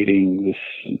creating this,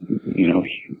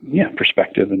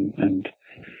 perspective and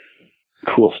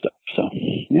cool stuff. So,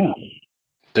 yeah.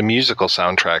 The musical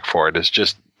soundtrack for it is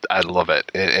just, I love it,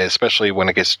 especially when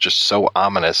it gets just so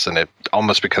ominous and it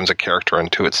almost becomes a character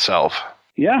unto itself.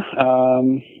 Yeah,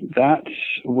 that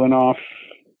went off,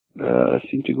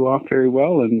 seemed to go off very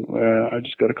well, and I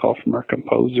just got a call from our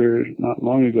composer not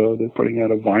long ago. They're putting out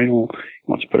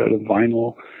wants to put out a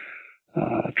vinyl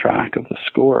track of the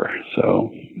score.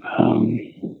 So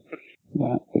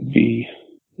that would be,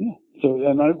 yeah. So,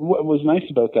 and what was nice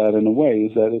about that in a way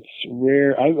is that it's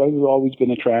rare. I've always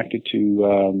been attracted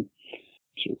to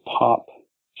sort of pop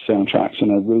soundtracks.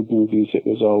 In our road movies, it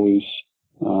was always,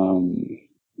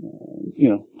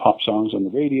 pop songs on the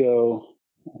radio,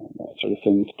 that sort of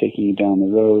thing, taking you down the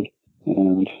road.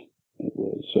 And it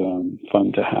was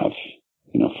fun to have,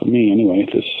 for me anyway,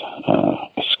 this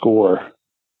a score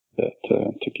that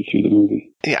took you through the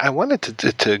movie. Yeah, I wanted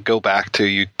to go back to,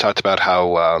 you talked about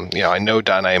how, I know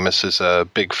Don Amos is a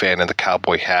big fan of the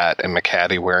cowboy hat and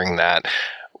McHattie wearing that.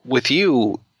 With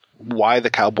you, why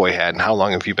the cowboy hat, and how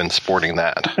long have you been sporting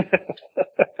that?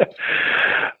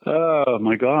 Oh,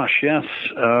 my gosh, yes.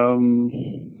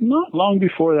 Not long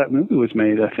before that movie was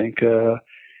made, I think.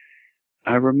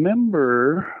 I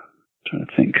remember, trying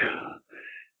to think,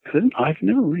 because I've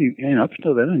never really, up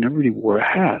until then, I never really wore a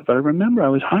hat. But I remember I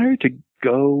was hired to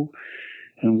go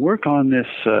and work on this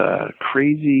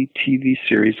crazy TV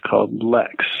series called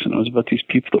Lex. And it was about these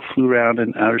people that flew around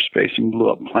in outer space and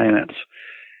blew up planets.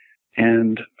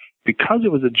 And because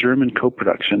it was a German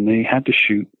co-production, they had to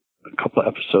shoot a couple of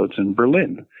episodes in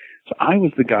Berlin. So I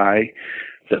was the guy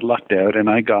that lucked out, and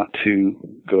I got to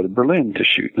go to Berlin to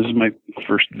shoot. This is my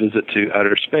first visit to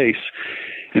outer space.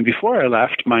 And before I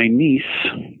left, my niece,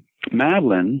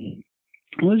 Madeline,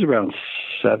 who was around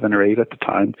 7 or 8 at the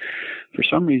time, for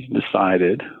some reason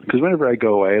decided, because whenever I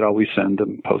go away, I'd always send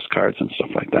them postcards and stuff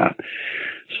like that.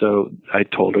 So I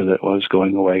told her that I was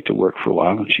going away to work for a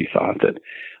while, and she thought that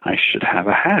I should have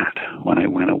a hat when I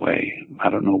went away. I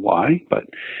don't know why, but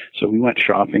so we went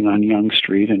shopping on Yonge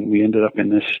Street, and we ended up in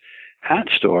this hat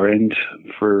store, and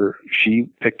she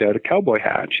picked out a cowboy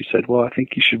hat. She said, well, I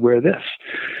think you should wear this.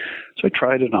 So I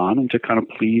tried it on, and to kind of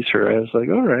please her, I was like,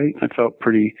 all right. I felt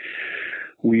pretty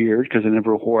weird because I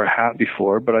never wore a hat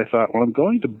before, but I thought, well, I'm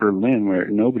going to Berlin where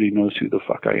nobody knows who the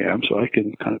fuck I am, so I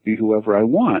can kind of be whoever I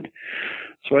want.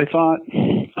 So I thought,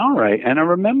 all right. And I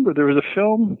remember there was a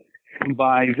film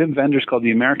by Wim Wenders called The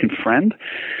American Friend,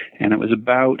 and it was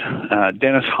about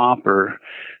Dennis Hopper,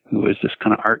 who is this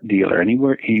kind of art dealer, and he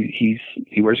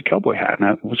wears a cowboy hat, and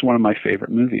that was one of my favorite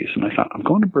movies. And I thought, I'm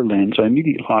going to Berlin, so I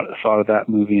immediately thought of that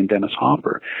movie and Dennis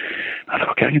Hopper. I thought,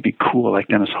 okay, I can be cool like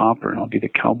Dennis Hopper, and I'll be the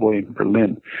cowboy in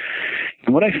Berlin.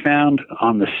 And what I found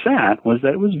on the set was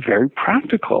that it was very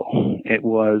practical. It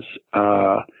was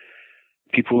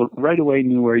people right away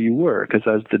knew where you were, because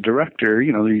as the director,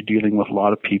 you know, you're dealing with a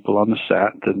lot of people on the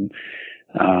set, and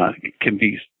it can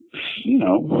be, you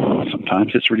know,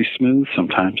 sometimes it's really smooth,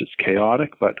 sometimes it's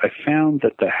chaotic, but I found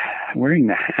that wearing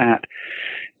the hat,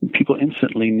 people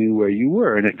instantly knew where you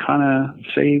were, and it kind of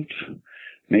saved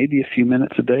maybe a few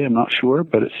minutes a day, I'm not sure,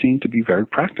 but it seemed to be very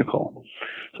practical.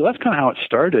 So that's kind of how it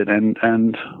started,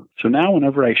 and so now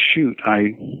whenever I shoot,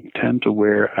 I tend to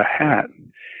wear a hat.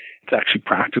 It's actually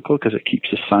practical because it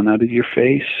keeps the sun out of your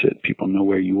face. People know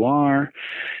where you are.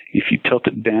 If you tilt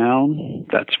it down,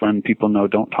 that's when people know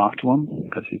don't talk to him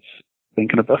because he's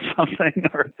thinking about something.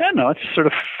 Or I don't know, it's sort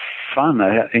of fun.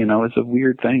 It's a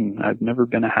weird thing. I've never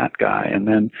been a hat guy, and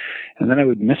then I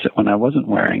would miss it when I wasn't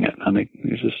wearing it. And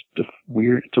it's just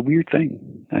it's a weird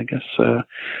thing, I guess. So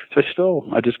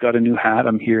I just got a new hat.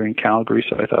 I'm here in Calgary,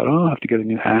 so I thought, I'll have to get a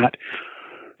new hat.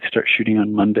 Start shooting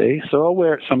on Monday. So I'll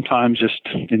wear it sometimes just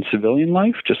in civilian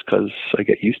life, just because I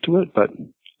get used to it, but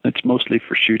it's mostly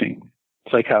for shooting.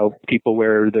 It's like how people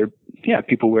wear their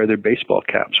baseball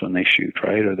caps when they shoot,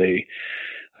 right? Or they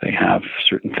have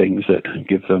certain things that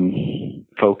give them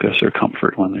focus or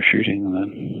comfort when they're shooting. And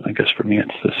then I guess for me,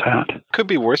 it's this hat. Could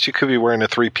be worse. You could be wearing a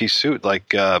 3-piece suit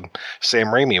like Sam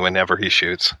Raimi whenever he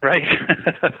shoots. Right.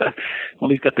 Well,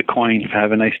 he's got the coin to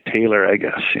have a nice tailor, I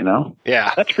guess, you know?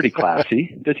 Yeah. That's pretty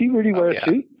classy. Does he really wear a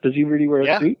suit? Does he really wear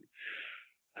a suit?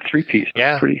 A 3-piece.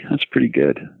 Yeah. That's pretty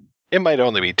good. It might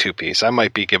only be 2-piece. I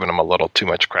might be giving him a little too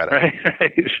much credit. Right.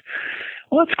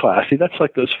 Well, that's classy. That's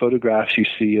like those photographs you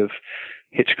see of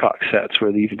Hitchcock sets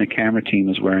where even the camera team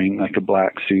is wearing like a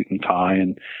black suit and tie,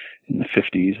 and in the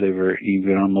 50s they were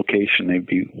even on location. They'd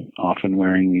be often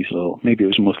wearing these little, maybe it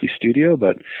was mostly studio,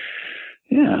 but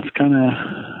yeah, it's kind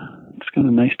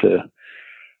of nice to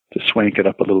swank it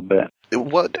up a little bit.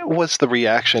 What was the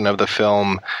reaction of the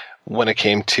film when it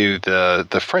came to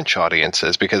the French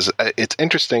audiences? Because it's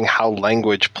interesting how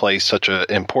language plays such an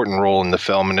important role in the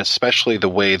film, and especially the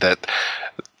way that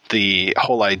the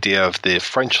whole idea of the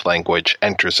French language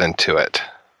enters into it.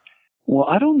 Well,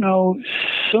 I don't know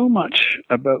so much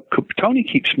about... Tony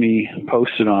keeps me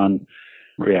posted on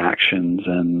reactions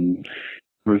and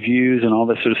reviews and all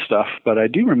this sort of stuff, but I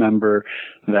do remember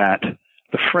that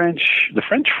the French,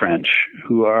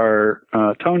 who are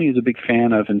Tony is a big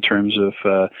fan of in terms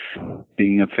of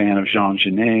being a fan of Jean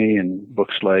Genet and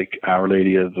books like Our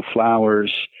Lady of the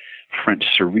Flowers, French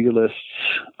surrealists.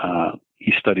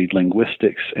 He studied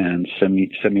linguistics and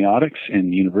semiotics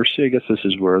in university. I guess this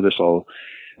is where this all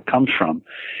comes from.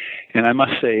 And I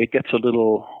must say, it gets a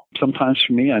little, sometimes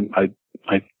for me,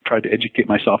 I try to educate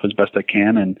myself as best I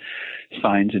can in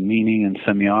signs and meaning and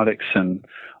semiotics and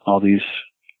all these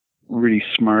really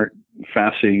smart,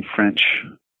 fascinating French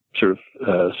sort of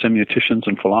semioticians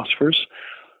and philosophers.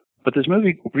 But this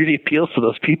movie really appeals to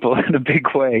those people in a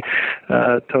big way.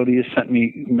 Tony has sent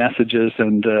me messages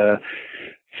and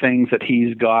things that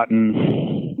he's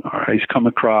gotten or he's come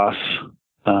across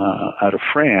out of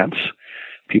France,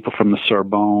 people from the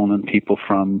Sorbonne and people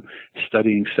from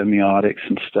studying semiotics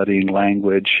and studying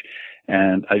language.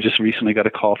 And I just recently got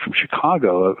a call from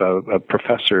Chicago. A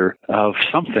professor of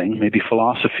something, maybe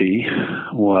philosophy,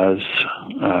 was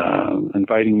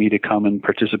inviting me to come and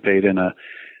participate in a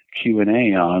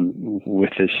Q&A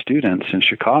with his students in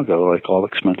Chicago, like all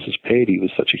expenses paid. He was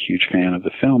such a huge fan of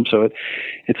the film. So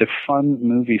it's a fun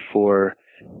movie for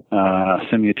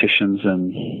semioticians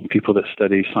and people that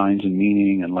study signs and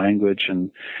meaning and language,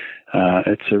 and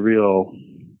it's a real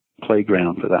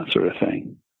playground for that sort of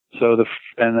thing. So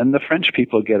and then the French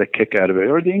people get a kick out of it,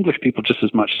 or the English people just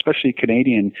as much, especially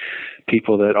Canadian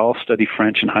people that all study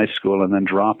French in high school and then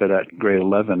drop it at grade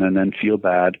 11 and then feel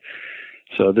bad.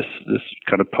 So this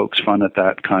kind of pokes fun at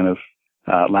that kind of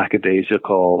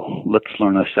lackadaisical, let's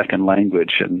learn a second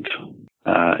language. And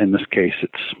in this case,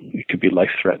 it could be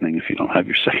life-threatening if you don't have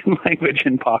your second language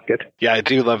in pocket. Yeah, I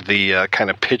do love the kind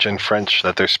of pidgin French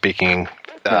that they're speaking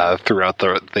throughout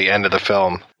the end of the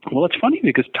film. Well, it's funny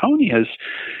because Tony has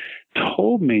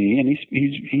told me, and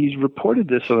he's reported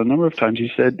this a number of times. He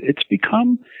said it's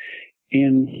become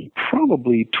in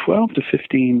probably 12 to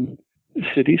 15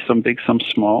 cities, some big, some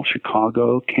small,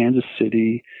 Chicago, Kansas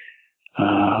City,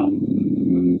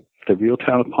 the real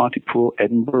town of Pontypool,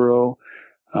 Edinburgh.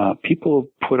 People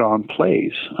put on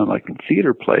plays, like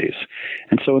theater plays.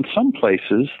 And so in some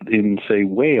places, in, say,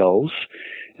 Wales,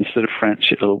 instead of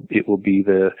French, it will be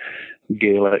the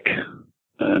Gaelic,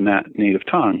 native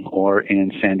tongue, or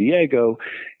in San Diego,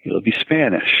 it'll be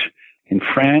Spanish. In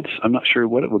France, I'm not sure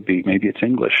what it would be. Maybe it's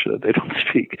English that they don't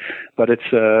speak, but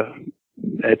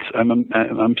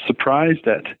I'm surprised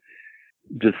at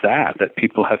just that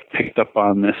people have picked up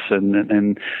on this,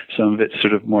 and some of it's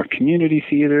sort of more community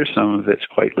theater, some of it's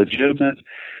quite legitimate.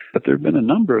 But there have been a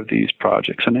number of these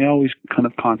projects, and they always kind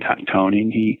of contact Tony,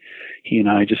 and he and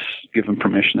I just give him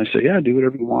permission. I say, yeah, do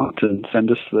whatever you want, and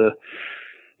send us the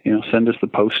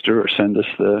poster, or send us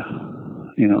the.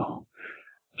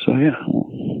 So yeah,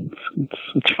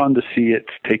 it's fun to see it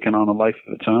taken on a life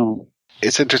of its own.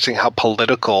 It's interesting how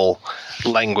political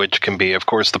language can be. Of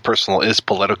course, the personal is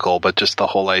political, but just the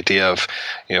whole idea of,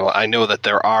 I know that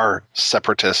there are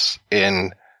separatists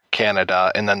in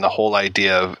Canada, and then the whole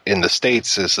idea of in the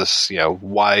States is this,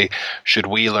 why should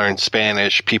we learn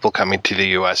Spanish? People coming to the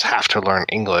U.S. have to learn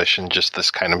English, and just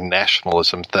this kind of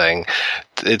nationalism thing.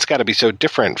 It's got to be so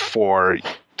different for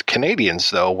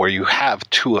Canadians, though, where you have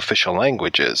two official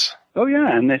languages. Oh,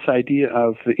 yeah, and this idea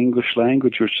of the English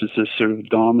language, which is this sort of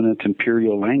dominant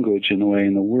imperial language in a way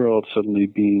in the world, suddenly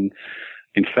being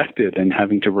infected and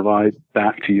having to rely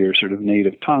back to your sort of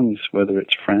native tongues, whether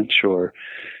it's French or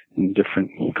in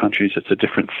different countries, it's a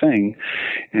different thing.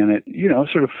 And it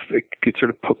sort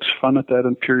of pokes fun at that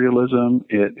imperialism.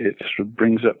 It sort of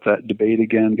brings up that debate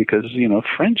again because,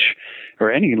 French or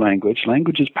any language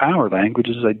is power, language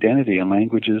is identity, and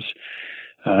language is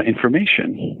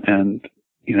information. And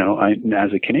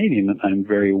as a Canadian, I'm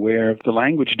very aware of the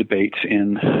language debates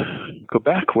in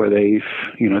Quebec, where they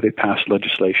passed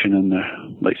legislation in the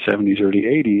late 70s, early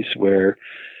 80s, where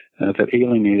that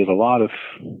alienated a lot of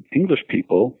English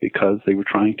people because they were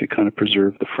trying to kind of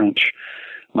preserve the French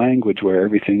language, where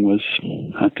everything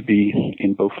had to be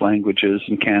in both languages.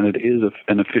 And Canada is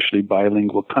an officially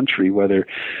bilingual country, whether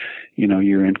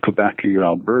you're in Quebec or you're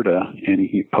Alberta, and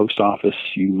post office,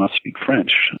 you must speak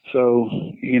French. So,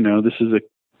 this is a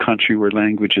country where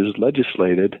language is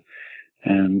legislated,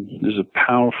 and there's a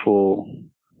powerful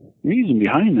reason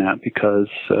behind that because,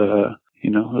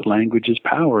 language is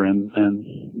power, and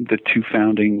the two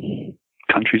founding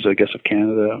countries, I guess, of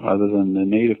Canada, other than the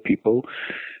native people,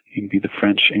 you'd be the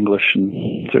French, English,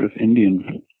 and sort of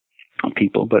Indian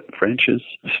people, but French is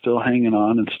still hanging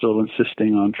on and still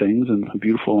insisting on things, and a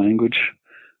beautiful language.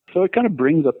 So it kind of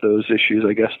brings up those issues,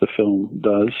 I guess the film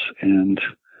does, and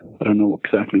I don't know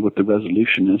exactly what the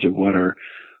resolution is or what our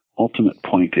ultimate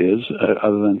point is,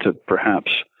 other than to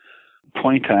perhaps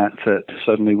point at that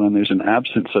suddenly when there's an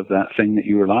absence of that thing that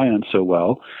you rely on so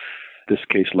well, in this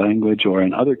case language, or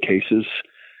in other cases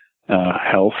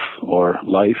health or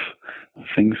life,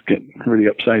 things get really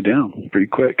upside down pretty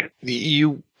quick.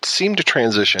 You seem to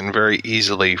transition very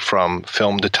easily from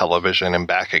film to television and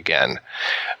back again.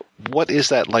 What is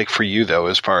that like for you, though,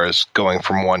 as far as going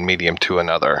from one medium to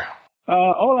another?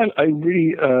 I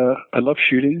really I love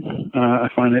shooting. I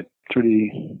find it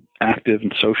pretty active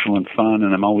and social and fun,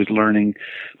 and I'm always learning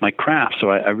my craft. So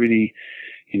I really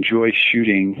enjoy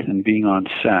shooting and being on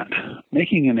set.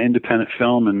 Making an independent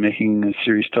film and making a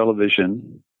series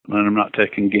television, and I'm not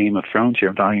taking Game of Thrones here,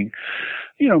 I'm talking,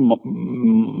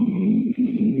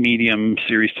 medium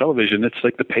series television. It's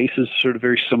like the pace is sort of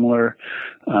very similar.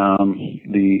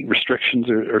 The restrictions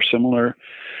are similar.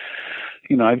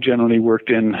 I've generally worked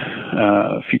in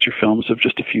feature films of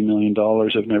just a few $1 million.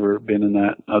 I've never been in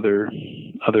that other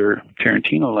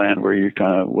Tarantino land where you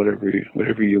kind of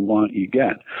whatever you want, you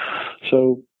get.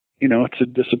 So, it's a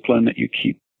discipline that you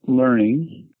keep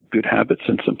learning, good habits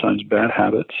and sometimes bad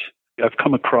habits. I've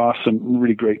come across some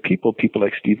really great people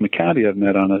like Stephen McHattie.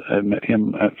 I met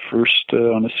him at first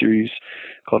on a series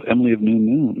called Emily of New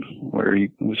Moon, where he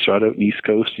was shot out in the East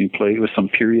Coast. He played with some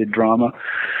period drama.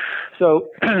 So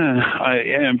I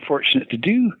am fortunate to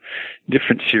do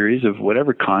different series of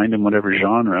whatever kind and whatever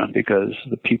genre, because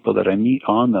the people that I meet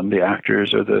on them, the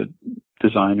actors or the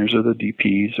designers or the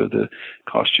DPs or the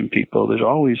costume people, there's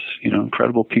always,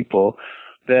 incredible people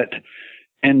that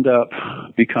end up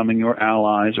becoming your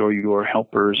allies or your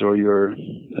helpers or your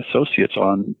associates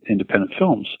on independent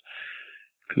films.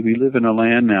 Because we live in a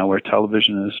land now where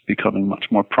television is becoming much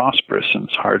more prosperous, and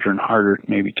it's harder and harder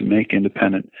maybe to make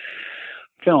independent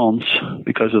films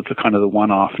because of the kind of the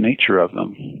one-off nature of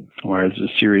them, whereas the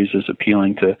series is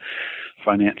appealing to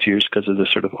financiers because of the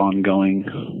sort of ongoing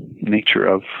nature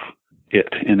of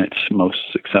it in its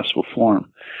most successful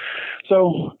form.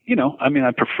 So,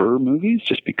 I prefer movies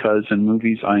just because in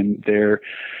movies I'm there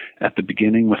at the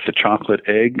beginning with the chocolate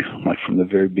egg, like from the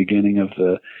very beginning of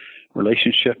the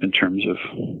relationship in terms of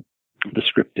the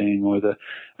scripting or the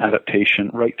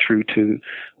adaptation, right through to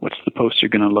what's the poster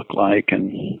going to look like.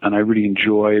 And I really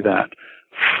enjoy that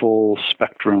full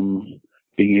spectrum,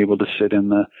 being able to sit in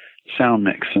the sound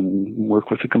mix and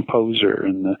work with the composer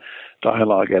and the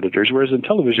dialogue editors, whereas in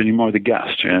television, you're more the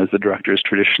guest. As the directors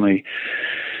traditionally,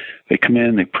 they come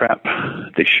in, they prep,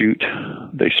 they shoot,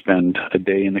 they spend a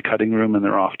day in the cutting room, and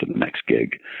they're off to the next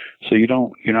gig. So you're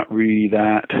not really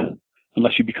that,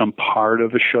 unless you become part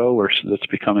of a show, or that's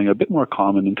becoming a bit more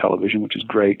common in television, which is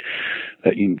great,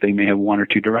 that they may have one or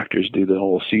two directors do the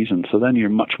whole season. So then you're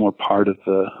much more part of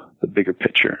the bigger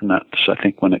picture. And that's, I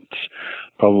think, when it's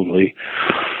probably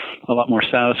a lot more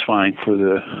satisfying for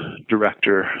the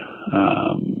director,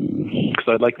 because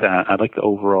I like that. I like the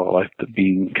overall, I like the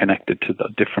being connected to the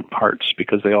different parts,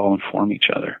 because they all inform each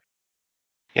other.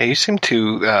 Yeah, you seem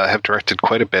to have directed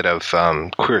queer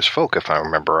as Folk, if I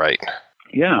remember right.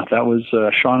 Yeah, that was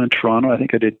Sean in Toronto. I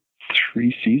think I did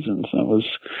 3 seasons. That was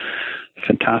a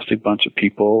fantastic bunch of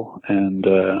people, and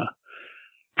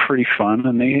pretty fun.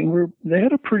 And they were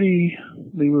pretty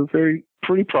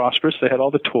prosperous. They had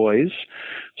all the toys,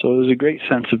 so it was a great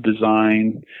sense of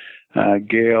design.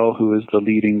 Gail, who was the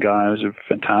leading guy, was a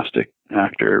fantastic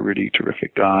actor, a really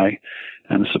terrific guy,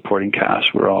 and the supporting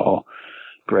cast were all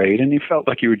great. And you felt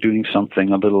like you were doing something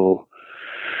a little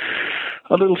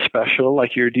special,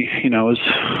 like it was,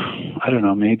 I don't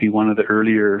know, maybe one of the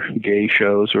earlier gay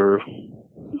shows or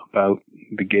about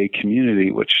the gay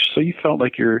community, so you felt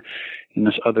like you're in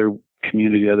this other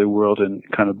community, other world, and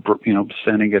kind of,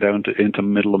 sending it out into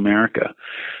middle America.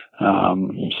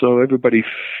 So everybody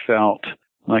felt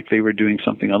like they were doing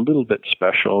something a little bit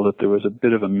special, that there was a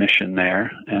bit of a mission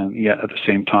there, and yet at the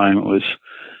same time it was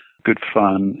good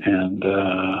fun and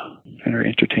a very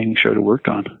entertaining show to work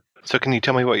on. So can you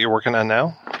tell me what you're working on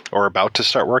now, or about to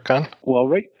start work on? Well,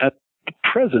 right at the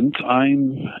present,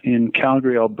 I'm in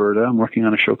Calgary, Alberta. I'm working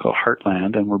on a show called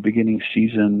Heartland, and we're beginning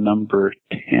season number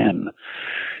 10.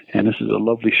 And this is a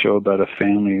lovely show about a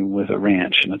family with a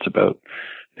ranch, and it's about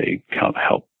they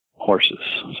help horses.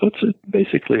 So it's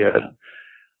basically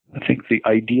I think the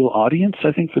ideal audience,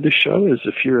 I think, for this show is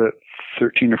if you're a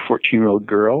 13 or 14-year-old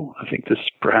girl, I think this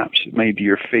perhaps may be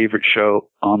your favorite show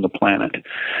on the planet.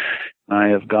 I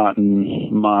have gotten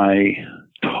my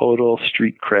total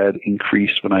street cred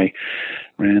increased when I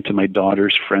ran into my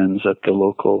daughter's friends at the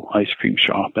local ice cream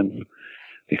shop, and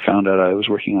they found out I was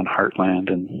working on Heartland,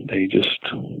 and they just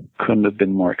couldn't have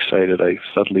been more excited. I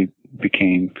suddenly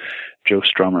became Joe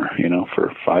Strummer,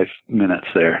 for 5 minutes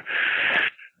there.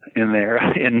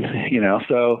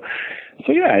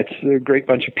 So yeah, it's a great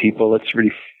bunch of people. It's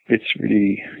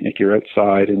really like you're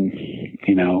outside, and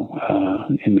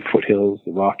in the foothills,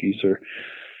 the Rockies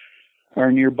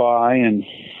are nearby, and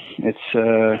it's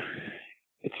a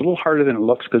little harder than it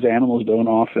looks, because animals don't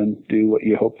often do what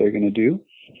you hope they're going to do.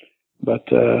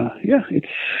 But yeah, it's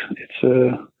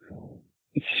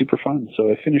super fun.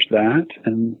 So I finished that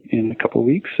in a couple of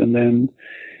weeks, and then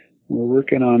we're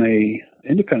working on a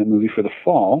independent movie for the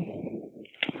fall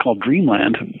called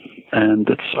Dreamland, and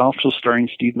it's also starring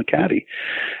Steve McHattie.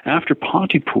 After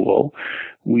Pontypool,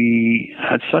 we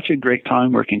had such a great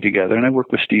time working together, and I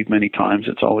worked with Steve many times.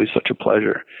 It's always such a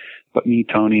pleasure. But me,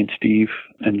 Tony, and Steve,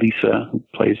 and Lisa, who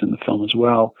plays in the film as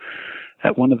well,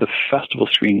 at one of the festival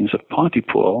screenings of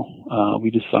Pontypool,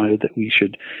 we decided that we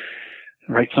should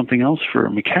write something else for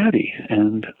McHattie.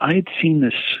 And I had seen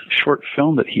this short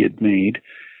film that he had made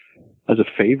as a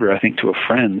favor, I think, to a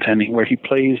friend, and where he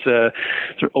plays sort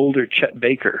of older Chet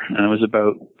Baker. And it was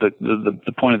about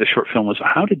the point of the short film was,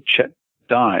 how did Chet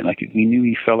die? Like, we knew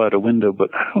he fell out a window,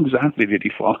 but how exactly did he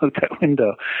fall out that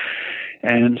window?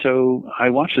 And so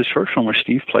I watched this short film where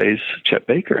Steve plays Chet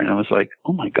Baker, and I was like,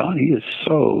 oh my God, he is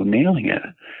so nailing it.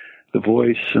 The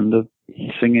voice and the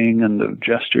singing and the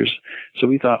gestures. So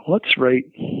we thought, let's write,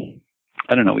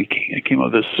 I don't know, we came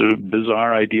up with this sort of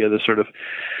bizarre idea, this sort of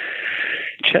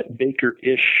Chet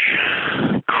Baker-ish,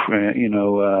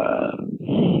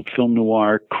 film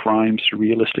noir, crime,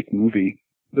 surrealistic movie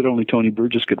that only Tony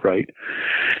Burgess could write.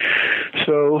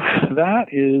 So that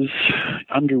is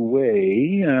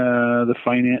underway. The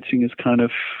financing is kind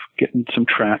of getting some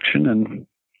traction, and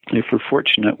if we're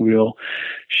fortunate, we'll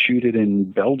shoot it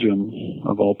in Belgium,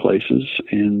 of all places,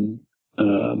 in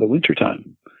the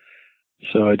wintertime.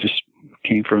 So I just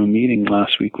came from a meeting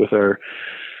last week with our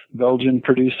Belgian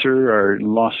producer, our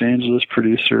Los Angeles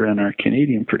producer, and our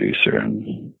Canadian producer,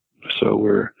 and so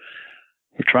we're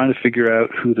trying to figure out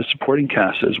who the supporting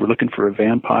cast is. We're looking for a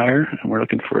vampire, and we're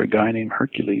looking for a guy named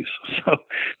Hercules. So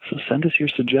send us your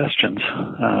suggestions.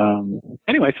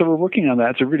 Anyway, so we're working on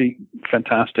that. It's a really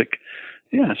fantastic,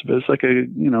 it's like a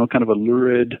kind of a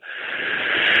lurid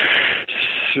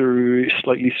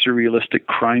slightly surrealistic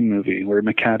crime movie where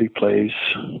McHattie plays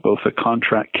both a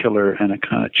contract killer and a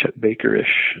kind of Chet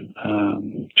Baker-ish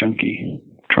junkie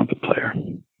trumpet player.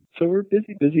 So we're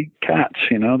busy cats,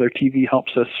 you know. Their TV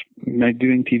helps us.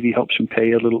 Doing TV helps them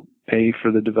pay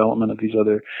for the development of these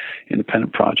other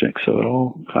independent projects. So it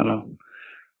all kind of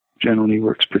generally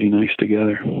works pretty nice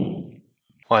together.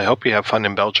 Well, I hope you have fun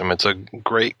in Belgium. It's a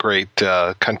great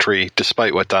country,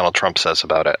 despite what Donald Trump says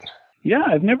about it. Yeah,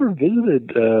 I've never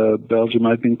visited Belgium.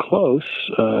 I've been close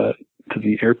to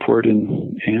the airport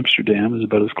in Amsterdam. Is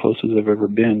about as close as I've ever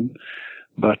been.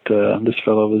 But this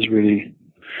fellow was really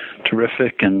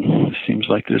terrific, and it seems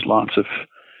like there's lots of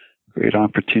great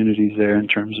opportunities there in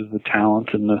terms of the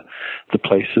talent and the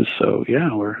places. So yeah,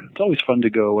 it's always fun to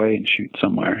go away and shoot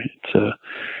somewhere. It's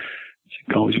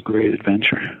always a great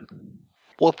adventure.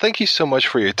 Well, thank you so much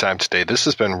for your time today. This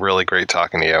has been really great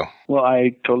talking to you. Well,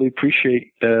 I totally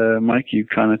appreciate, Mike, you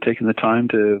kind of taking the time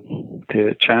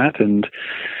to chat, and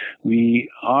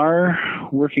we are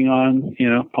working on,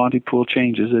 Pontypool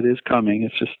Changes. It is coming.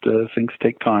 It's just things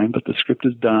take time, but the script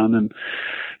is done and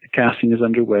the casting is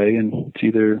underway, and it's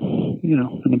either,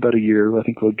 in about a year, I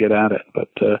think we'll get at it. But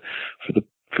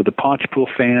for the Pontypool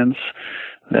fans,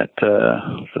 that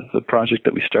the project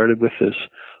that we started with is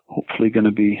hopefully going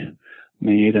to be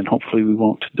made, and hopefully we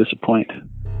won't disappoint.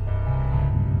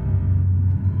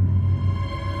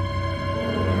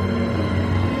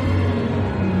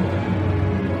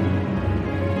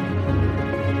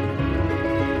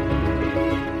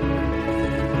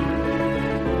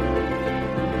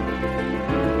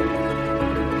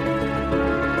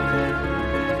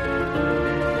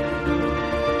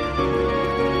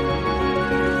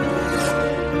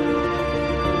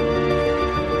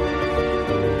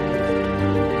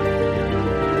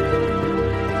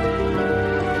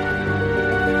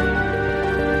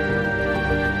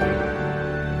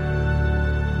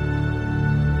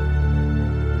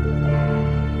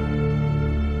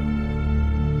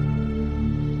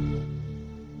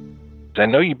 I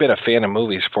know you've been a fan of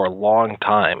movies for a long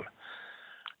time.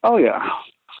 Oh, yeah.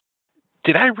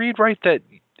 Did I read right that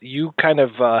you kind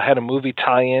of had a movie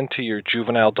tie-in to your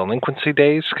juvenile delinquency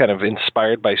days, kind of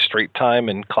inspired by Straight Time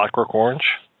and Clockwork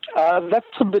Orange? That's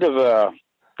a bit of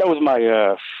that was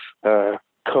my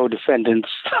co-defendant's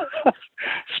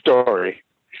story.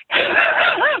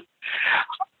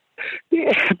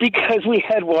 Yeah, because we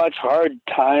had watched Hard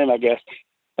Time, I guess,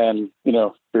 and,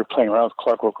 we were playing around with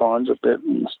Clockwork Orange a bit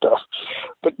and stuff.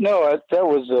 But no, that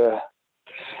was,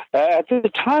 at the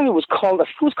time it was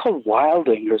called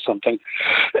Wilding or something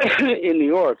in New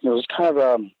York. And it was kind of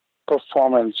a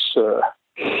performance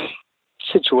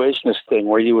situationist thing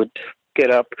where you would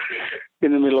get up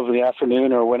in the middle of the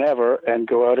afternoon or whenever and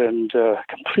go out and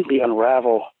completely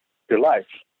unravel your life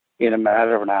in a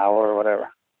matter of an hour or whatever.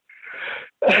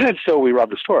 And so we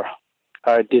robbed a store.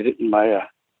 I did it in my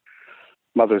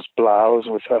mother's blouse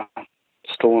with a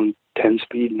stolen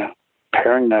 10-speed and a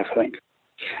paring knife, I think.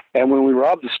 And when we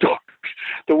robbed the store,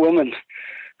 the woman,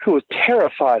 who was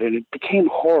terrified, and it became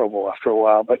horrible after a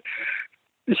while, but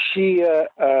she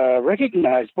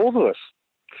recognized both of us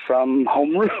from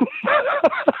homeroom.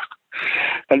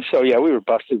 And so, yeah, we were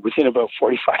busted within about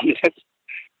 45 minutes.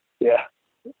 Yeah.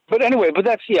 But anyway,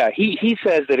 he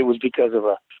says that it was because of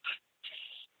a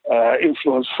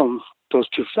influence from those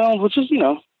two films, which is,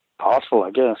 possible, I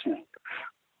guess.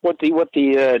 What the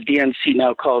DNC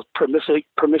now calls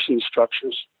permission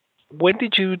structures. When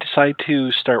did you decide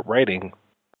to start writing?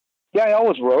 Yeah, I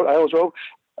always wrote,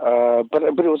 but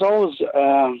it was always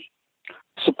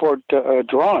support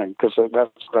drawing, because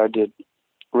that's what I did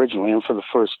originally, and for the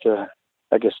first,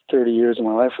 30 years of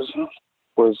my life or so,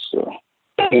 was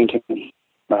painting,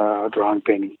 drawing,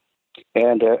 painting,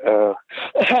 and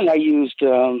I used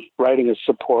writing as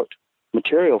support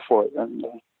material for it,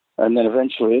 and then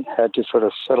eventually had to sort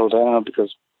of settle down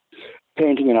because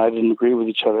painting and I didn't agree with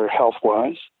each other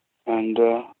health-wise, and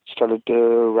started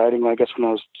writing, I guess, when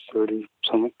I was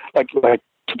 30-something, like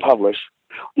to publish.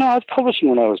 No, I was publishing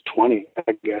when I was 20,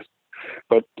 I guess,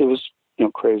 but it was,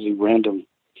 crazy, random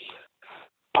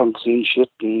punk zine shit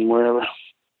and wherever.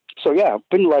 So, yeah, I've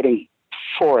been writing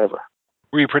forever.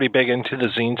 Were you pretty big into the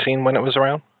zine scene when it was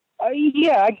around?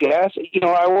 Yeah, I guess.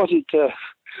 I wasn't...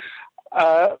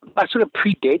 I sort of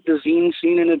predate the zine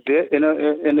scene in a bit. In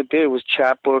a bit, it was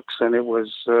chapbooks and it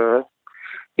was,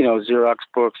 Xerox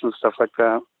books and stuff like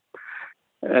that.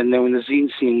 And then when the zine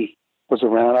scene was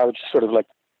around, I was just sort of like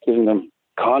giving them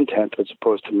content as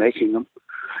opposed to making them.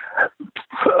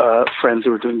 Friends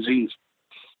who were doing zines,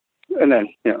 and then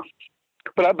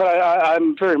but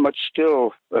I'm very much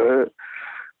still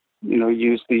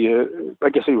use the I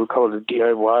guess you would call it a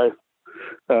DIY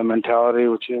mentality,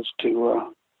 which is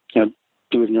to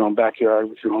do it in your own backyard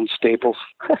with your own staples.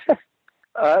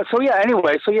 I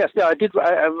did.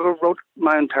 I wrote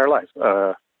my entire life.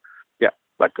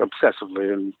 Like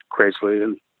obsessively and crazily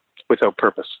and without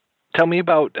purpose. Tell me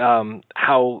about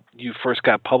how you first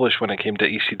got published when it came to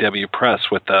ECW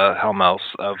Press with the Hellmouth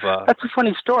of... That's a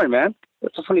funny story, man.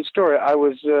 That's a funny story. I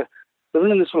was living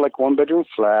in this one-bedroom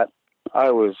flat. I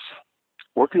was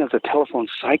working as a telephone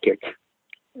psychic,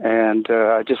 and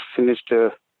I just finished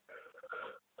a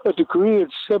degree in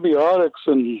semiotics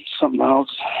and something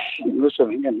else,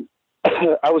 listening, and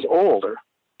I was older.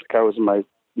 Like I was in my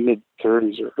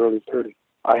mid-30s or early 30s.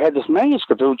 I had this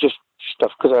manuscript. It was just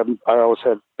stuff because I always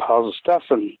had piles of stuff,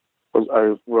 and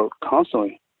I wrote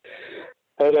constantly.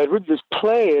 And I'd written this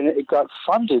play, and it got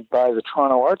funded by the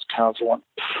Toronto Arts Council. And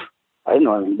I didn't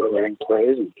know anything about writing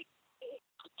plays, and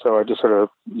so I just sort of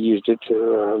used it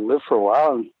to live for a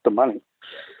while and the money.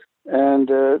 And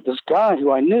this guy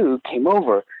who I knew came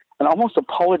over and almost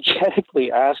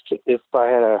apologetically asked if I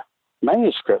had a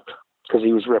manuscript because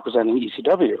he was representing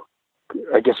ECW.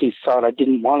 I guess he thought I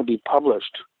didn't want to be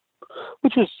published,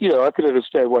 which was, I could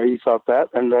understand why he thought that.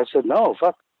 And I said, no,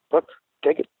 fuck,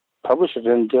 take it, publish it.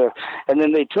 And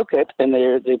then they took it and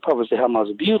they published the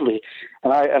Hellmouths of Bewdley.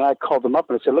 And I called them up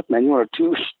and I said, look, man, you want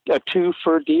a two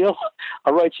for a deal?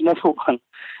 I'll write you another one.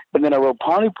 And then I wrote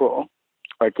Pontypool,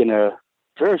 like in a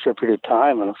very short period of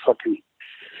time, and it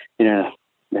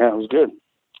was good.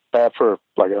 For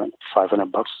like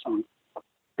 $500 or something.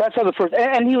 That's how the first,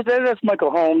 and that's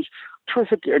Michael Holmes,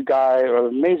 terrific guy,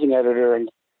 amazing editor, and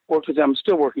worked with him. I'm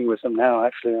still working with him now,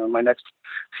 actually, on my next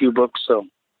few books. So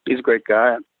he's a great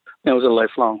guy. It was a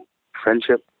lifelong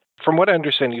friendship. From what I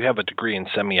understand, you have a degree in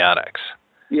semiotics.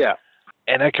 Yeah.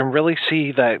 And I can really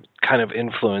see that kind of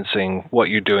influencing what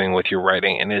you're doing with your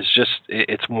writing, and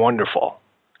it's wonderful.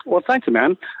 Well, thank you,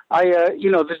 man.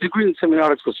 The degree in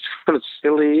semiotics was sort of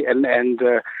silly, and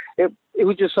it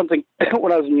was just something.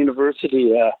 When I was in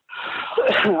university, I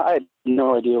had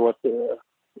no idea what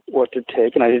to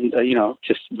take, and I didn't,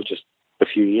 just a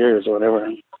few years or whatever.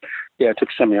 And I took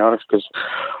semiotics because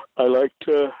I liked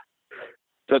that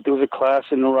there was a class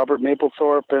in Robert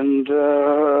Mapplethorpe and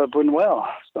Buñuel.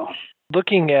 So.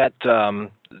 Looking at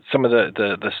some of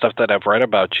the stuff that I've read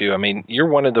about you, I mean, you're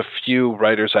one of the few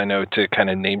writers I know to kind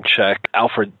of name check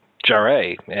Alfred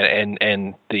Jarre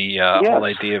and the whole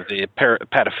idea of the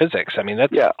pataphysics. I mean,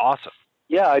 that's awesome.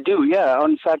 Yeah, I do. Yeah,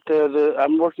 in fact,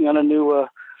 I'm working on a new.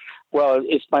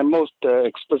 It's my most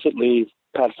explicitly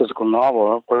pataphysical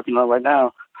novel I'm working on right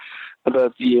now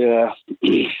about the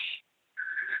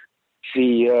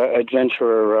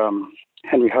adventurer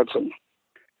Henry Hudson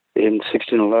in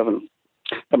 1611.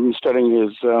 I've been studying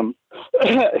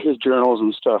his journals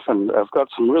and stuff, and I've got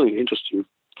some really interesting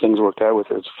things worked out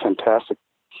with it. It's fantastic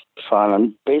fun.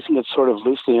 I'm basing it sort of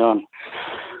loosely on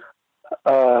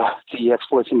the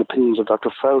exploits and opinions of Dr.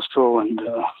 Fausto and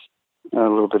a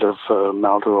little bit of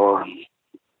Maldoror.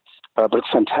 But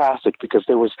it's fantastic because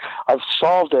I've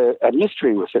solved a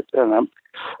mystery with it, and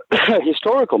a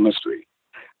historical mystery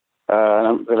that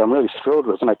I'm really thrilled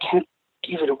with, and I can't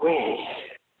give it away.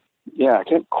 Yeah, I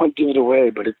can't quite give it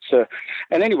away, but it's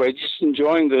and anyway, just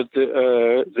enjoying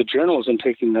the journals and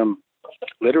taking them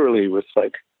literally with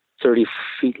like 30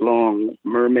 feet long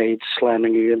mermaids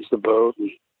slamming against the boat,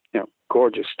 and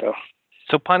gorgeous stuff.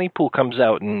 So Pontypool comes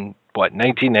out in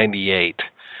 1998.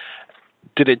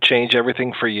 Did it change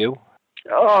everything for you?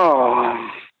 Oh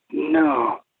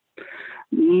no,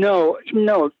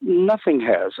 nothing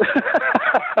has.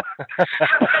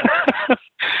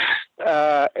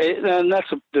 And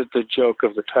that's the joke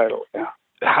of the title. Yeah.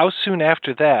 How soon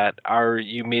after that are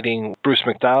you meeting Bruce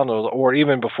McDonald, or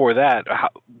even before that?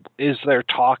 Is there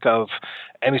talk of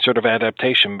any sort of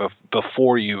adaptation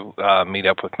before you meet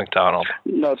up with McDonald?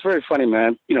 No, it's very funny,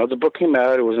 man. The book came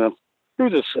out.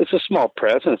 It's a small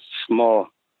press, and it's a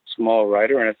small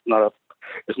writer, and it's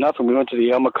nothing. We went to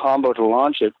the El Macombo to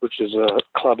launch it, which is a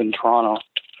club in Toronto,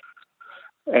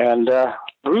 and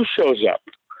Bruce shows up.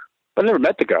 I never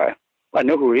met the guy. I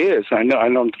know who he is. I know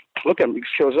him to look at him. He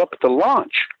shows up at the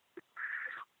launch.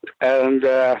 And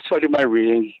so I do my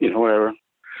reading, whatever.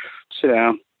 Sit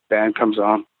down. Band comes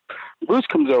on. Bruce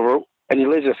comes over, and he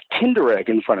lays this Kinder Egg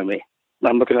in front of me. And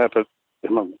I'm looking up at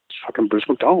him. I'm fucking Bruce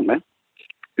McDonald, man.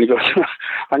 And he goes,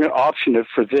 I'm going to option it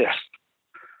for this.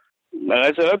 And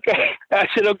I said, okay.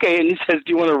 And he says,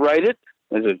 do you want to write it?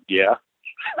 I said, yeah.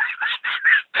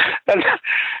 and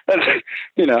that was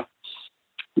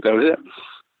it.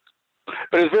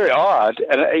 But it was very odd,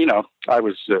 and I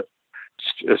was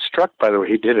struck by the way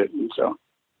he did it. And so,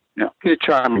 he's a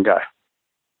charming guy.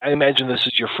 I imagine this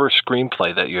is your first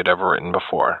screenplay that you had ever written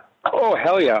before. Oh,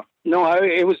 hell yeah. No,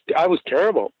 I was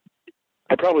terrible.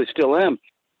 I probably still am.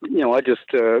 I just,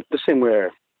 the same way I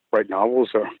write novels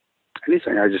or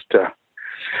anything, I just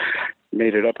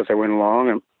made it up as I went along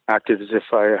and acted as if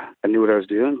I knew what I was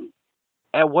doing.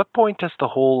 At what point does the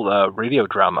whole radio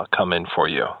drama come in for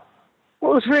you?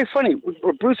 Well, it was very funny.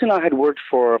 Bruce and I had worked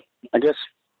for, I guess,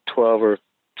 12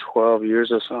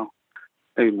 years or so,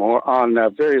 maybe more, on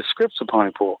various scripts of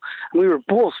Pontypool. And we were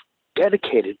both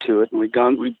dedicated to it, and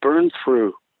we burned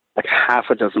through like half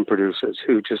a dozen producers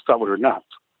who just thought we were nuts.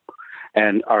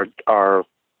 And our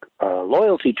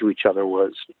loyalty to each other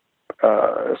was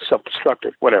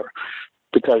self-destructive, whatever,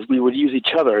 because we would use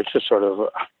each other to sort of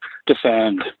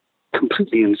defend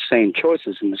completely insane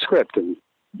choices in the script and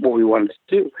what we wanted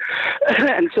to do.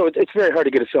 And so it's very hard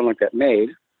to get a film like that made.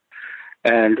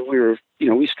 And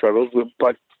we struggled,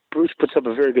 but Bruce puts up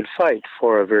a very good fight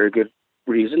for a very good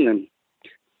reason. And,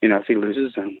 if he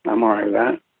loses, then I'm all right with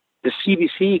that. The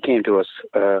CBC came to us.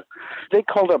 They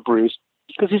called up Bruce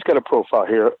because he's got a profile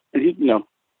here. And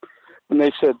and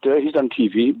they said, he's done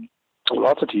TV,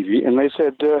 lots of TV. And they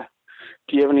said, do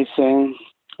you have anything,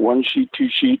 1-sheet,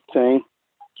 2-sheet thing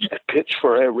you could pitch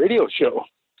for a radio show,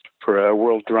 for a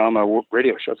world drama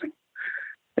radio show thing?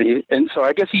 And so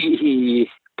I guess he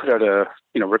put out a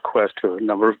request to a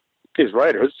number of his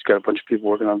writers. He's got a bunch of people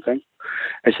working on things.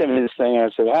 I sent me this thing, and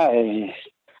I said, hi.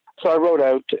 So I wrote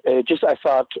out,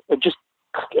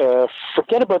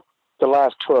 forget about the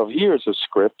last 12 years of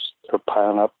scripts that are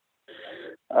piling up.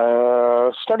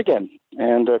 Start again.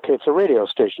 And, okay, it's a radio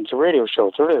station. It's a radio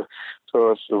show. So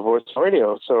it's the voice of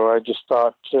radio. So I just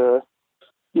thought,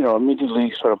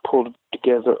 immediately sort of pulled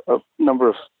together a number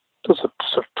of, it was a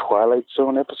sort of Twilight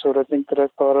Zone episode, I think, that I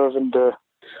thought of, and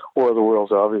War of the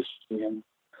Worlds, obviously. And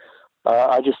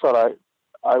I just thought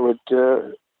I would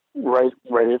write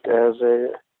it as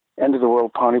a end of the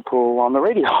world Pontypool on the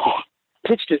radio.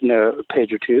 Pitched it in a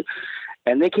page or two,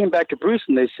 and they came back to Bruce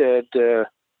and they said,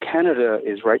 Canada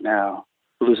is right now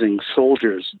losing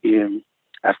soldiers in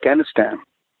Afghanistan,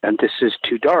 and this is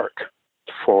too dark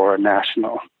for a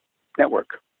national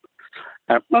network.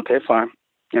 Okay, fine.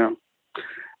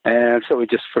 And so we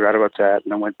just forgot about that,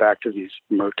 and I went back to these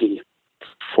murky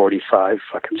 45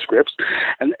 fucking scripts.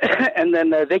 And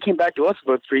then they came back to us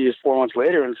about 4 months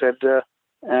later and said,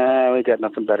 we got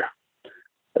nothing better.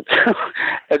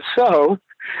 And so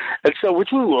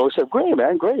which we all said, great,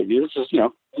 man, great. This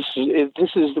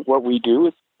is what we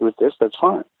do with this. That's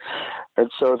fine.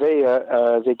 And so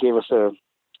they gave us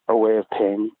a way of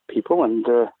paying people and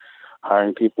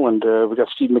hiring people, and we got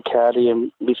Stephen McHattie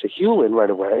and Lisa Houle in right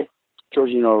away,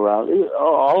 Georgina Reilly,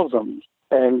 all of them,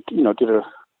 and did a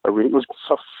reading. It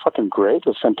was fucking great. It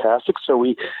was fantastic. So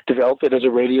we developed it as a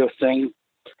radio thing.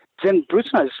 Then Bruce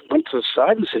and I just went to the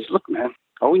side and said, look, man,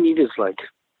 all we need is like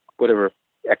whatever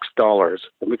X dollars,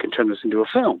 and we can turn this into a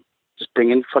film. Just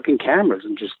bring in fucking cameras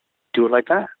and just do it like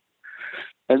that.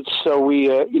 And so we,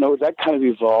 that kind of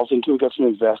evolved into, we got some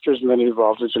investors, and then it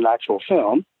evolved into an actual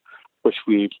film, which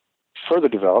we further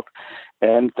developed,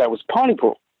 and that was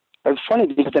Pontypool. It's funny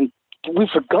because then we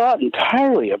forgot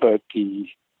entirely about the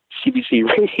CBC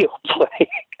radio play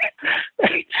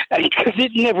because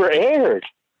it never aired,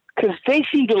 because they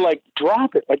seemed to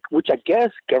drop it, which I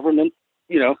guess government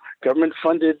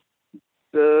funded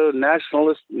the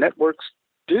nationalist networks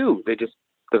do. They just,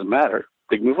 doesn't matter.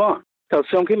 They move on. So the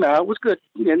film came out, it was good,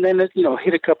 and then it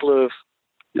hit a couple of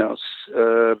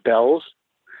bells,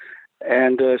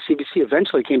 and CBC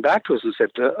eventually came back to us and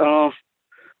said,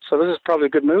 so this is probably a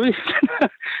good movie.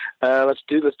 Let's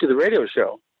do the radio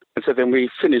show. And so then we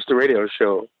finished the radio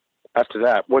show after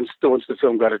that, once the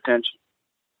film got attention.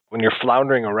 When you're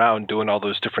floundering around doing all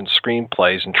those different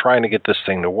screenplays and trying to get this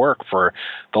thing to work for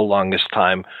the longest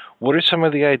time, what are some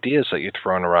of the ideas that you're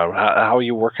throwing around? How are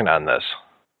you working on this?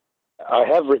 I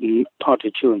have written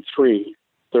Ponty 2 and 3.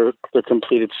 They're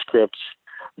completed scripts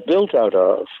built out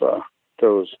of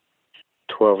those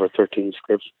 12 or 13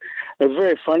 scripts. It was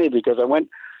very funny because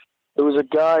there was a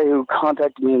guy who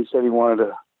contacted me and said he wanted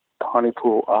a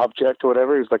Pontypool object or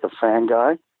whatever. He was like a fan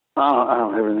guy. I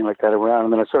don't have anything like that around.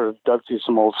 And then I sort of dug through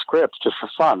some old scripts just for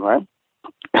fun, right?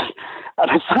 And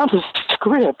I found this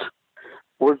script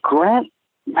where Grant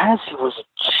Mazzy was a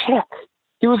chick.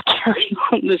 He was carrying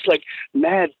on this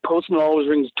mad Postman Always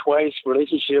Rings Twice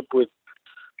relationship with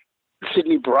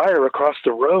Syndey Briar across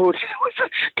the road. It was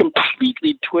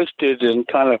completely twisted and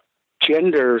kind of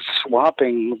gender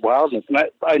swapping wildness. And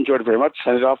I enjoyed it very much,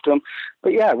 sent it off to him.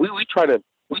 But yeah, we tried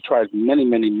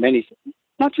many,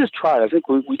 not just tried, I think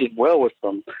we did well with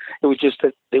them. It was just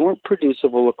that they weren't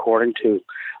producible according to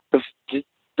the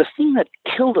thing that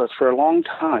killed us for a long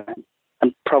time,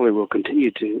 and probably will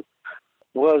continue to,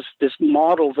 was this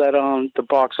model that on the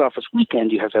box office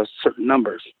weekend you have to have certain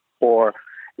numbers, or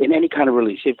in any kind of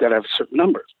release you've got to have certain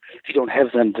numbers. If you don't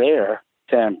have them there,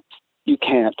 then you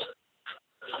can't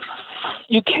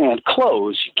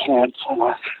close. You can't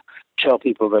tell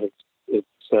people that it's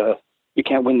you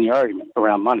can't win the argument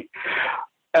around money,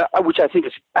 which I think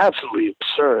is absolutely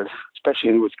absurd,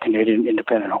 especially with Canadian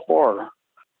independent horror.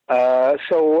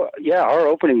 So our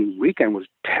opening weekend was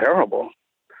terrible.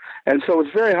 And so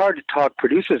it's very hard to talk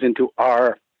producers into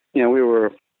our, we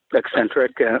were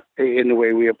eccentric in the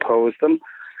way we opposed them.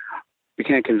 You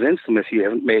can't convince them if you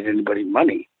haven't made anybody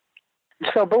money.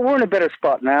 So, but we're in a better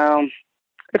spot now.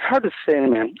 It's hard to say,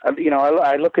 man.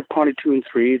 I look at Pawnee 2 and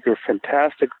 3. They're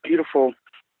fantastic, beautiful,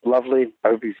 lovely. I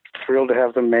would be thrilled to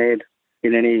have them made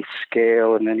in any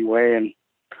scale, in any way.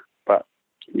 But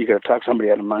you got to talk somebody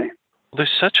out of money.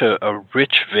 There's such a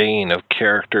rich vein of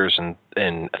characters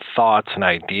and thoughts and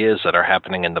ideas that are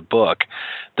happening in the book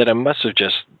that it must have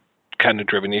just kind of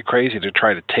driven you crazy to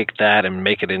try to take that and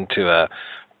make it into a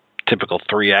typical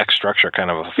 3-act structure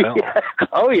kind of a film. Yeah.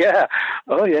 Oh, yeah.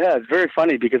 It's very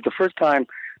funny because the first time,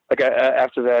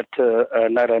 after that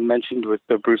night I mentioned with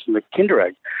Bruce and the Kinder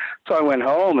Egg, so I went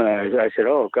home and I said,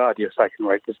 oh, God, yes, I can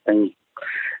write this thing.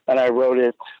 And I wrote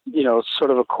it,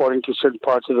 sort of according to certain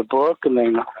parts of the book, and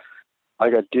then I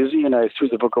got dizzy and I threw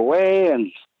the book away,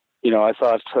 and I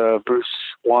thought Bruce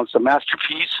wants a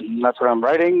masterpiece, and that's what I'm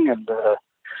writing. And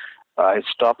I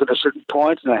stopped at a certain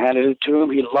point, and I handed it to him.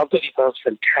 He loved it. He thought it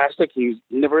was fantastic. He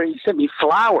sent me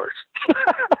flowers.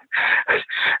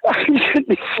 He sent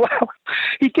me flowers.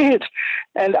 He did,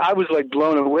 and I was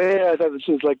blown away. I thought this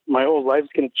was my whole life's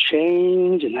going to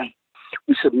change, and then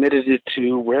we submitted it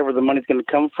to wherever the money's going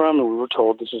to come from, and we were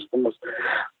told this is the most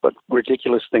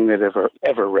ridiculous thing they'd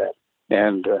ever read.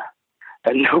 And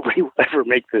nobody will ever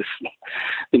make this,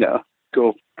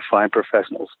 go find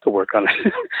professionals to work on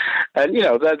it. And,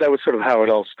 that was sort of how it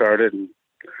all started. And,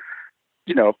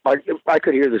 I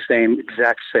could hear the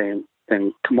exact same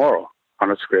thing tomorrow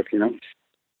on a script,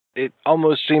 It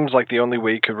almost seems like the only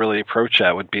way you could really approach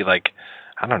that would be I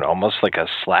don't know, almost like a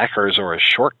Slackers or a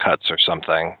Shortcuts or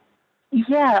something.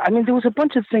 Yeah, there was a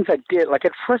bunch of things I did.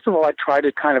 First of all, I tried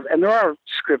to and there are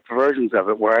script versions of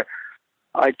it where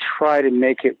I try to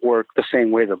make it work the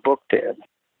same way the book did,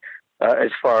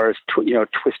 as far as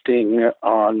twisting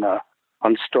on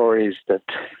stories that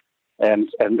and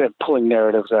pulling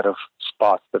narratives out of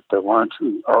spots that there weren't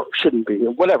or shouldn't be,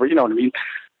 or whatever. You know what I mean?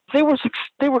 They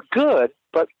were good,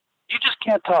 but you just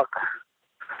can't talk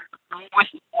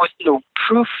with no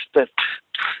proof that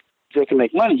they can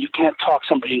make money. You can't talk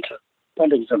somebody into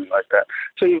funding something like that.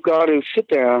 So you've got to sit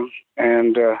down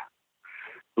and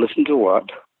listen to what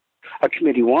a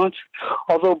committee wants.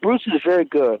 Although Bruce is very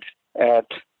good at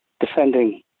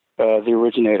defending the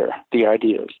originator, the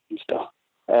ideas and stuff.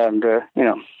 And,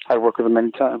 I work with him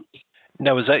many times.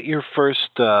 Now, was that your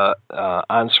first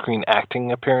on-screen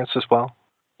acting appearance as well?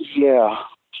 Yeah.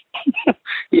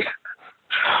 Yeah.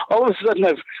 All of a sudden,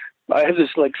 I have this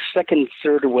second,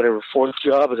 third, or whatever, fourth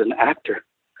job as an actor.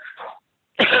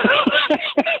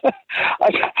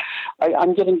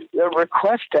 I'm getting a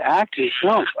request to act in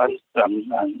films.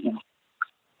 I'm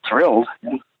thrilled.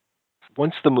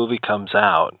 Once the movie comes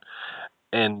out,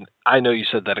 and I know you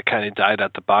said that it kind of died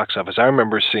at the box office. I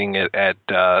remember seeing it at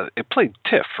it played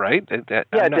TIFF, right? It did.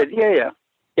 Yeah.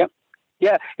 Yep.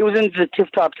 Yeah, it was in the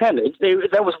TIFF Top 10.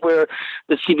 That was where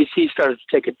the CBC started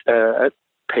to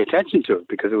pay attention to it,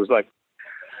 because it was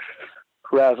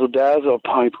razzle dazzle,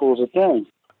 Pontypool's a thing.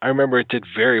 I remember it did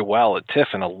very well at TIFF,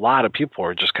 and a lot of people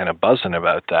were just kind of buzzing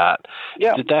about that.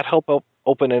 Yeah. Did that help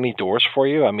open any doors for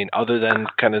you? Other than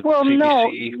kind of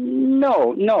CBC?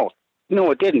 No,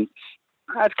 it didn't.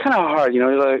 It's kind of hard, you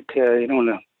don't want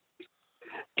to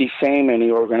defame any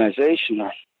organization.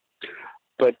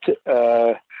 But,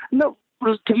 no,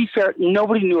 to be fair,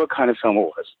 nobody knew what kind of film it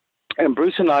was. And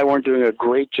Bruce and I weren't doing a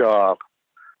great job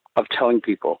of telling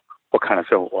people what kind of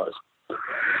film it was.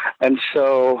 And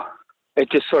so it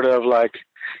just sort of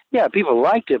people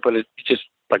liked it, but it just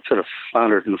sort of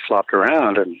floundered and flopped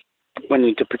around and went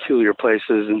into peculiar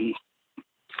places, and it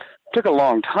took a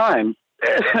long time.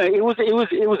 It was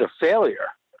a failure.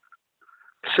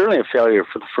 Certainly a failure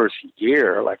for the first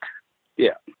year.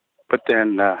 But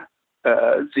then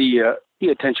the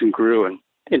attention grew and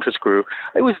interest grew.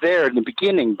 It was there in the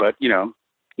beginning, but now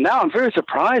I'm very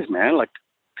surprised, man.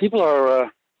 People are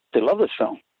they love this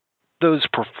film. Those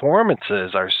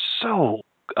performances are so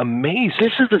amazing.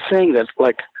 This is the thing that's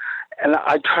and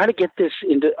I try to get this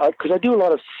into, because I do a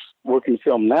lot of work in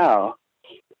film now,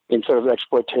 in sort of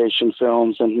exploitation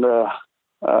films and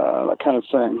that kind of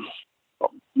thing,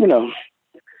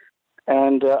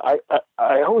 And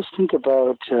I always think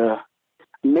about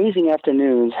amazing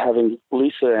afternoons having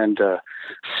Lisa and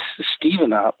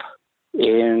Stephen up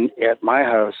at my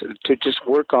house to just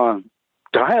work on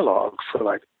dialogue for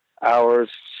like hours,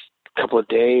 couple of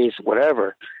days,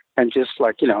 whatever, and just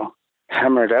like, you know,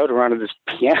 hammer it out around this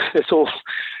piano, this old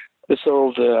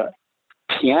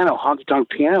piano, honky-tonk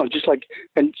piano, just like,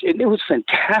 and it was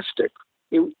fantastic.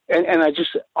 I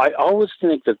always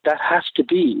think that has to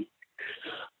be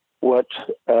what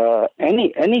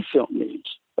any film needs,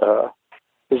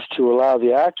 is to allow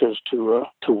the actors to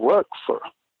work for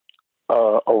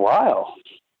a while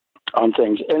on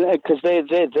things, and because they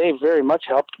very much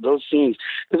helped those scenes.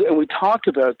 And we talked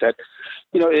about that.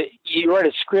 You know, you write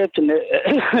a script, and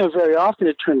very often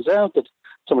it turns out that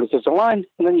somebody says a line,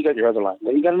 and then you got your other line,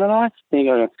 then you got another line, then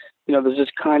you got there's this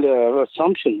kind of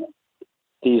assumption that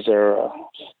these are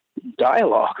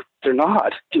dialogue. They're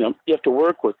not. You know, you have to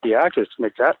work with the actors to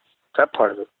make that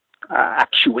part of it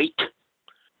actuate.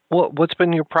 Well, what's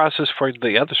been your process for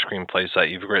the other screenplays that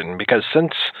you've written? Because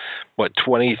since,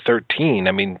 2013,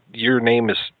 I mean, your name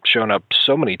has shown up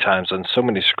so many times on so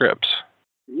many scripts.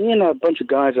 Me and a bunch of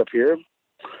guys up here.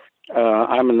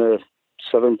 I'm in the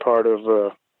southern part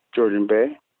of Georgian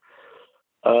Bay.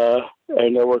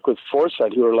 And I work with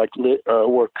Foresight, who are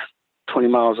work 20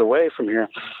 miles away from here,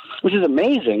 which is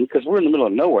amazing because we're in the middle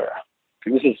of nowhere.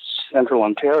 This is central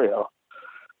Ontario.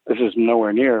 This is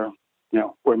nowhere near,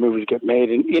 where movies get made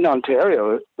in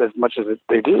Ontario as much as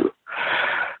they do.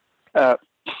 And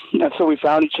so we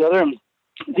found each other, and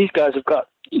these guys have got,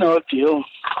 a deal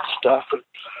stuff. And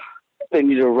they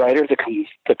need a writer that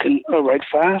can write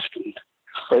fast and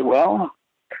write well.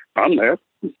 I'm there.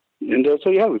 And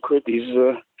so, we create these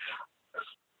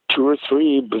 2 or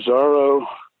 3 bizarro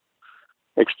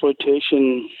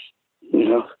exploitation,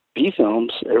 B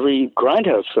films,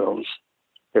 grindhouse films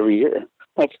every year.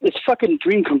 Like, it's fucking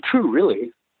dream come true,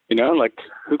 really.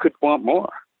 Who could want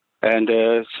more? And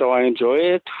so I enjoy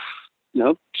it.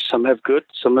 Some have good,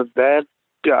 some have bad.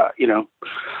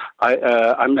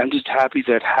 I'm just happy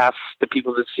that half the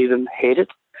people that see them hate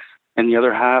it, and the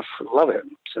other half love it.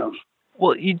 So,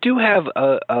 well, you do have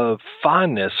a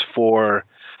fondness for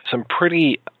some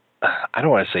pretty, I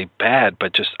don't want to say bad,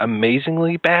 but just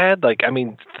amazingly bad.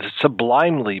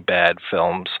 Sublimely bad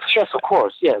films. Yes, of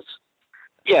course. Yes,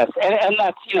 and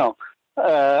that's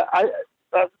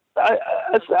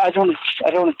I don't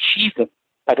achieve them.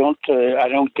 I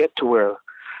don't get to where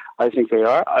I think they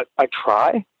are. I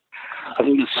try. I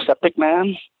think the Septic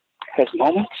Man has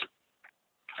moments,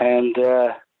 and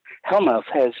Hellmouth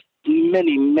has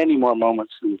many, many more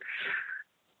moments than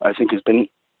I think has been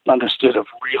understood of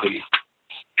really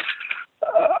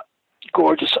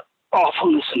gorgeous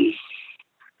awfulness and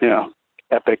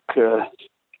epic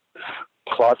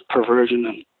plot perversion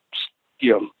and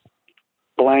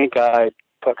blank-eyed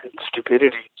fucking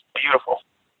stupidity. It's beautiful.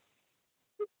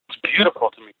 It's beautiful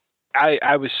to me.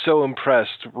 I was so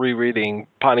impressed rereading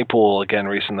Pontypool again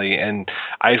recently, and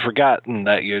I had forgotten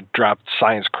that you dropped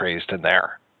Science Crazed in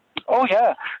there. Oh,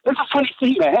 yeah. That's a funny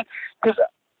thing, man, because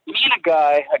me and a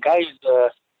guy who's,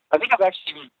 I think I've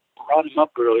actually even brought him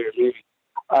up earlier, maybe.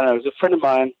 I don't know, he was a friend of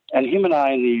mine, and him and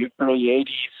I in the early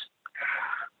 80s,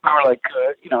 we were like,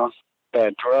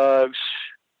 bad drugs,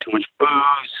 too much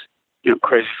booze,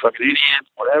 crazy fucking idiot,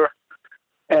 whatever.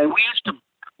 And we used to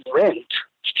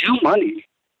steal money,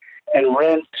 and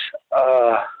rent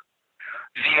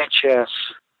VHS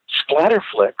splatter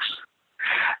flicks.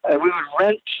 And we would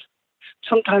rent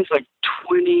sometimes like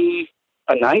 20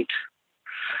 a night.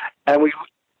 And we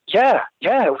did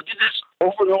this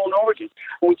over and over and over again.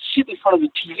 And we'd sit in front of the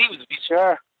TV with the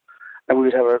VCR, and we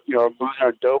would have our booze and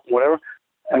our dope and whatever.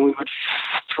 And we would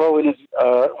throw in,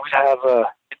 we'd have it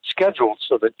scheduled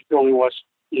so that you could only watch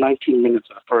 19 minutes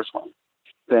of the first one,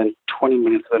 then 20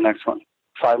 minutes of the next one,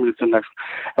 5 minutes of the next one.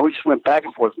 And we just went back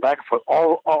and forth,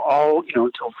 all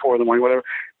until 4 in the morning, whatever.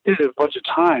 Did it a bunch of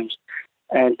times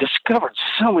and discovered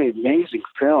so many amazing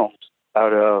films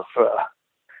out of,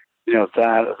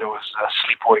 that. There was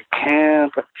Sleepaway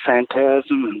Camp,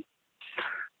 Phantasm, and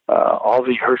all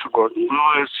the Herschel Gordon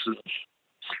Lewis,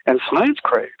 and Science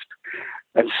Crazed.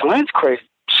 And Science Crazed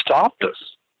stopped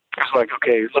us. It was like,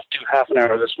 okay, let's do half an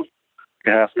hour this week,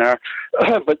 half an hour.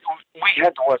 But we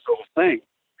had to watch the whole thing.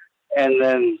 And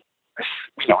then,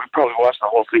 we probably watched the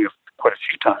whole thing quite a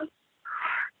few times.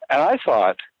 And I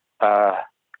thought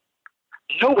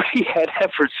nobody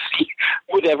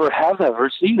would ever have ever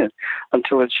seen it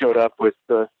until it showed up with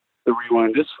the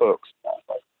Rewind This folks. I was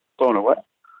like, blown away.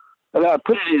 And I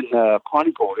put it in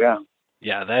Pontypool, yeah.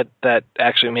 Yeah, that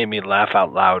actually made me laugh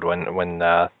out loud when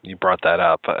you brought that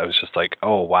up. I was just like,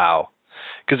 oh, wow.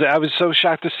 Because I was so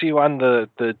shocked to see you on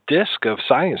the disc of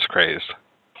Science Crazed.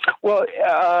 Well,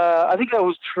 I think that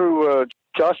was through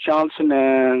Josh Johnson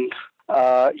and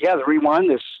the Rewind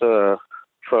This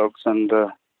folks, and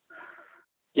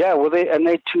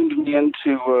they tuned me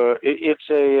into it's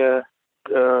a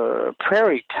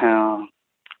prairie town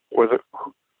where the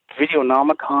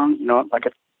Videonomicon, like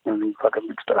a fucking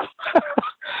mixed up.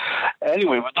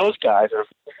 Anyway, but those guys are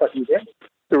fucking great.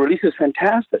 The release is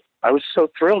fantastic. I was so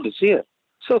thrilled to see it.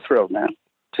 So thrilled, man.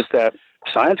 Just that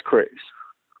science craze.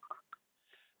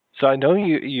 So I know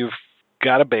you've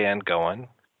got a band going.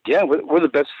 Yeah, we're the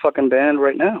best fucking band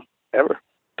right now, ever.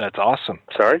 That's awesome.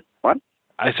 Sorry, what?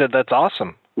 I said that's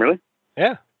awesome. Really?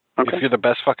 Yeah. Okay. If you're the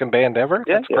best fucking band ever,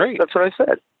 that's great. That's what I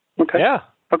said. Okay. Yeah.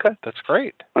 Okay. That's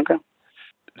great. Okay.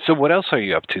 So what else are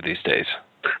you up to these days?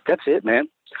 That's it, man.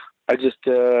 I just,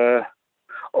 I'm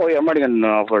writing a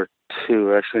novel or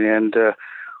two, actually, and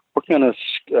working on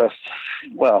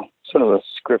sort of a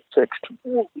script text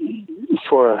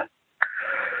for a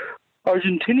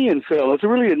Argentinian film. It's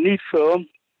really a neat film.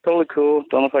 Totally cool.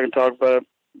 Don't know if I can talk about it.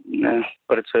 Nah,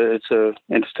 but it's a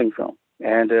interesting film.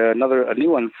 And a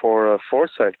new one for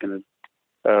Foresight. Going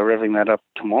to revving that up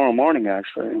tomorrow morning,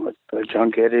 actually, with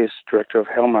John Geddes, director of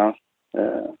Hellmouth.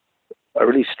 A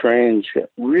really strange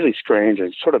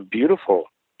and sort of beautiful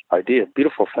idea,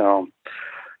 beautiful film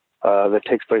that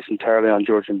takes place entirely on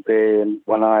Georgian Bay and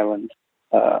one island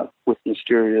with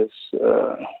mysterious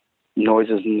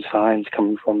noises and signs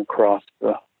coming from across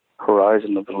the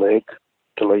horizon of the lake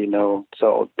to let you know it's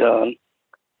all done.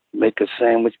 Make a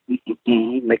sandwich,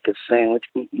 make a sandwich,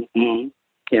 And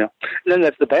then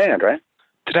that's the band, right?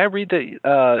 Did I read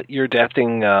that you're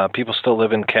adapting People Still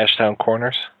Live in Cashtown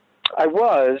Corners? I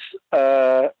was.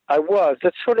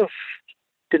 That sort of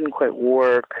didn't quite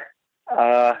work.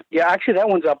 Actually, that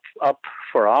one's up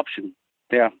for option.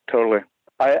 Yeah, totally.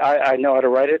 I know how to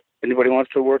write it. Anybody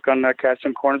wants to work on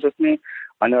Cashtown Corners with me?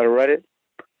 I know how to write it.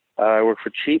 I work for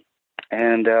cheap,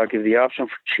 and I'll give the option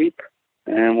for cheap,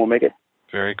 and we'll make it.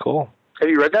 Very cool. Have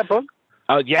you read that book?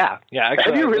 Oh, yeah. Actually,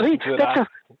 have you really?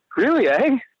 Really,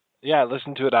 eh? Yeah, I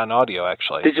listened to it on audio,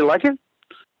 actually. Did you like it?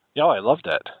 Yeah, I loved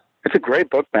it. It's a great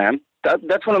book, man.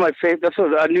 That's one of my favorite. That's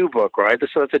a new book, right?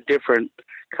 So it's a different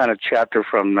kind of chapter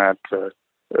from that,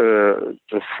 the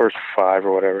first 5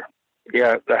 or whatever.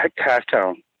 Yeah, the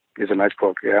Cashtown is a nice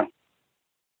book, yeah.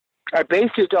 I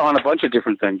based it on a bunch of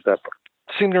different things, that book.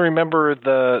 I seem to remember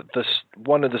the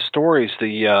one of the stories,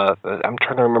 I'm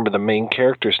trying to remember the main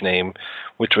character's name,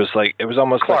 which was it was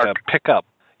almost Clark. like a pickup.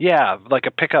 Yeah, like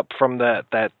a pickup from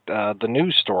the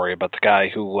news story about the guy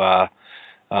who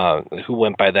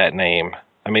went by that name.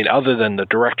 I mean, other than the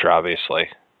director, obviously.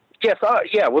 Yes, well,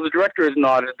 the director is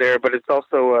nodded there, but it's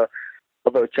also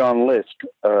about John List.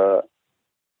 Right.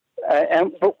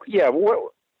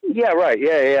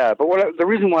 But the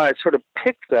reason why I sort of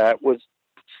picked that was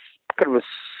kind of a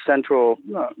central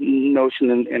notion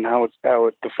in how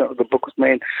the book was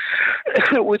made,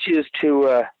 which is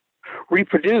to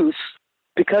reproduce,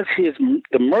 because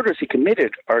the murders he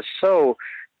committed are so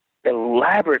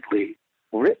elaborately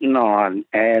written on,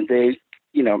 and they,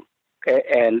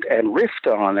 and riffed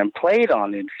on and played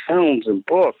on in films and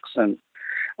books and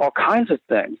all kinds of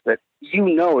things, that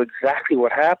exactly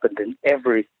what happened in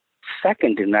every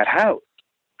second in that house,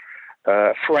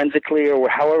 forensically or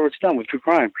however it's done with true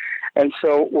crime. And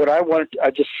so what I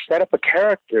just set up a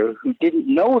character who didn't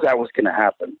know that was going to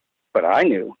happen, but I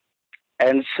knew.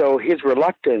 And so his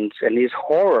reluctance and his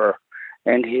horror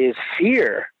and his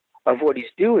fear of what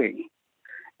he's doing,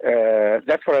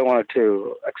 that's what I wanted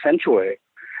to accentuate.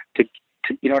 To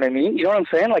you know what I mean? You know what I'm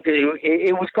saying? Like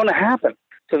it was going to happen.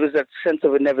 So there's that sense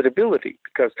of inevitability,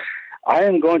 because I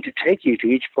am going to take you to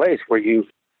each place where you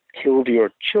killed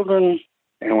your children,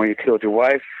 and when you killed your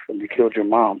wife, and you killed your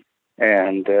mom.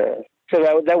 And so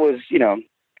that was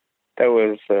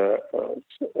a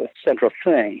central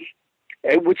thing,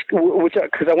 which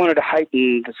because I wanted to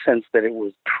heighten the sense that it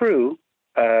was true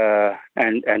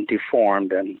and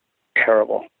deformed and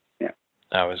terrible. Yeah,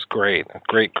 that was great. A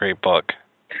great book.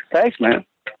 Thanks, man.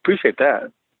 Appreciate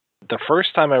that. The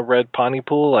first time I read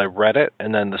Pontypool, I read it,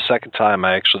 and then the second time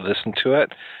I actually listened to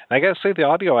it. And I got to say, the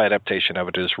audio adaptation of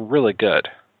it is really good.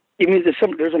 You mean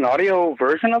there's an audio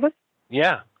version of it?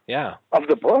 Yeah. Of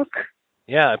the book?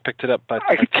 Yeah, I picked it up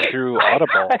through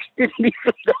Audible. I didn't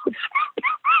even know.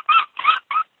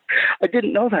 I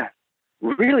didn't know that.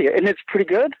 Really? And it's pretty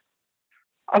good?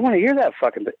 I want to hear that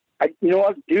fucking thing. You know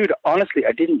what, dude? Honestly,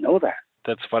 I didn't know that.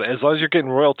 That's fun. As long as you're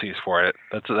getting royalties for it,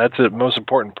 that's the most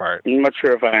important part. I'm not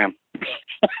sure if I am.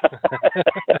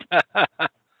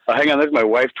 Hang on, there's my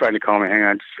wife trying to call me. Hang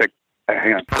on, just a sec.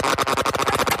 Hang on.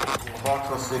 Pour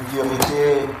votre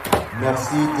sécurité,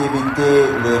 merci d'éviter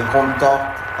les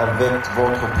contacts avec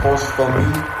votre proche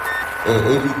famille et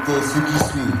évitez ce qui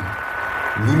suit.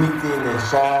 Limitez les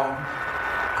charmes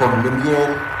comme le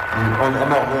miel ou un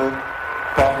amoureux.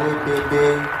 Parlez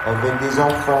bébé avec des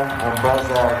enfants en bas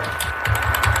âge.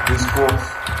 Discours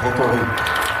rhétorique.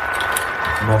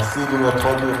 Merci de ne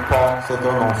traduire pas cette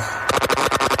annonce.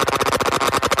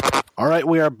 All right,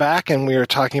 we are back, and we are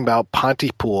talking about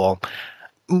Pontypool.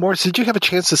 Maurice, did you have a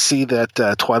chance to see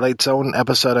that Twilight Zone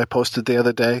episode I posted the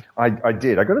other day? I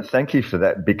did. I got to thank you for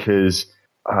that because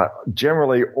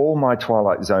generally all my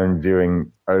Twilight Zone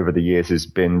viewing over the years has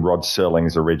been Rod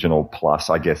Serling's original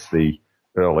plus, I guess, the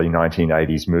early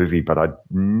 1980s movie, but I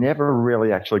never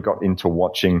really actually got into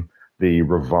watching the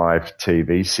revived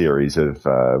TV series of,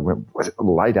 was it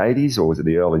late 80s or was it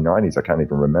the early 90s? I can't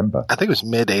even remember. I think it was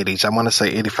mid-80s. I want to say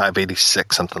 85,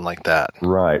 86, something like that.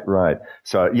 Right.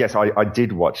 So, yes, I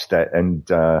did watch that, and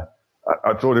I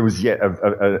thought it was yet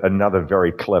another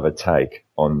very clever take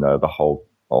on the whole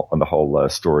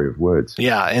story of words.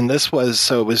 Yeah, and it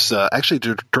was actually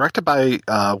directed by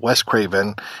Wes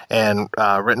Craven and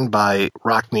written by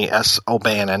Rockne S.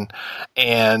 O'Bannon,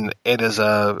 and it is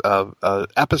a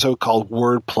episode called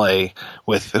Wordplay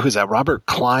with, who's that, Robert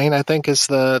Klein, I think, is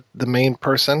the main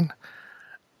person,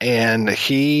 and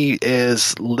he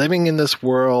is living in this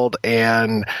world,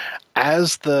 and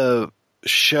as the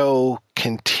show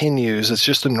continues, it's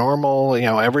just a normal,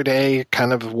 everyday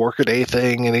kind of workaday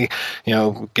thing, and he,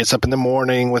 gets up in the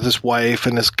morning with his wife,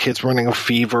 and his kid's running a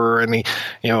fever, and he,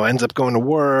 ends up going to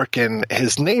work, and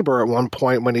his neighbor at one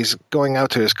point, when he's going out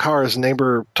to his car, his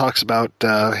neighbor talks about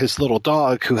his little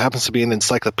dog, who happens to be an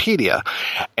encyclopedia,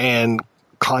 and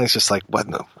Klein's just like, what?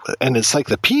 An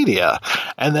encyclopedia?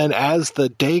 And then as the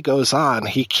day goes on,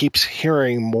 he keeps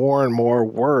hearing more and more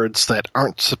words that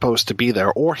aren't supposed to be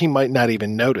there, or he might not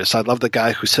even notice. I love the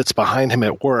guy who sits behind him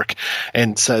at work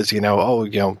and says,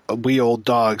 we old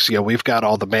dogs, we've got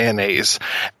all the mayonnaise.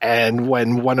 And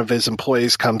when one of his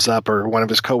employees comes up, or one of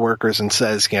his coworkers, and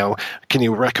says, can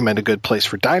you recommend a good place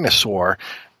for Dinosaur?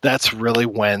 That's really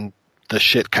when the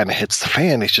shit kind of hits the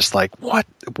fan. He's just like, what?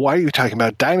 Why are you talking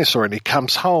about Dinosaur? And he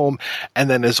comes home, and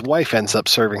then his wife ends up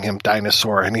serving him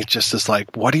Dinosaur, and he just is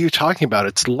like, what are you talking about?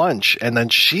 It's lunch. And then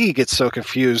she gets so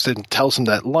confused and tells him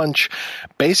that lunch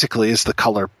basically is the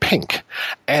color pink.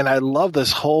 And I love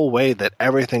this whole way that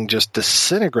everything just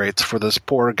disintegrates for this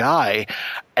poor guy.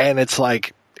 And it's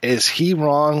like, is he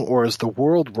wrong or is the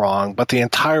world wrong? But the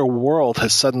entire world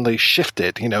has suddenly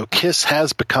shifted. Kiss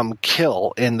has become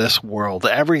kill in this world.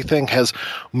 Everything has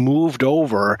moved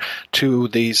over to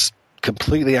these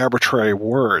completely arbitrary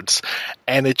words.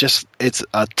 And it's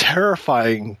a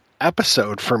terrifying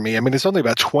episode for me. I mean, it's only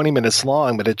about 20 minutes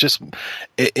long, but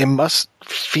it must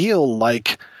feel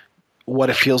like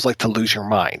what it feels like to lose your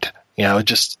mind.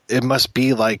 It must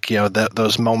be like,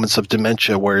 those moments of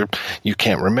dementia where you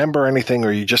can't remember anything,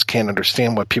 or you just can't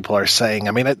understand what people are saying.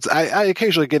 I mean, I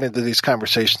occasionally get into these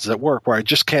conversations at work where I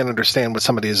just can't understand what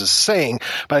somebody is saying,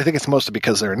 but I think it's mostly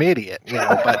because they're an idiot,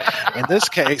 But in this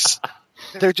case,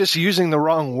 they're just using the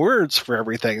wrong words for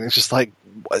everything. It's just like,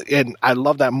 and I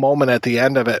love that moment at the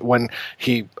end of it when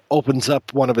he opens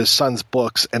up one of his son's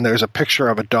books and there's a picture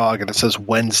of a dog and it says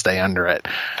Wednesday under it.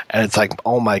 And it's like,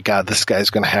 oh my God, this guy's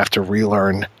going to have to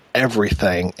relearn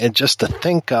everything. And just to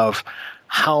think of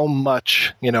how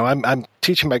much, I'm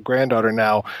teaching my granddaughter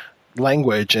now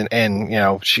language,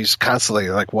 and she's constantly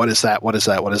like, what is that? What is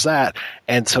that? What is that?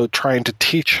 And so trying to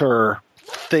teach her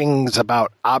things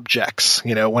about objects.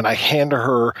 When I hand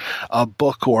her a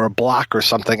book or a block or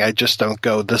something, I just don't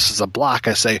go, this is a block.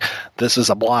 I say, this is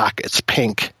a block. It's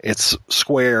pink. It's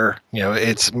square.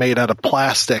 It's made out of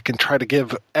plastic, and try to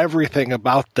give everything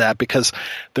about that, because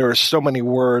there are so many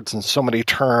words and so many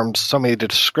terms, so many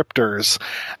descriptors.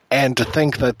 And to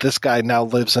think that this guy now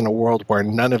lives in a world where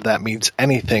none of that means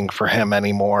anything for him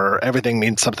anymore, or everything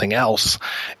means something else,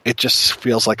 it just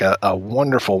feels like a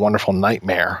wonderful, wonderful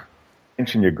nightmare.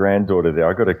 Mention your granddaughter there.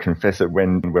 I got to confess that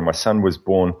when my son was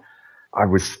born, I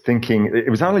was thinking,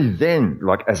 it was only then,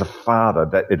 like as a father,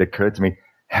 that it occurred to me,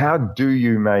 how do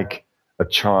you make a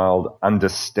child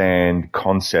understand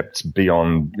concepts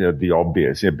beyond the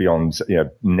obvious, beyond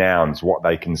nouns, what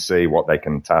they can see, what they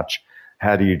can touch?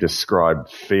 How do you describe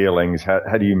feelings?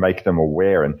 How do you make them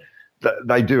aware? And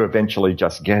they do eventually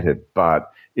just get it. But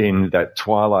in that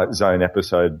Twilight Zone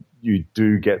episode, you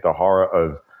do get the horror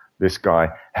of this guy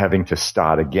having to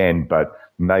start again, but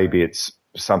maybe it's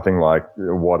something like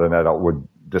what an adult would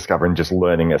discover in just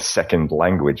learning a second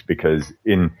language, because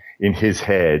in his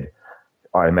head,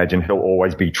 I imagine he'll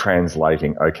always be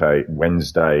translating, okay,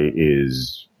 Wednesday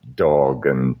is dog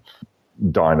and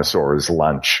dinosaur is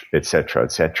lunch, etc.,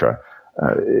 etc.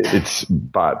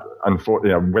 But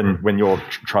unfortunately, when you're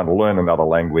trying to learn another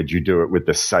language, you do it with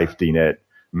the safety net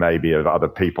maybe of other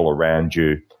people around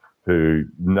you who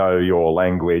know your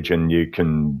language and you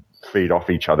can feed off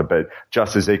each other. But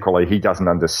just as equally, he doesn't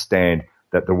understand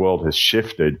that the world has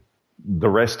shifted. The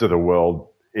rest of the world,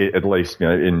 at least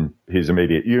in his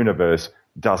immediate universe,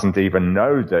 doesn't even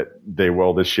know that their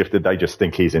world has shifted. They just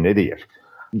think he's an idiot.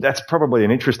 That's probably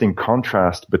an interesting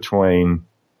contrast between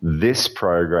this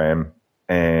program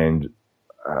and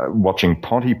watching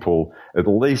Pontypool. At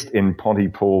least in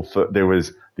Pontypool, there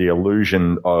was the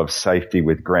illusion of safety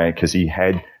with Grant because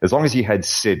as long as he had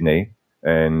Sydney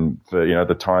and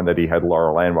the time that he had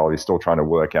Laurel-Ann while he's still trying to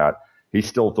work out, he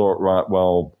still thought, right,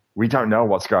 well, we don't know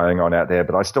what's going on out there,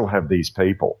 but I still have these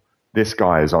people. This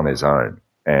guy is on his own.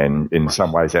 And in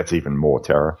some ways, that's even more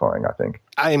terrifying, I think.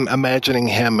 I'm imagining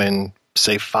him in,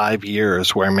 say, 5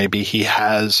 years where maybe he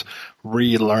has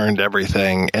relearned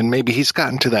everything and maybe he's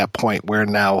gotten to that point where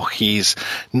now he's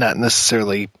not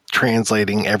necessarily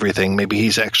translating everything. Maybe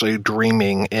he's actually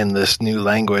dreaming in this new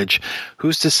language.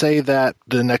 Who's to say that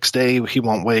the next day he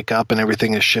won't wake up and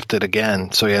everything is shifted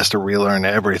again, so he has to relearn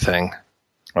everything?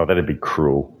 Oh, that'd be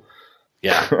cruel.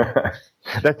 Yeah.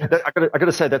 I got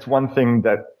to say, that's one thing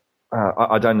that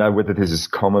I don't know whether this is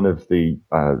common of the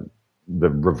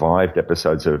revived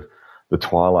episodes of The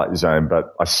Twilight Zone,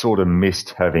 but I sort of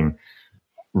missed having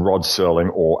Rod Serling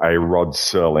or a Rod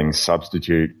Serling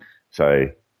substitute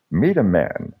say, meet a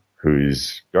man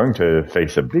who's going to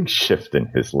face a big shift in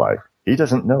his life. He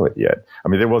doesn't know it yet. I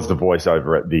mean, there was the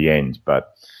voiceover at the end,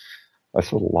 but I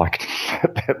sort of liked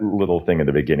that little thing at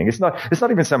the beginning. It's not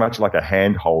even so much like a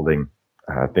hand-holding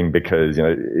thing because,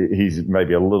 he's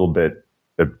maybe a little bit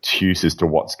obtuse as to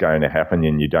what's going to happen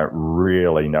and you don't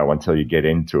really know until you get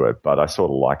into it. But I sort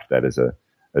of liked that as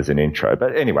an intro.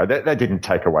 But anyway, that didn't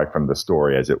take away from the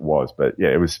story as it was. But yeah,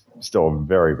 it was still a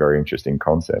very, very interesting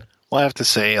concept. Well, I have to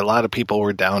say, a lot of people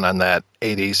were down on that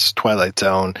 80s Twilight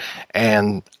Zone,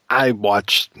 and I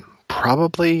watched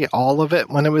probably all of it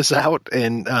when it was out.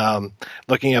 And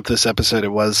looking up this episode,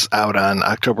 it was out on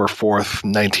October 4th,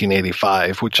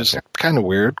 1985, which is kind of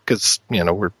weird because,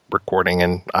 we're recording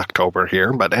in October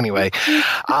here. But anyway,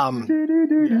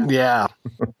 yeah.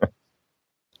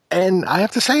 And I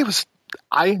have to say,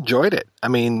 I enjoyed it. I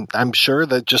mean, I'm sure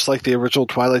that just like the original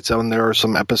Twilight Zone, there are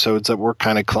some episodes that were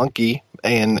kind of clunky.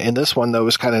 And in this one, though, it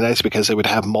was kind of nice because they would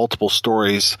have multiple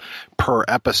stories per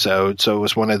episode. So it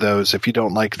was one of those, if you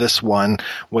don't like this one,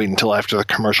 wait until after the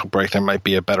commercial break. There might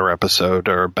be a better episode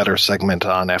or a better segment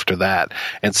on after that.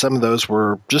 And some of those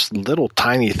were just little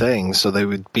tiny things. So they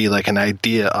would be like an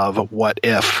idea of what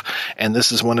if. And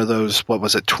this is one of those,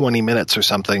 20 minutes or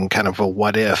something, kind of a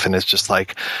what if. And it's just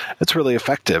like, it's really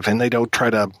effective. And they don't try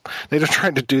to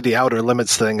do the outer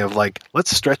limits thing of like,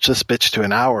 let's stretch this bitch to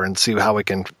an hour and see how we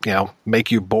can, make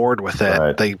you bored with it.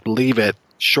 Right. They leave it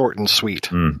short and sweet.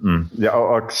 Mm-hmm.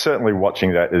 Yeah, certainly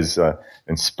watching that has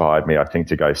inspired me, I think,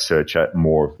 to go search out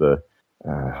more of the,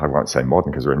 I won't say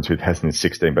modern because we're in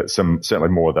 2016, but certainly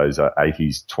more of those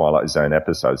 80s Twilight Zone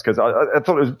episodes because I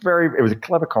thought it was a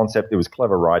clever concept. It was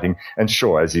clever writing. And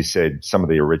sure, as you said, some of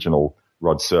the original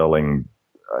Rod Serling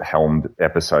helmed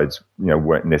episodes,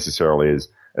 weren't necessarily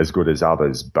as good as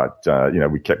others, but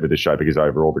we kept with the show because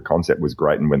overall the concept was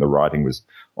great, and when the writing was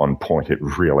on point, it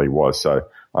really was. So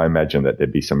I imagine that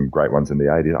there'd be some great ones in the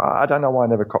 80s. I don't know why I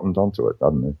never cottoned onto it. I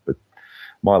don't know, but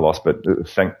my loss. But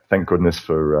thank goodness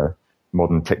for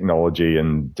modern technology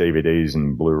and DVDs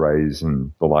and Blu-rays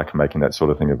and the like, making that sort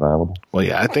of thing available. Well,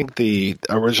 yeah, I think the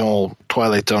original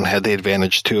Twilight Zone had the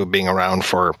advantage too of being around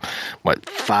for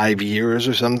 5 years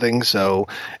or something. So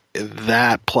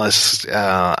that plus,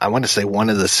 I want to say one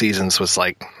of the seasons was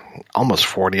like almost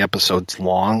 40 episodes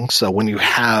long. So when you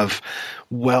have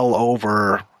well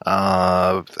over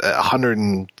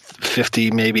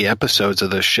 150 maybe episodes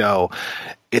of the show,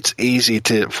 it's easy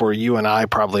for you and I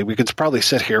we could probably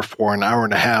sit here for an hour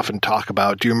and a half and talk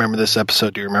about, do you remember this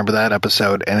episode? Do you remember that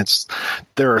episode? And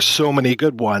there are so many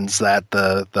good ones that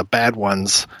the bad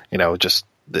ones, they're just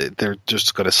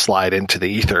going to slide into the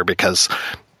ether because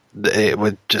it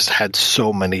would just had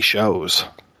so many shows.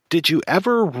 Did you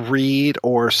ever read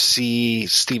or see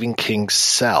Stephen King's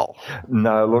Cell?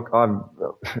 No, look,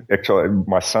 actually,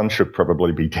 my son should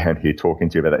probably be down here talking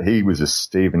to you about it. He was a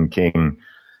Stephen King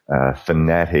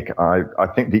fanatic. I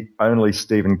think the only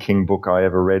Stephen King book I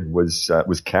ever read was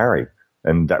Carrie,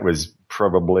 and that was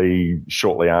probably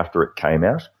shortly after it came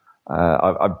out.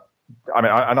 I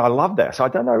love that. So I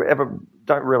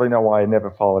don't really know why I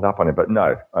never followed up on it. But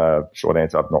no, short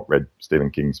answer, I've not read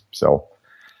Stephen King's Cell.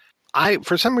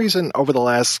 For some reason, over the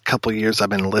last couple of years, I've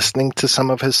been listening to some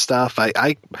of his stuff.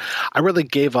 I really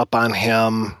gave up on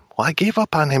him. Well, I gave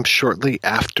up on him shortly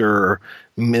after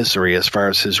Misery as far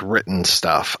as his written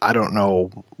stuff. I don't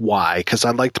know why, because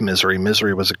I liked Misery.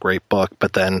 Misery was a great book,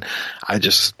 but then I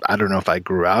don't know if I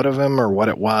grew out of him or what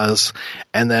it was.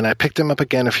 And then I picked him up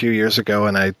again a few years ago,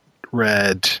 and I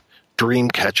read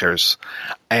Dreamcatchers,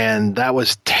 and that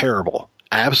was terrible.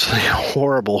 Absolutely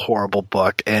horrible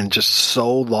book, and just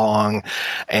so long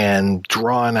and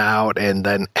drawn out, and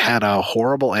then had a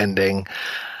horrible ending.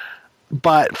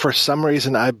 But for some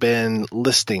reason, I've been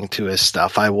listening to his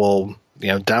stuff. I will,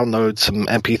 download some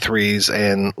MP3s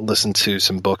and listen to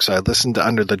some books. I listened to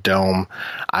Under the Dome.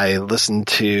 I just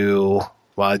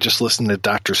listened to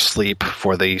Dr. Sleep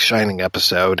for the Shining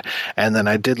episode, and then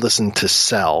I did listen to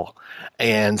Cell.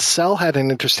 And Cell had an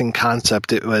interesting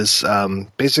concept. It was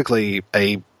basically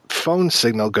a phone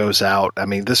signal goes out. I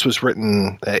mean, this was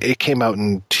written, it came out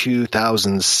in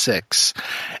 2006,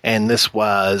 and this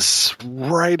was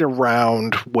right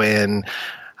around when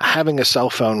having a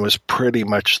cell phone was pretty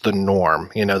much the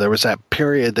norm. There was that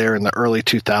period there in the early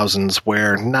 2000s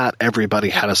where not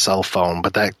everybody had a cell phone,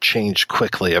 but that changed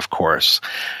quickly, of course.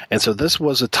 And so this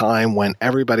was a time when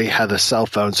everybody had a cell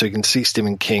phone. So you can see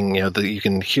Stephen King, you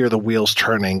can hear the wheels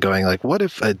turning, going like, what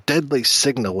if a deadly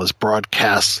signal was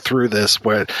broadcast through this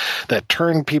that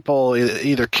turned people,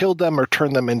 either killed them or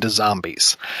turned them into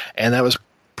zombies? And that was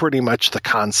pretty much the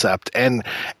concept. And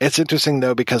it's interesting,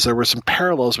 though, because there were some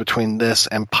parallels between this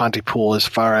and Pontypool as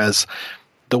far as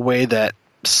the way that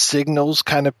signals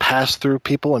kind of passed through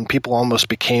people, and people almost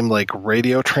became like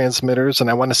radio transmitters. And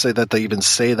I want to say that they even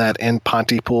say that in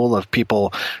Pontypool, of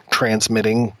people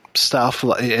transmitting stuff.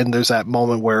 And there's that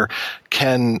moment where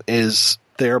Ken is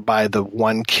there by the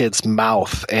one kid's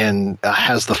mouth and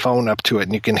has the phone up to it,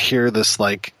 and you can hear this,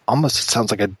 like, almost it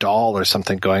sounds like a doll or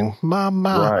something going,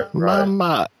 "Mama, right.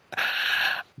 Mama."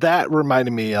 That reminded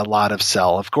me a lot of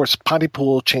Cell. Of course,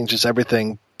 Pontypool Changes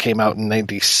Everything came out in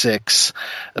 96.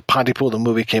 Pontypool, the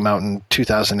movie, came out in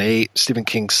 2008. Stephen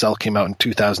King's Cell came out in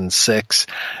 2006.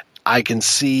 I can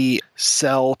see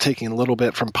Cell taking a little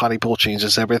bit from Pontypool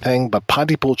Changes Everything, but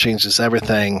Pontypool Changes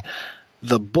Everything,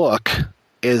 the book,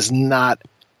 is not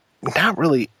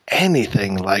really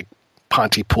anything like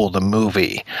Pontypool the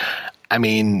movie. I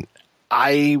mean,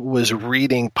 I was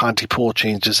reading Pontypool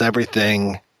Changes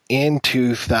Everything in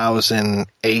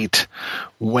 2008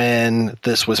 when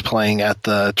this was playing at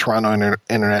the Toronto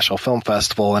International Film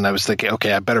Festival, and I was thinking,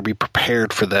 okay, I better be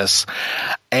prepared for this.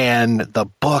 And the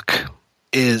book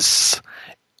is...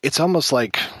 It's almost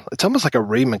like a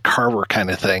Raymond Carver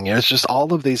kind of thing. It's just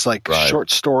all of these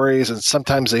short stories, and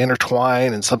sometimes they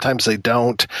intertwine and sometimes they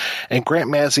don't. And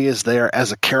Grant Mazzy is there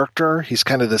as a character. He's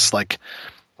kind of this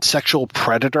sexual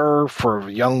predator for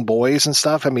young boys and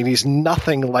stuff. I mean, he's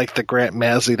nothing like the Grant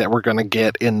Mazzy that we're going to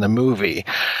get in the movie.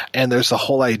 And there's the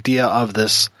whole idea of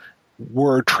this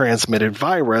word transmitted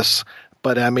virus.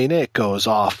 But I mean, it goes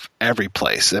off every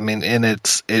place. I mean, and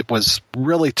it was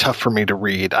really tough for me to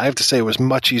read. I have to say, it was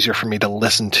much easier for me to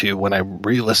listen to when I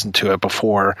re-listened to it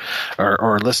before,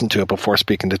 or listened to it before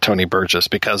speaking to Tony Burgess,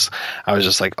 because I was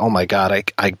just like, oh my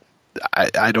God,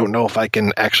 I don't know if I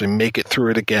can actually make it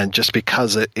through it again, just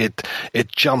because it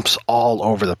jumps all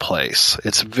over the place.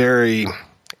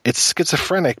 It's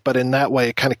schizophrenic, but in that way,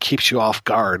 it kind of keeps you off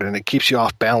guard, and it keeps you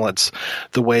off balance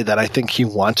the way that I think he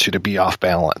wants you to be off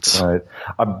balance. Right.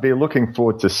 I'd be looking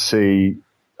forward to see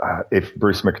if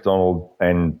Bruce McDonald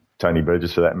and Tony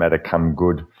Burgess, for that matter, come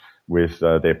good with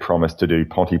their promise to do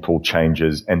Pontypool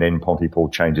Changes and then Pontypool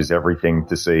Changes Everything,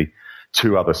 to see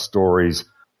two other stories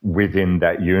within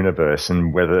that universe,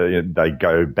 and whether they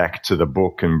go back to the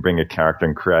book and bring a character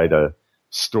and create a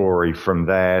story from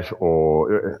that,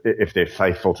 or if they're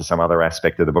faithful to some other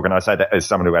aspect of the book. And I say that as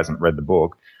someone who hasn't read the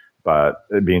book, but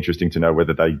it'd be interesting to know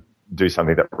whether they do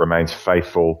something that remains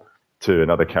faithful to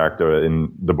another character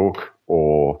in the book,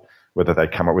 or whether they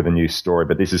come up with a new story.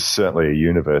 But this is certainly a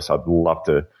universe I'd love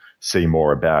to see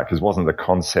more about, because wasn't the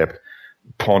concept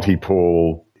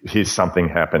Pontypool, here's something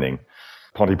happening.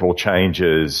 Pontypool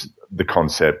Changes, the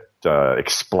concept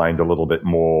explained a little bit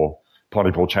more.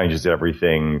 Pontypool Changes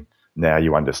Everything, now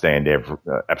you understand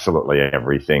absolutely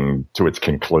everything to its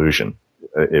conclusion,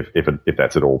 if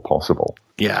that's at all possible.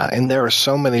 Yeah, and there are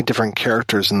so many different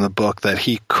characters in the book that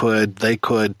they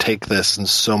could take this in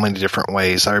so many different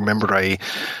ways. I remember a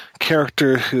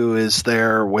character who is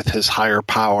there with his higher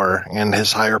power, and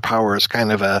his higher power is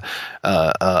kind of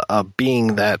a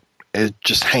being that it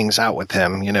just hangs out with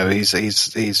him. You know,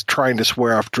 he's trying to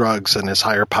swear off drugs, and his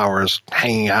higher power is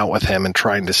hanging out with him and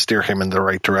trying to steer him in the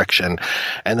right direction.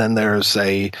 And then there's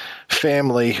a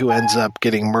family who ends up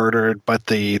getting murdered, but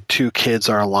the two kids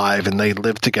are alive, and they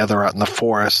live together out in the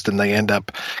forest, and they end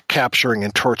up capturing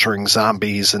and torturing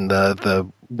zombies. And the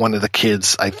one of the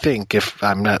kids, I think, if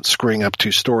I'm not screwing up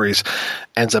two stories,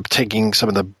 ends up taking some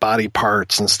of the body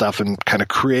parts and stuff and kind of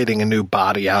creating a new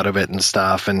body out of it and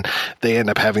stuff. And they end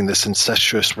up having this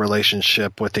incestuous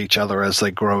relationship with each other as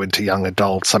they grow into young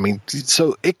adults. I mean,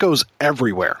 so it goes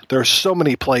everywhere. There are so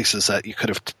many places that you could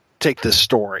have take this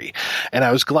story. And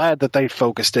I was glad that they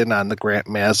focused in on the Grant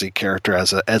Mazzy character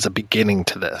as a beginning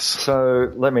to this.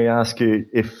 So let me ask you,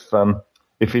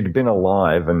 if he'd been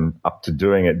alive and up to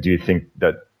doing it, do you think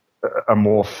that a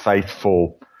more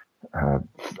faithful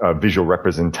visual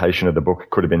representation of the book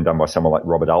could have been done by someone like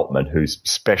Robert Altman, whose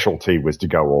specialty was to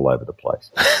go all over the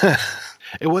place?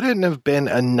 It wouldn't have been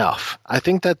enough. I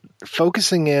think that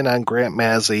focusing in on Grant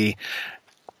Mazzy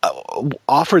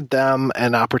offered them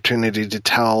an opportunity to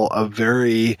tell a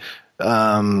very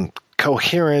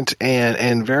coherent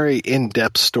and very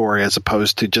in-depth story, as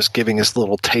opposed to just giving us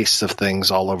little tastes of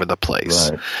things all over the place.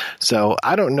 Right. So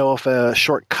I don't know if a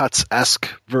shortcuts-esque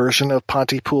version of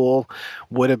Pontypool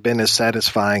would have been as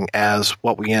satisfying as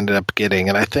what we ended up getting.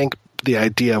 And I think the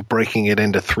idea of breaking it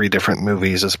into 3 different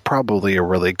movies is probably a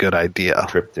really good idea.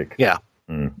 Triptych. Yeah.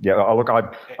 Yeah, look,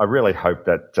 I really hope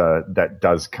that that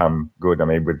does come good. I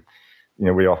mean,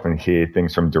 we often hear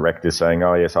things from directors saying,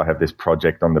 "Oh, yes, I have this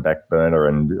project on the back burner,"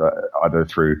 and either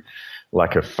through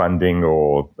lack of funding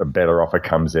or a better offer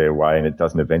comes their way and it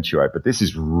doesn't eventuate. But this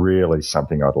is really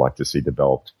something I'd like to see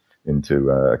developed into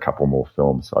a couple more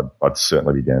films. I'd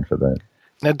certainly be down for that.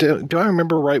 Now, do I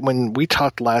remember right when we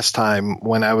talked last time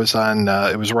when I was on,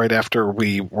 it was right after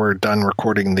we were done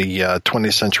recording the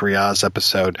 20th Century Oz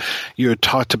episode, you had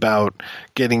talked about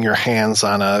getting your hands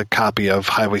on a copy of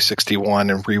Highway 61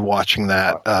 and rewatching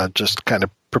that, just kind of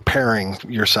preparing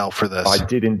yourself for this. I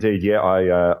did indeed, yeah.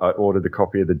 I ordered a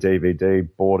copy of the DVD,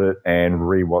 bought it, and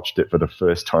rewatched it for the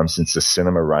first time since the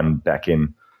cinema run back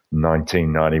in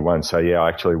 1991. So, yeah, I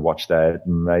actually watched that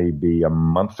maybe a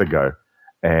month ago.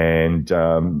 And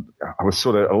I was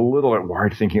sort of a little bit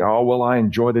worried, thinking, oh, will I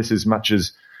enjoy this as much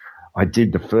as I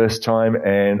did the first time?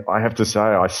 And I have to say,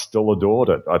 I still adored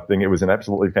it. I think it was an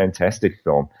absolutely fantastic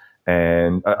film.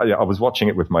 And I was watching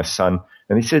it with my son,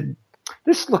 and he said,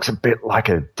 "This looks a bit like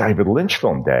a David Lynch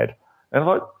film, Dad." And I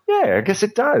thought, yeah, I guess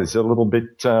it does. A little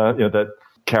bit, that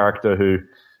character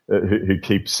who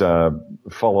keeps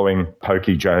following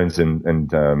Pokey Jones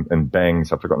and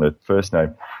Bangs. I've forgotten her first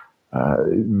name.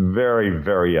 Very,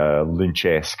 very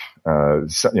Lynch-esque.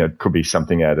 Could be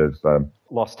something out of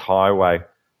Lost Highway,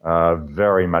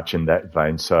 very much in that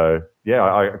vein. So, yeah,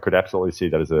 I could absolutely see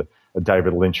that as a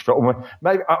David Lynch film.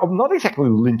 Maybe I'm not exactly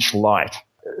Lynch-light,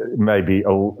 maybe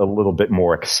a little bit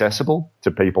more accessible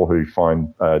to people who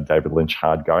find David Lynch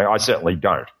hard going. I certainly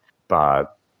don't,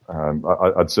 but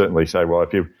I'd certainly say, well,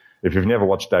 if you've never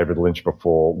watched David Lynch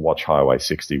before, watch Highway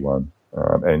 61.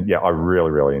 And yeah, I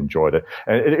really, really enjoyed it.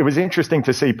 And it was interesting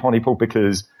to see Pontypool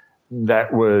because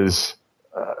that was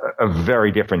a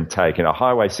very different take.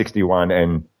 Highway 61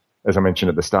 and, as I mentioned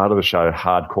at the start of the show,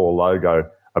 Hardcore Logo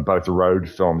are both road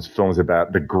films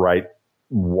about the great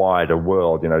wider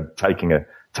world, taking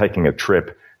a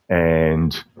trip.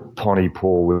 And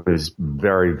Pontypool was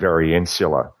very, very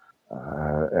insular.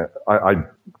 I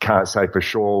can't say for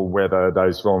sure whether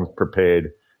those films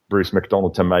prepared Bruce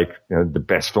McDonald to make the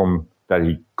best film that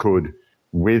he could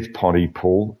with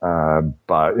Pontypool,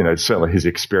 but certainly his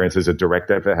experience as a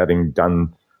director for having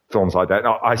done films like that.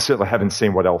 I certainly haven't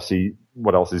seen what else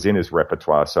is in his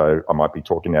repertoire, so I might be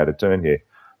talking out of turn here.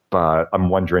 But I'm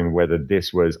wondering whether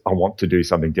this was, I want to do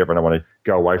something different. I want to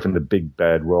go away from the big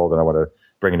bad world and I want to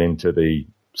bring it into the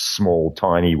small,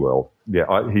 tiny world.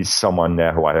 Yeah, he's someone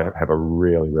now who I have a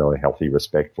really, really healthy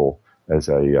respect for as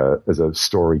a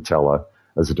storyteller,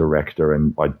 as a director,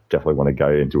 and I definitely want to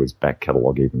go into his back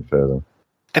catalogue even further.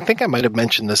 I think I might have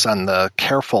mentioned this on the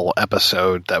Careful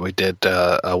episode that we did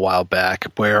a while back,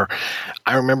 where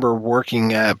I remember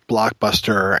working at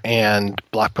Blockbuster, and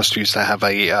Blockbuster used to have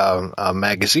a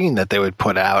magazine that they would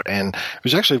put out, and it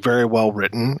was actually very well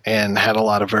written and had a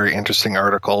lot of very interesting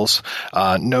articles.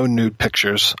 No nude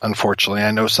pictures, unfortunately.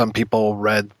 I know some people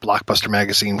read Blockbuster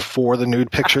magazine for the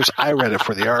nude pictures. I read it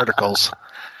for the articles.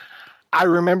 I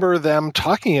remember them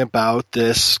talking about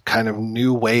this kind of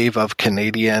new wave of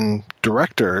Canadian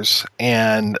directors,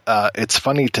 and it's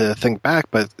funny to think back,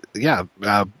 but yeah,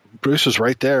 Bruce was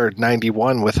right there at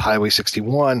 91 with Highway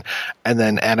 61, and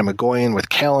then Adam McGoyan with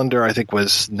Calendar, I think,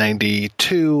 was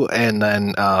 92, and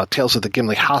then Tales of the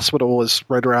Gimli Hospital was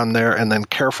right around there, and then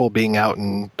Careful being out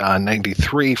in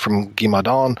 93 from Guy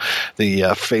Maudon,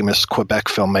 the famous Quebec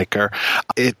filmmaker.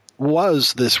 It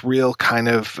was this real kind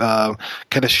of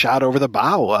shot over the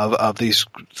bow of these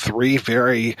three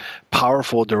very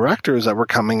powerful directors that were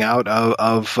coming out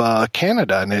of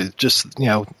Canada, and it just,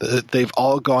 they've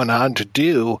all gone on to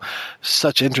do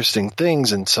such interesting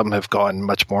things, and some have gone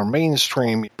much more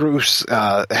mainstream. Bruce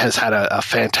has had a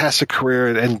fantastic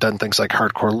career and done things like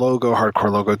Hardcore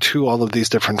Logo 2, all of these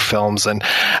different films, and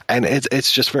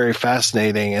it's just very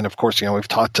fascinating. And of course, we've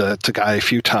talked to Guy a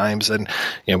few times, and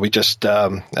we just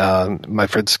my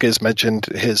friend Skiz mentioned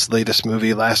his latest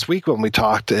movie last week when we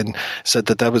talked, and said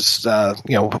that was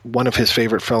one of his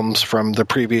favorite films from the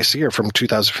previous year, from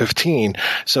 2015.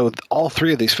 So all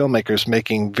three of these filmmakers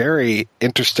making very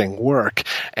interesting work,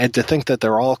 and to think that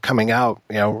they're all coming out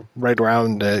right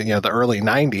around the early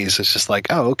 90s, it's just like,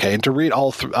 oh, okay. And to read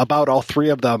about all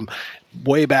three of them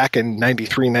way back in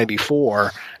 93,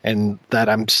 94, and that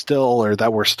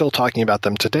we're still talking about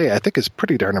them today, I think is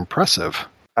pretty darn impressive.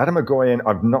 Adam McGoyan,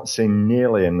 I've not seen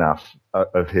nearly enough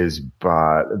of his,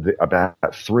 but about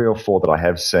 3 or 4 that I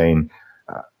have seen,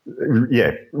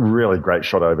 really great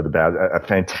shot over the bow, a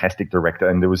fantastic director.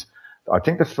 And I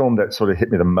think the film that sort of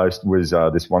hit me the most was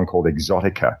this one called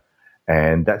Exotica,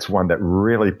 and that's one that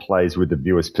really plays with the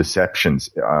viewer's perceptions.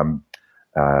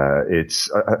 Is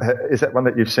that one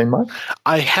that you've seen, Mike?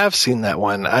 I have seen that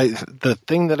one. The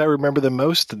thing that I remember the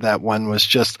most of that one was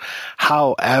just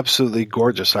how absolutely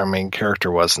gorgeous our main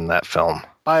character was in that film.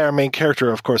 By our main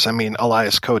character, of course, I mean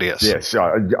Elias Koteas. Yes,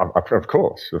 of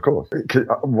course.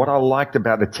 What I liked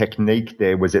about the technique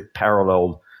there was it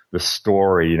paralleled the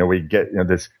story. We get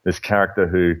this character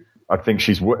who, I think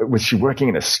was she working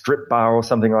in a strip bar or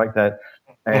something like that?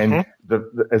 And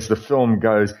as the film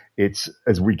goes,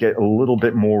 as we get a little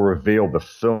bit more revealed, the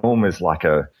film is like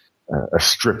a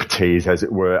strip tease, as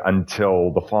it were,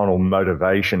 until the final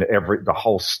motivation. The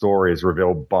whole story is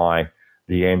revealed by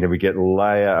the end, and we get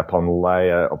layer upon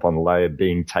layer upon layer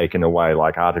being taken away,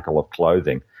 like article of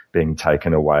clothing being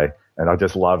taken away. And I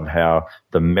just love how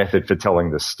the method for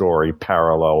telling the story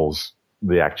parallels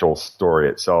the actual story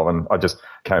itself. And I just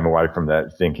came away from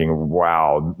that thinking,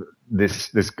 wow,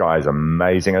 this guy's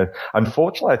amazing.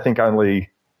 Unfortunately, I think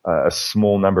only a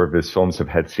small number of his films have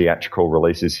had theatrical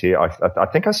releases here. I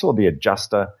think I saw The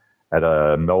Adjuster at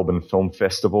a Melbourne Film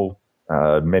Festival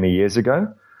many years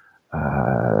ago.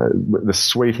 The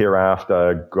Sweet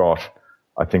Hereafter got,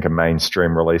 I think, a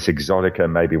mainstream release. Exotica,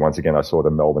 maybe once again, I saw at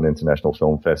a Melbourne International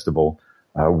Film Festival.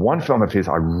 One film of his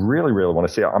I really, really want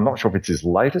to see. I'm not sure if it's his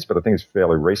latest, but I think it's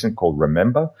fairly recent, called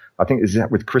Remember. I think is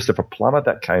that with Christopher Plummer.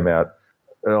 That came out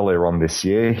earlier on this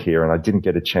year here, and I didn't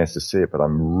get a chance to see it, but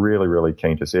I'm really, really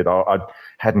keen to see it. I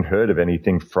hadn't heard of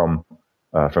anything from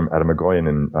Adam McGoyan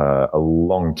in a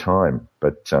long time,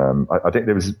 but I think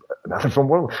there was another film.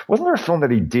 Wasn't there a film that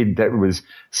he did that was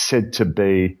said to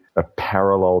be a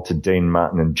parallel to Dean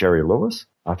Martin and Jerry Lewis?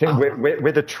 I think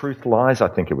Where the Truth Lies, I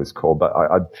think it was called, but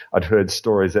I'd heard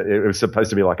stories that it was supposed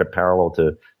to be like a parallel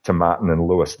to Martin and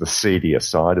Lewis, the seedier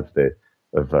side of their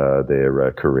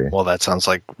career. Well, that sounds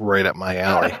like right up my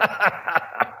alley.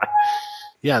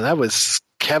 Yeah, that was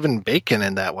Kevin Bacon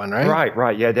in that one, right?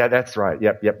 Right. Yeah, that's right.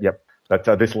 Yep. But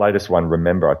this latest one,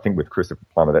 Remember, I think with Christopher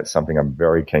Plummer, that's something I'm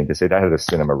very keen to see. That had a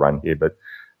cinema run here, but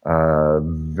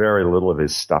very little of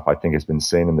his stuff, I think, has been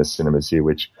seen in the cinemas here,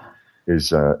 which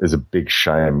is a big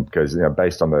shame, because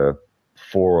based on the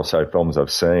 4 or so films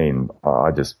I've seen,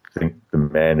 I just think the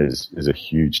man is a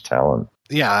huge talent.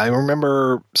 Yeah, I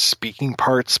remember Speaking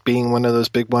Parts being one of those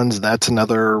big ones. That's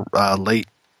another late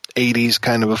 80s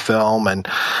kind of a film, and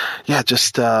yeah,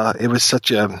 just it was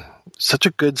such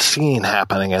a good scene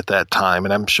happening at that time.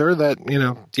 And I'm sure that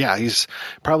he's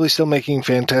probably still making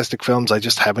fantastic films. I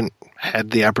just haven't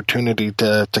had the opportunity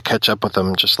to catch up with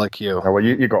him, just like you. Oh, well,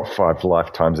 you got 5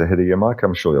 lifetimes ahead of you, Mike.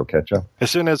 I'm sure you'll catch up.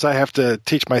 As soon as I have to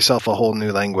teach myself a whole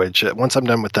new language, once I'm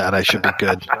done with that, I should be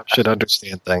good. Should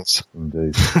understand things.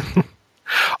 Indeed.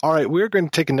 All right, we're going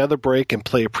to take another break and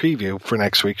play a preview for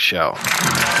next week's show.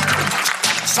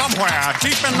 Somewhere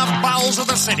deep in the bowels of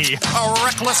the city, a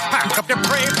reckless pack of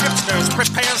depraved hipsters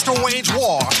prepares to wage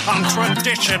war on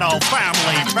traditional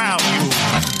family values.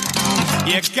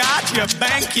 You got your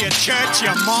bank, your church,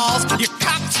 your malls, your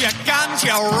cops, your guns,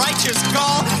 your righteous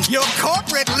gall, your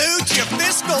corporate loot, your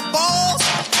fiscal balls.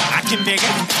 I can dig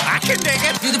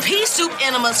it. Do the pea soup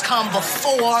enemas come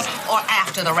before or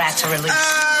after the rats are released?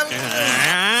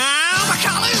 My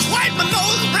collar's white, my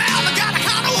nose is brown, I got a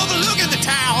condo overlooking the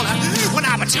town. When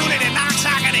opportunity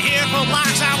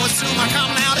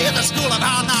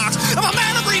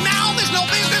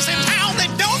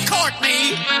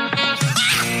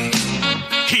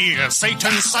a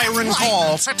Satan's siren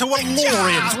call set to a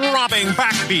lurid, throbbing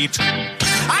backbeat.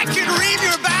 I can read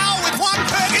your bow with one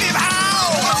purgative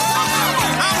howl.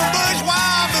 I'm a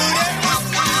bourgeois booty.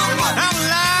 I'm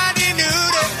lighty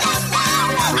nudie.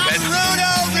 I'm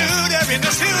Rudo in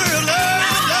the sewer of love.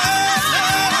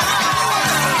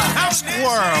 I'll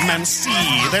squirm and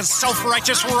see there's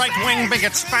self-righteous right-wing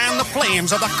bigots fan the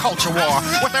flames of the culture war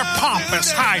with their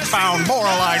pompous, hidebound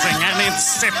moralizing and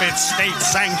insipid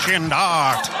state-sanctioned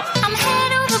art. I'm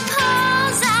head over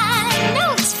paws. I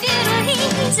know it's futile.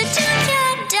 He's a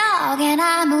two-cat dog, and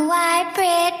I'm a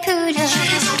white-bread poodle.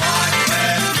 She's a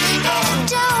white-bread poodle.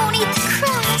 Don't eat the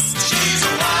crust. She's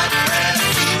a white-bread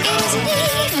poodle. Isn't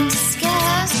even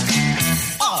disgust.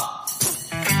 Oh,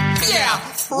 yeah,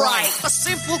 right. A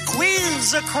simple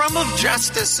quiz, a crumb of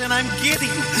justice, and I'm giddy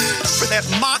for that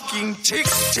mocking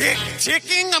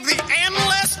ticking of the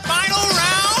endless final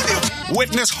round.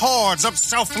 Witness hordes of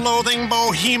self-loathing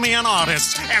bohemian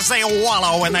artists as they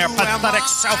wallow in their pathetic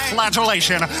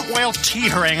self-flagellation while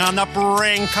teetering on the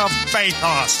brink of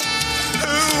bathos. Who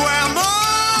am I?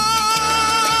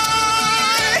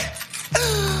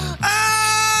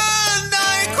 And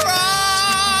I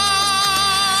cry.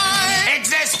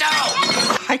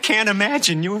 Existo! I can't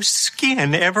imagine your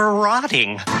skin ever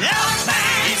rotting. Love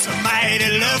thing! It's a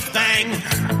mighty love thing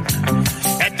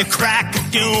at the crack of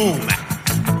doom.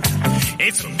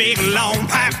 It's a big long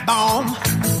pipe bomb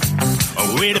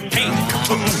with a pink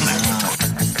boom.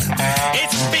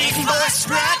 It's a big boy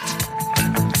strut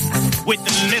with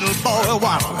a little boy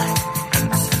waddle.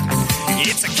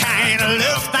 It's a kind of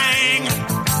love thing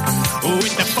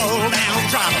with the fold-down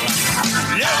throttle.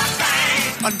 Love thing.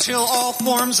 Until all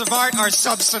forms of art are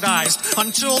subsidized.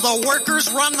 Until the workers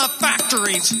run the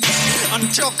factories.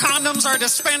 Until condoms are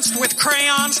dispensed with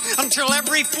crayons. Until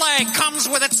every flag comes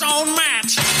with its own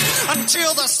match.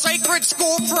 Until the sacred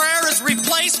school prayer is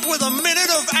replaced with a minute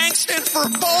of angst and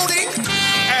foreboding.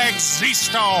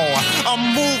 Existo, a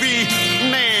movie,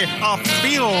 nay, a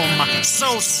film,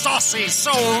 so saucy,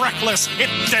 so reckless,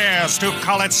 it dares to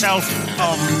call itself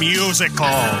a musical.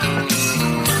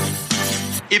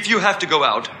 If you have to go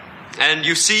out and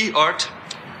you see art,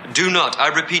 do not, I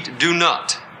repeat, do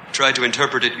not try to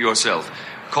interpret it yourself.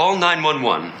 Call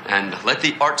 911 and let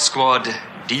the art squad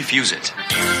defuse it.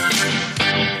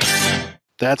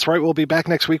 That's right. We'll be back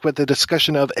next week with the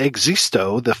discussion of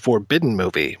Existo, the Forbidden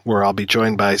movie, where I'll be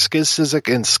joined by Skiz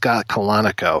Cizik and Scott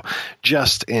Kalanico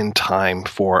just in time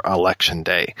for Election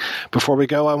Day. Before we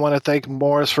go, I want to thank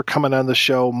Maurice for coming on the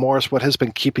show. Maurice, what has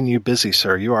been keeping you busy,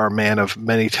 sir? You are a man of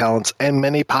many talents and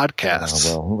many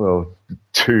podcasts. Well,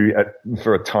 two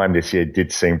for a time this year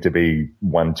did seem to be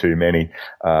one too many.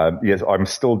 Yes, I'm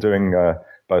still doing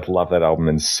both Love That Album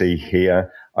and See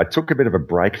Here. I took a bit of a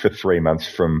break for 3 months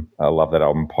from Love That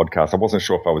Album podcast. I wasn't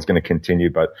sure if I was going to continue,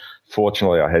 but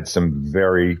fortunately I had some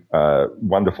very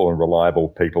wonderful and reliable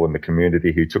people in the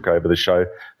community who took over the show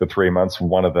for 3 months.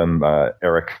 One of them,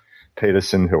 Eric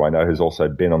Peterson, who I know has also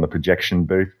been on the projection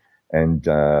booth. And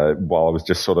while I was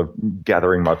just sort of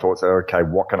gathering my thoughts, okay,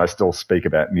 what can I still speak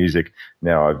about music?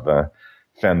 Now I've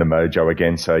found the mojo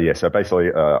again. So, yeah, so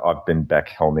basically I've been back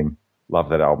helming Love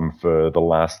That Album for the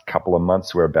last couple of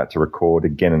months. We're about to record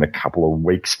again in a couple of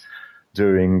weeks,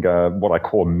 doing what I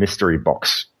call a mystery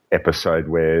box episode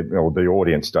where the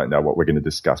audience don't know what we're going to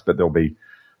discuss, but there'll be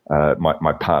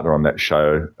my partner on that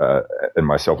show and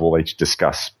myself will each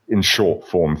discuss in short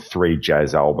form 3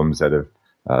 jazz albums that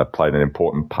have played an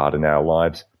important part in our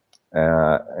lives.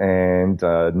 And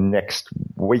next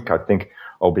week, I think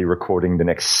I'll be recording the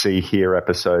next See Here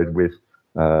episode with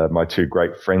my 2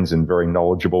 great friends and very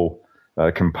knowledgeable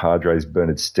compadres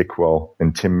Bernard Stickwell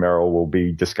and Tim Merrill. Will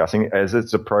be discussing, as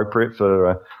it's appropriate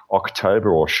for October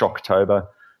or Shocktober,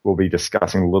 we'll be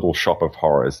discussing Little Shop of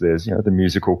Horrors. There's the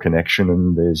musical connection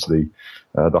and there's the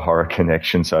horror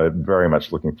connection. So very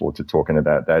much looking forward to talking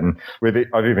about that. And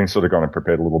I've even sort of gone and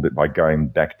prepared a little bit by going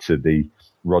back to the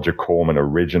Roger Corman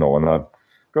original, and I've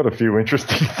got a few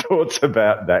interesting thoughts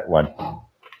about that one.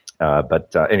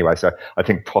 But anyway, so I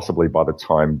think possibly by the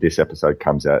time this episode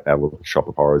comes out, our Little Shop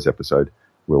of Horrors episode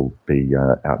will be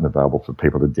out and available for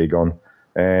people to dig on.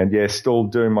 And yeah, still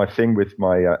doing my thing with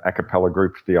my a cappella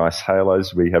group, the Ice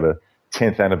Halos. We have a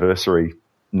 10th anniversary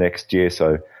next year,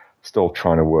 so still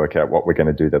trying to work out what we're going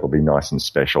to do that'll be nice and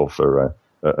special for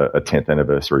a 10th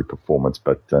anniversary performance.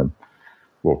 But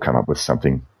we'll come up with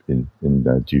something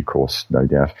in due course, no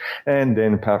doubt. And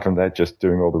then apart from that, just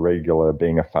doing all the regular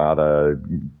being a father,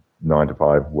 9 to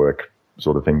 5 work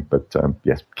sort of thing. But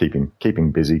yes,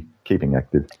 keeping busy, keeping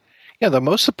active. Yeah, the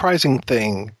most surprising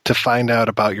thing to find out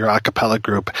about your a cappella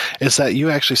group is that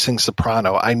you actually sing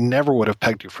soprano. I never would have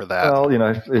pegged you for that. Well,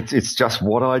 it's just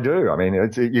what I do. I mean,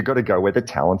 you've got to go where the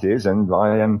talent is, and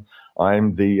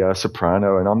I'm the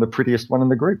soprano, and I'm the prettiest one in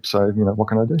the group. So, what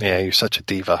can I do? Yeah, you're such a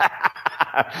diva.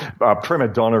 Prima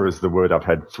donna is the word I've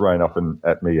had thrown up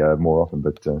at me more often,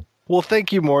 but... Well,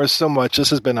 thank you, Maurice, so much.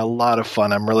 This has been a lot of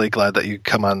fun. I'm really glad that you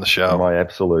come on the show. My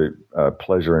absolute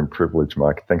pleasure and privilege,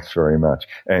 Mike. Thanks very much.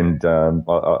 And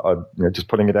I just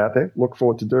putting it out there, look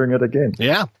forward to doing it again.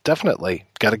 Yeah, definitely.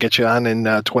 Got to get you on in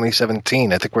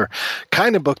 2017. I think we're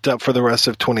kind of booked up for the rest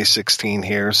of 2016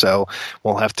 here, so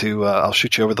we'll have to I'll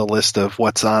shoot you over the list of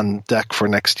what's on deck for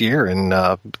next year.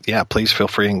 And, please feel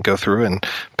free and go through and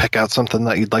pick out something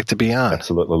that you'd like to be on.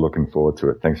 Absolutely looking forward to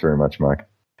it. Thanks very much, Mike.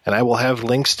 And I will have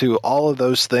links to all of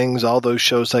those things, all those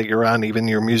shows that you're on, even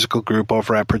your musical group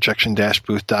over at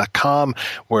projection-booth.com,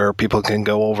 where people can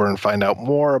go over and find out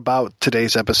more about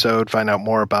today's episode, find out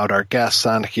more about our guests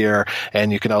on here.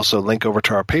 And you can also link over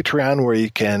to our Patreon, where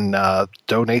you can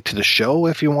donate to the show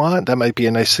if you want. That might be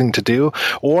a nice thing to do.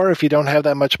 Or if you don't have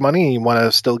that much money and you want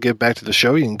to still give back to the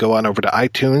show, you can go on over to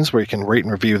iTunes, where you can rate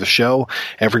and review the show.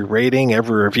 Every rating,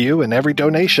 every review, and every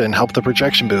donation help the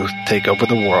Projection Booth take over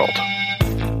the world.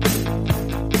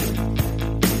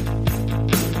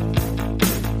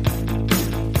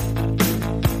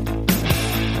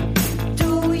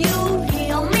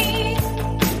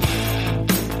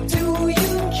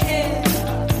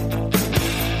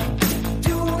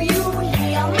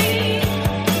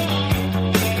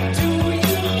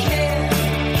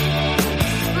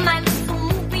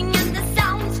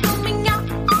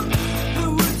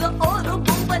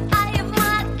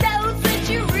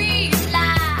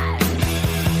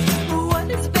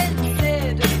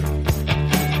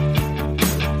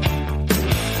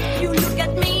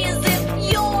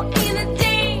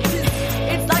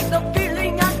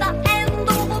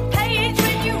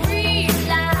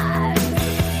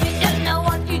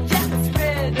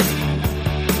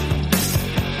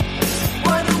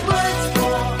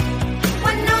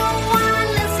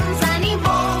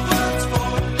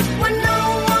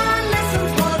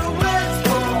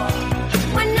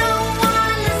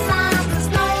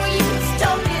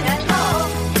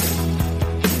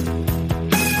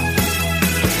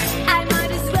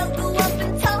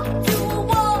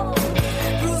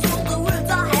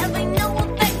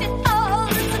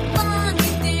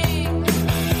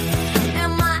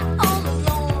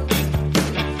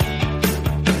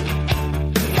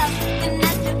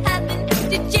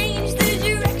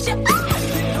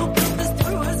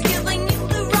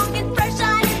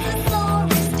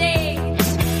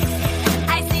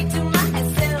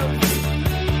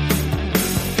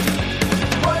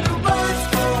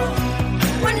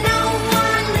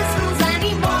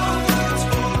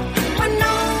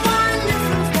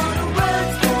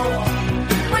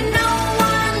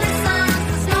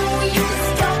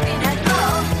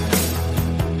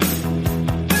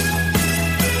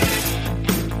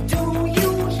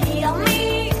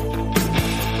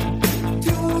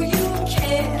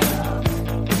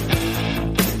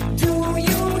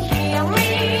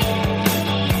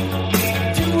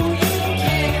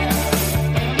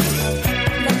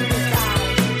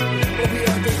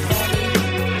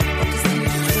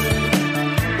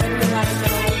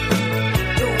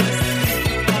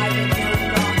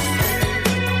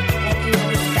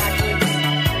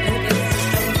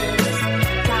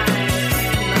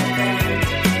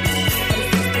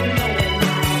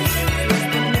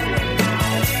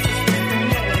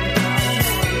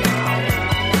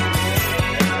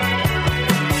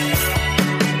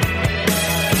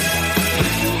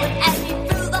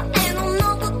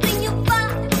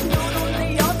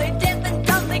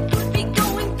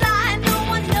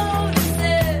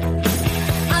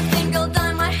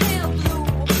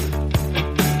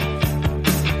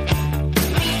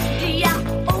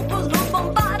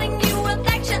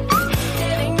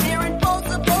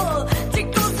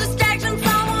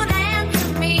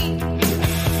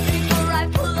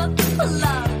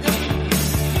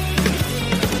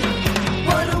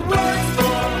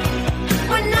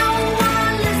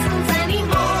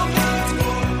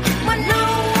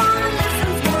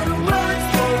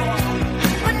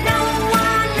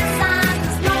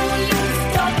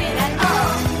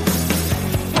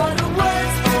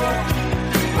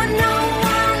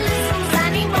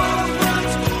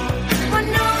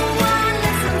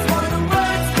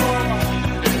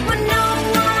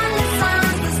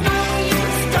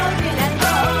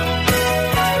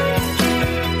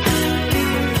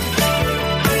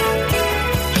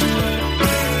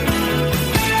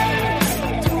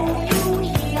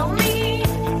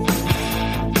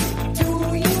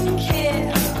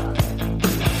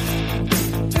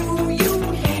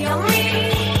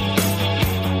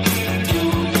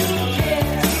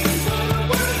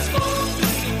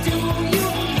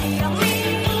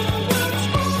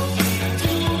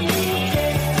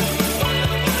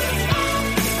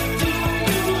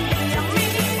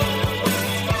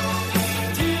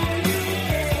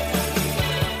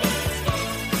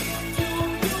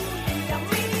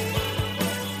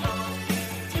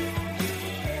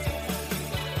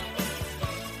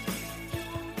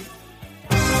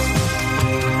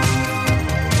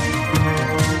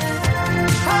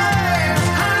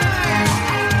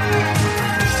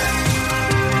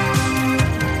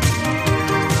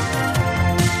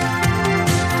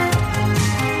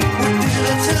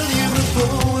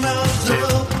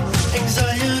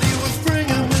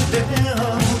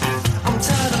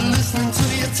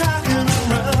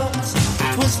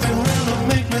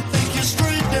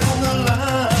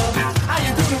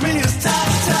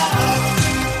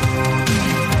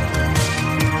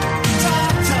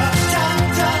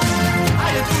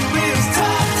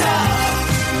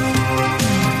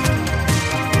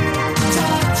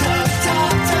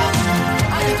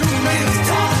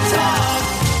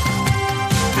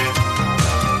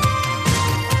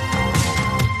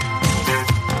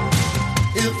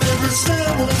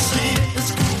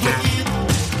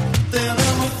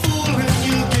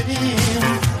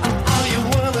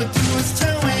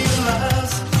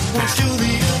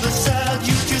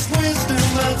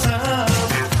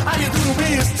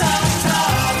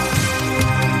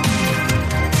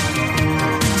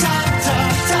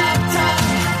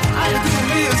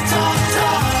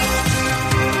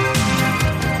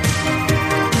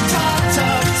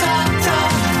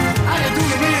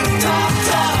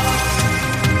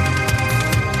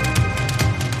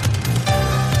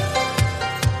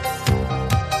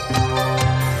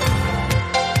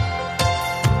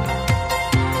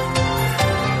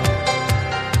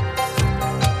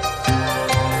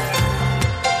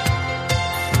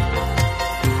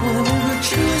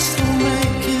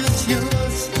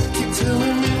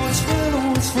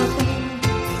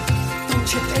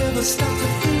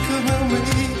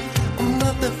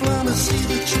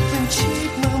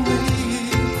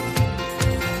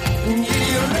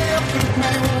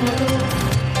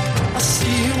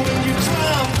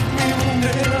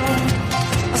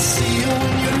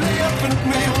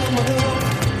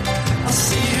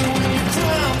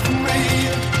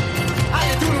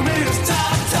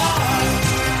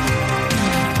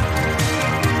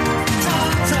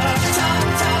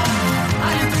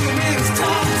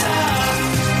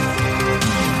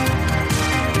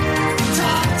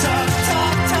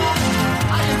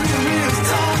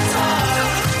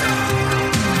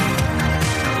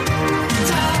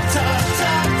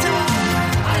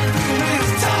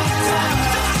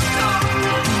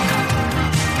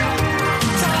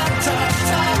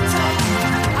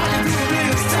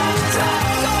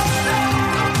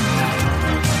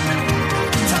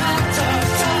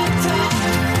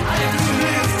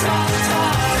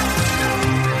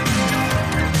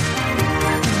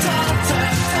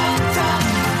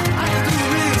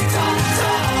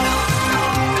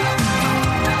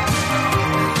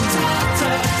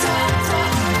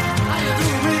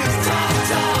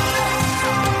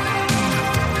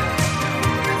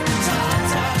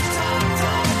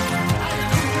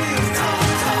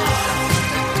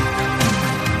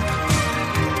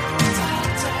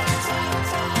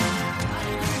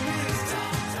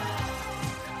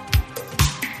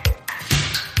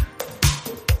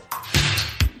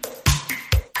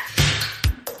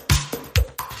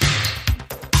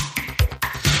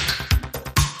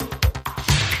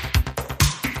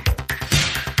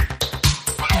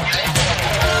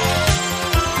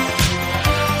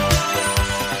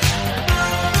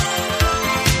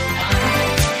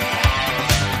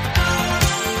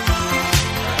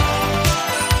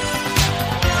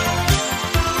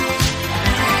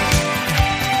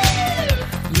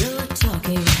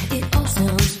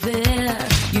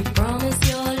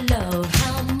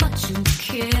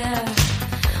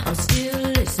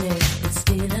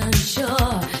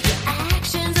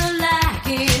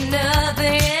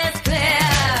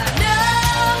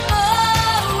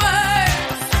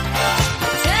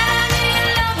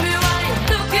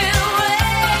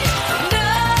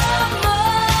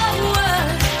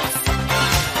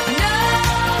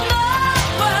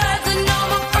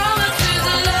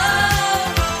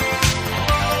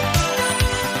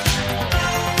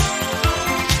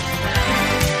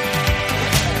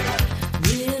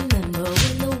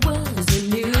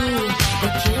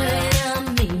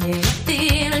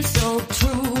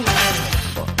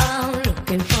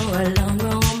 looking for a long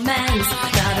romance.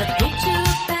 Got a picture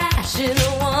of passion, a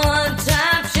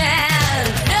one-time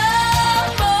chance. No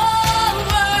more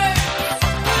words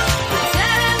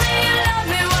telling me you love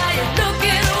me while you're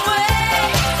looking away.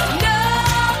 No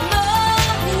more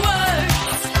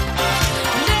words,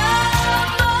 no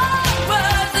more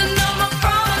words, and no more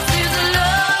promises of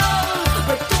love.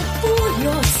 But don't fool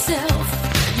yourself,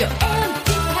 your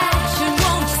empty passion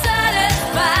won't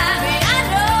satisfy me. I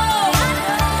know,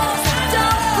 so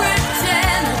don't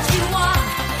pretend that you want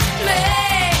me.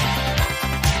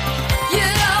 You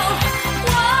don't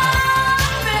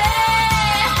want me,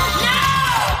 no.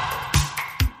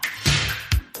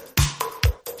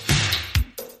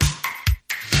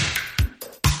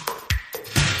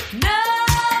 No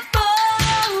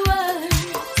more words.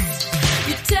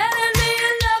 You're telling me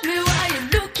you love me while you're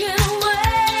looking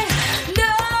away.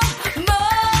 No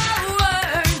more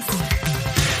words.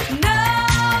 No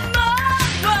more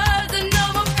words and no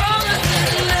more promises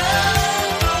of love.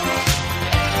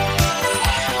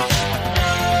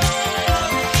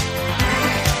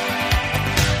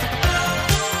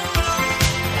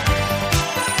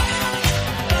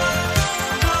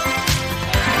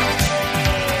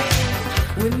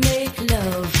 We make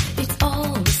love, it's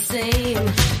all the same.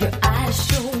 Your eyes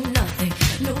show nothing,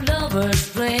 no lover's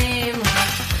flame.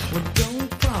 Well, don't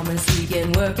promise we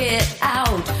can work it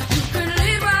out. You can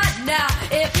leave right now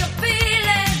if you're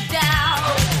feeling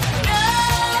down. No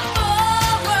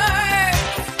more words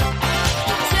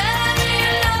telling me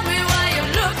you love me while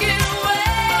you're looking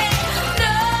away.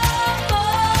 No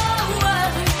more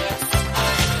words,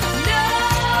 no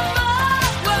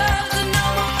more words, and no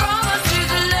more promises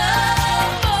of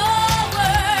love. More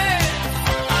words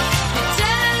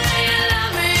telling me you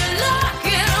love me, you're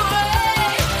looking away.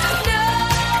 No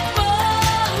more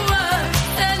words,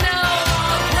 and no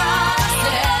more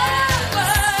promises of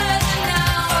words, and no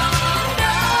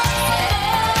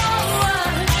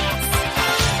words.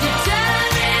 You're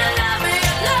telling me you love me,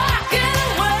 you're looking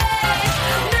away.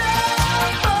 No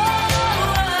more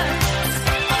words,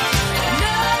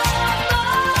 no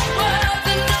more words,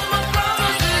 and no more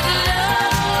promises of love.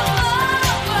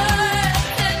 Words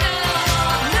and no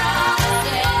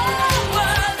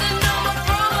words and no more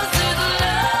promises of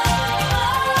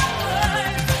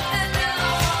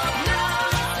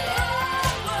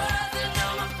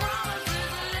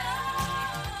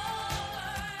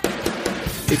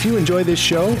If you enjoy this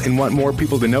show and want more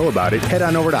people to know about it, head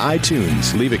on over to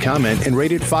iTunes, leave a comment, and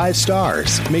rate it 5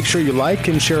 stars. Make sure you like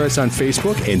and share us on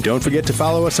Facebook, and don't forget to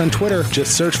follow us on Twitter.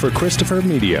 Just search for Christopher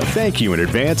Media. Thank you in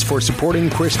advance for supporting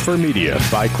Christopher Media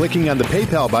by clicking on the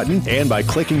PayPal button and by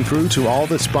clicking through to all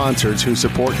the sponsors who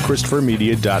support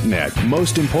ChristopherMedia.net.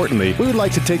 Most importantly, we would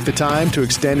like to take the time to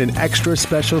extend an extra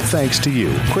special thanks to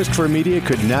you. Christopher Media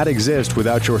could not exist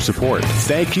without your support.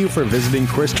 Thank you for visiting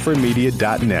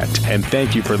ChristopherMedia.net, and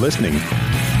thank you for listening.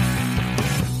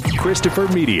 Christopher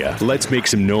Media. Let's make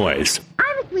some noise.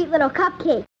 I'm a sweet little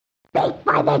cupcake baked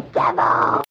by the devil.